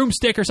a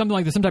broomstick or something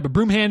like this, some type of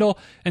broom handle.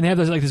 And they have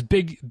this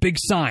big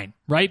sign,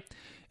 right?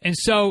 And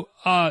so,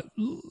 a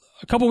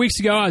couple weeks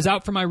ago, I was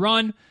out for my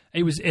run.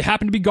 It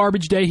happened to be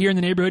garbage day here in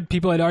the neighborhood.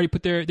 People had already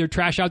put their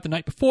trash out the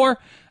night before.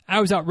 I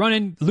was out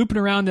running, looping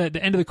around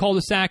the end of the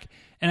cul-de-sac,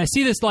 and I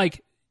see this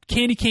like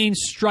candy cane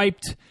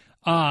striped,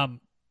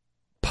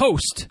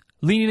 post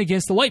leaning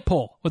against the light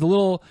pole with a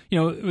little,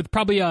 with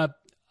probably a,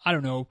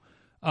 9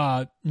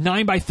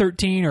 by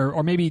 13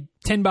 or maybe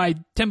 10 by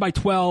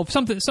 12,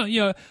 something,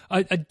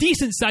 a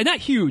decent size, not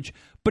huge,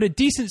 but a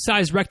decent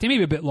size rectangle,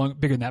 maybe a bit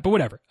bigger than that, but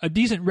whatever, a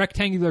decent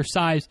rectangular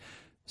size,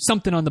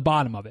 something on the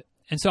bottom of it.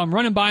 And so I'm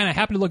running by and I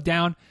happen to look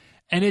down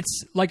and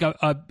it's like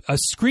a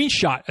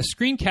screenshot, a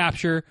screen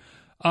capture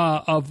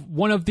of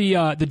one of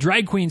the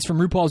drag queens from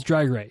RuPaul's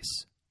Drag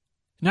Race.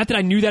 Not that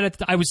I knew that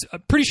I was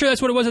pretty sure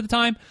that's what it was at the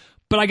time,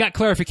 but I got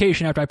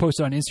clarification after I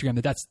posted on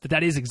Instagram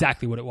that is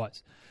exactly what it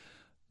was.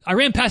 I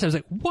ran past it. I was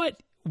like,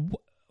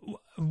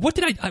 what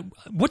did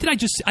I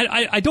just,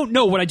 I don't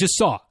know what I just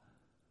saw.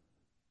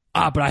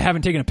 But I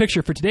haven't taken a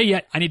picture for today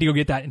yet. I need to go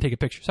get that and take a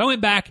picture. So I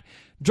went back,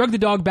 drug the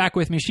dog back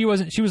with me. She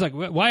was like,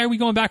 why are we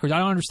going backwards? I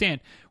don't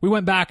understand. We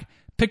went back,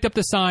 picked up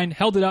the sign,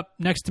 held it up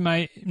next to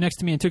me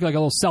and took like a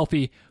little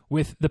selfie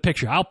with the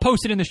picture. I'll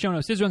post it in the show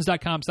notes,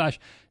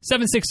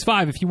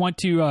 izruns.com/765 if you want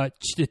to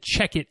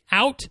check it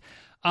out.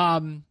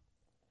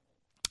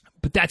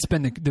 But that's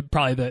been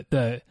probably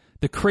the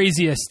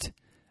craziest,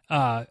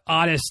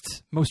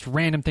 oddest, most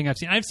random thing I've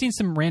seen. I've seen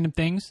some random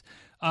things.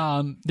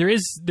 There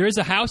is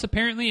a house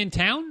apparently in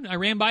town. I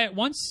ran by it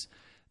once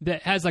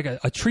that has like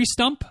a tree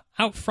stump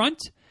out front,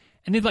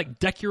 and they've like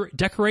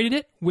decorated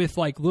it with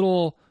like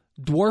little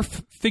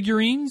dwarf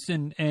figurines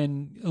and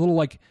a little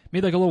like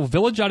made like a little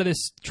village out of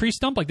this tree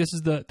stump. Like this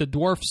is the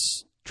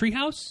dwarf's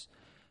treehouse.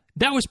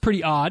 That was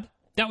pretty odd.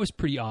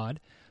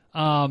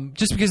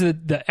 Just because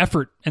of the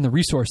effort and the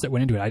resource that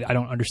went into it. I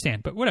don't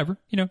understand, but whatever,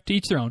 to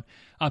each their own.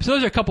 So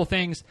those are a couple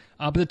things,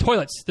 but the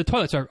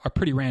toilets are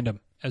pretty random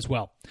as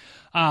well.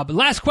 But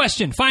last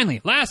question.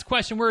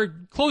 We're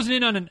closing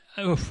in on an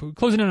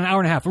hour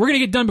and a half. We're going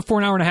to get done before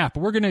an hour and a half,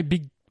 but we're going to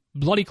be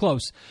bloody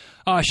close.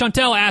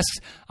 Chantel asks,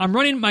 I'm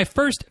running my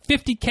first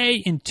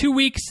 50K in 2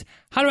 weeks.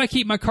 How do I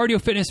keep my cardio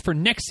fitness for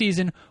next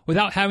season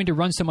without having to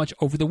run so much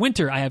over the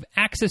winter? I have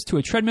access to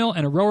a treadmill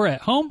and a rower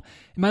at home,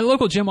 and my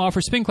local gym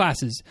offers spin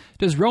classes.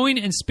 Does rowing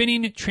and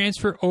spinning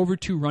transfer over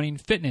to running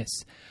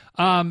fitness?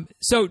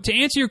 So to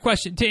answer your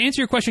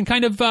question,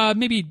 kind of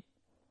maybe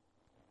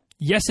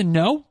yes and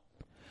no.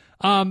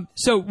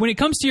 So when it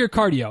comes to your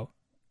cardio,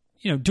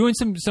 doing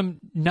some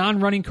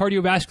non-running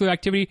cardiovascular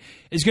activity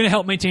is going to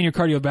help maintain your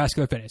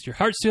cardiovascular fitness. Your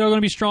heart's still going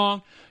to be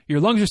strong. Your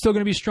lungs are still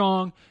going to be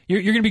strong.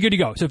 You're going to be good to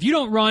go. So if you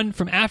don't run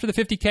from after the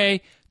 50K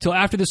till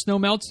after the snow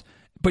melts,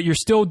 but you're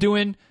still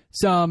doing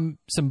some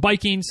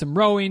biking, some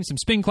rowing, some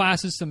spin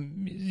classes,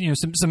 some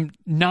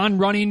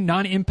non-running,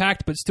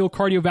 non-impact, but still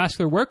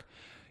cardiovascular work,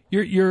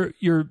 your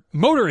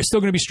motor is still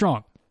going to be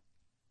strong.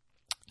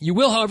 You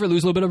will, however,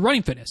 lose a little bit of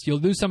running fitness. You'll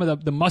lose some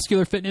of the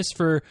muscular fitness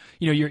for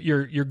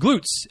your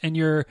glutes and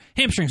your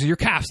hamstrings or your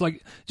calves,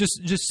 like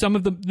just some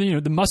of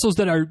the muscles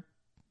that are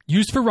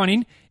used for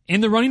running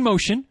in the running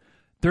motion.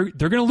 They're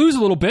going to lose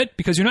a little bit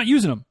because you're not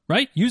using them,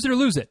 right? Use it or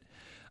lose it.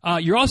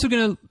 You're also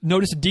going to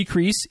notice a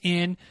decrease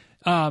in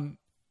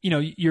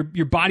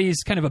your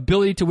body's kind of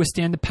ability to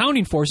withstand the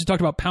pounding force. We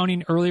talked about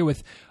pounding earlier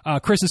with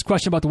Chris's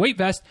question about the weight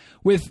vest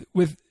with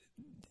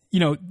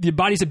the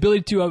body's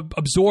ability to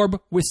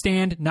absorb,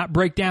 withstand, not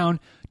break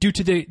down due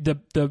to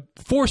the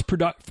force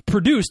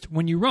produced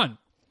when you run.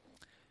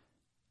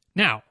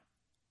 Now,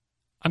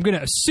 I'm going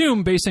to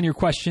assume, based on your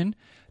question,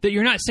 that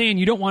you're not saying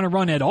you don't want to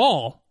run at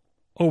all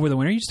over the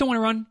winter. You just don't want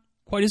to run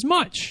quite as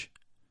much.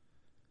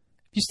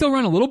 You still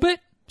run a little bit,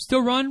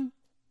 still run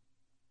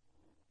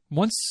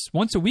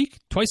once a week,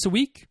 twice a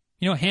week,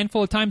 a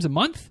handful of times a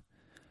month,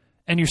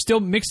 and you're still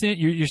mixing it.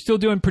 You're still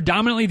doing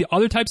predominantly the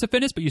other types of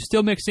fitness, but you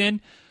still mix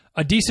in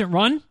a decent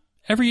run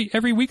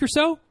every week or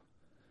so.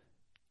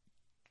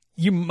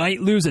 You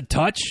might lose a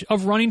touch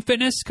of running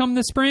fitness come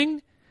the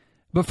spring,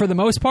 but for the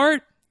most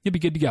part, you'll be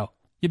good to go.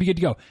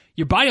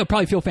 Your body will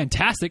probably feel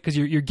fantastic because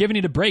you're giving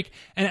it a break.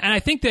 And I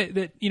think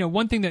that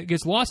one thing that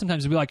gets lost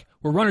sometimes is we're like,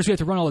 we're runners, we have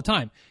to run all the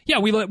time. Yeah,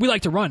 we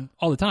like to run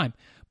all the time.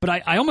 But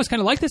I almost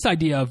kind of like this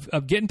idea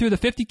of getting through the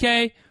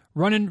 50K,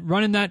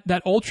 running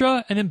that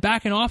ultra, and then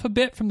backing off a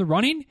bit from the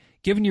running,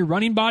 giving your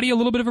running body a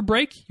little bit of a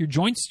break, your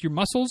joints, your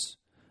muscles,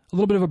 a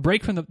little bit of a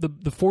break from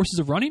the forces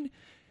of running,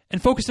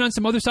 and focusing on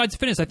some other sides of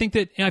fitness. I think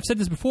that, and I've said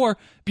this before,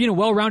 being a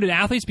well-rounded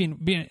athlete,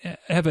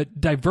 have a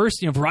diverse,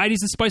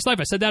 varieties of spice life.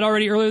 I said that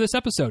already earlier this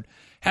episode.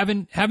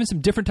 Having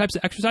some different types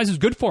of exercise is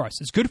good for us.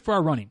 It's good for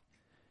our running.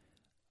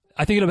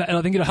 I think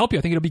it'll help you.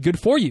 I think it'll be good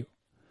for you.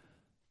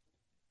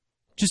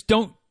 Just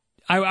don't.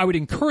 I would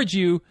encourage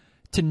you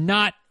to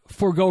not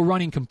forego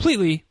running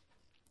completely,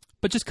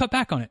 but just cut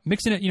back on it.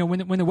 Mixing it.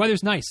 When the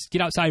weather's nice,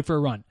 get outside for a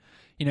run.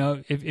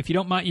 If you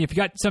don't mind, if you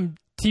got some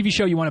TV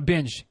show you want to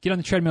binge, get on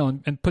the treadmill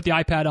and put the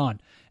iPad on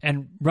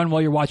and run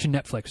while you're watching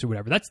Netflix or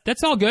whatever.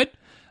 That's all good.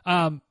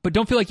 But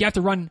don't feel like you have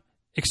to run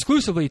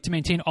exclusively to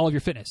maintain all of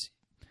your fitness.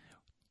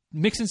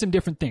 Mix in some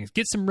different things.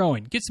 Get some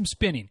rowing. Get some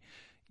spinning.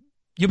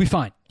 You'll be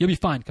fine. You'll be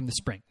fine come the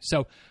spring.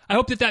 So I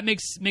hope that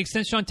makes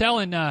sense,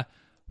 Chantel. And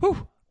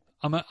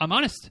I'm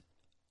honest.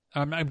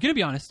 I'm going to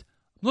be honest.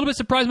 I'm a little bit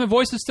surprised my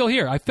voice is still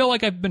here. I feel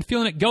like I've been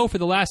feeling it go for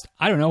the last,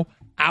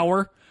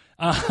 hour.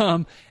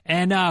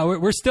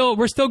 We're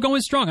still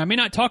going strong. I may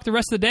not talk the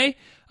rest of the day,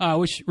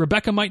 which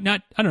Rebecca might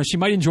not. I don't know. She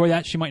might enjoy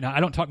that. She might not.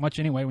 I don't talk much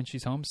anyway when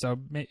she's home, so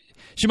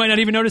she might not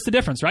even notice the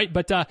difference, right?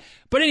 But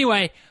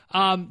anyway,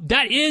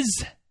 that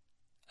is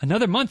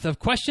another month of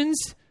questions,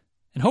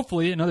 and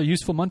hopefully another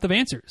useful month of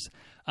answers.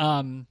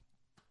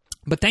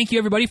 But thank you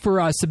everybody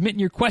for submitting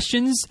your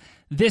questions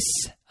this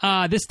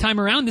time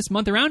around, this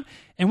month around.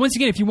 And once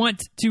again, if you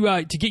want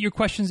to get your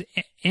questions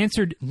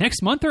answered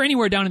next month or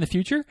anywhere down in the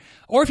future,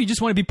 or if you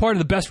just want to be part of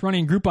the Best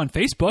Running group on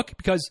Facebook,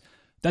 because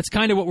that's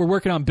kind of what we're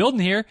working on building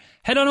here,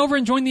 head on over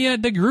and join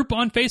the group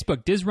on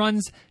Facebook,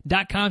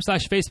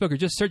 DizRuns.com/Facebook, or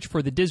just search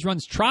for the Diz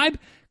Runs Tribe.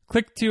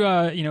 Click to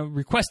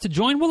request to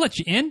join. We'll let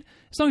you in.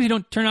 As long as you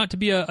don't turn out to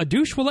be a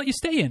douche, we'll let you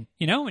stay in,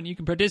 and you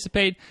can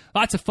participate.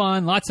 Lots of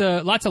fun, lots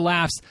of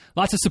laughs,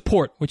 lots of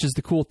support, which is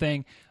the cool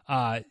thing.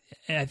 I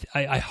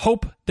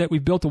hope that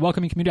we've built a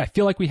welcoming community. I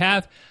feel like we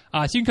have.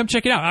 So you can come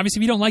check it out. Obviously,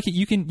 if you don't like it,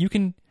 you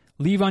can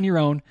leave on your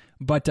own.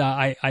 But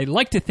I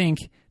like to think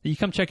that you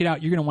come check it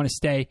out. You're going to want to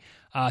stay.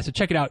 So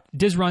check it out.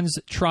 Diz Runs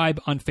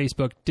Tribe on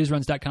Facebook,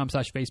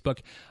 DizRuns.com/Facebook.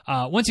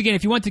 Once again,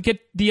 if you want to get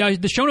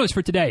the show notes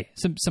for today,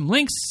 some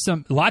links,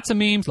 lots of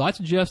memes, lots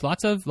of GIFs,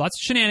 lots of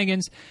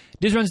shenanigans,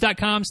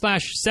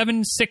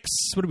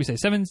 DizRuns.com/76, what did we say?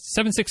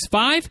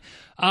 765.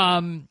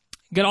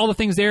 Got all the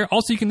things there.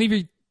 Also, you can leave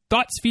your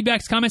thoughts,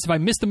 feedbacks, comments. If I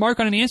missed the mark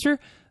on an answer,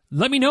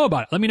 let me know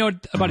about it. Let me know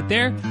about it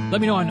there.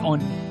 Let me know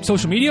on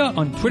social media,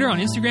 on Twitter, on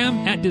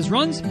Instagram,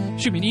 @DizRuns.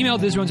 Shoot me an email,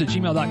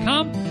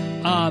 DizRuns@gmail.com.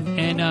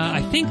 And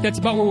I think that's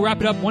about where we'll wrap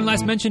it up. One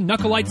last mention,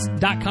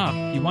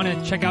 knucklights.com. You want to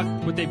check out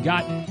what they've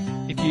got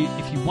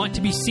if you want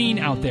to be seen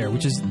out there,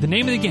 which is the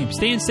name of the game.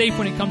 Staying safe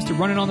when it comes to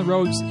running on the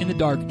roads in the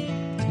dark.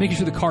 It's making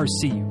sure the cars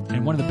see you.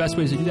 And one of the best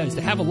ways to do that is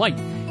to have a light.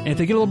 And if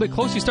they get a little bit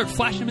close, you start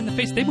flashing them in the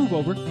face. They move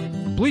over.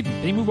 Believe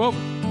me, they move over.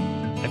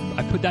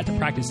 I put that to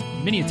practice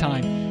many a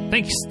time,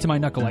 thanks to my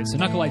Knucklights. So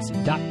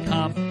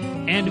knucklights.com.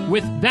 And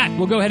with that,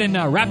 we'll go ahead and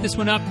wrap this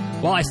one up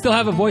while I still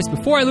have a voice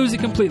before I lose it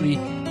completely.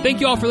 Thank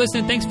you all for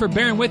listening. Thanks for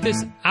bearing with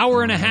this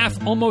hour and a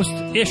half,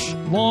 almost-ish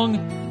long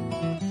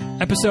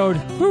episode.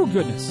 Whew,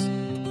 goodness.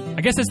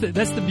 I guess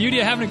that's the beauty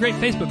of having a great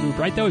Facebook group,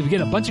 right, though? We get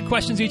a bunch of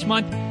questions each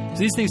month, so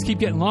these things keep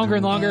getting longer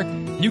and longer.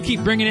 You keep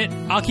bringing it.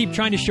 I'll keep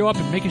trying to show up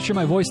and making sure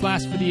my voice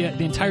lasts for the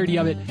entirety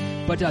of it.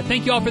 But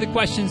thank you all for the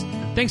questions.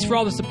 Thanks for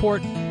all the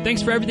support.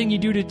 Thanks for everything you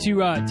do to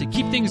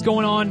keep things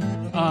going on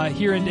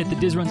here at the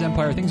Diz Runs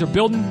Empire. Things are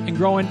building and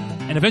growing,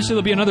 and eventually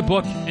there'll be another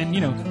book and,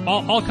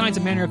 all kinds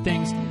of manner of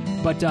things.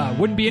 But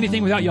wouldn't be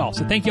anything without y'all.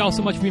 So thank you all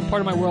so much for being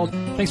part of my world.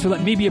 Thanks for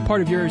letting me be a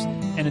part of yours.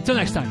 And until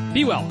next time,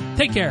 be well.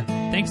 Take care.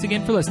 Thanks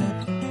again for listening.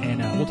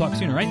 And we'll talk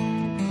soon, all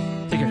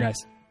right? Take care,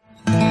 guys.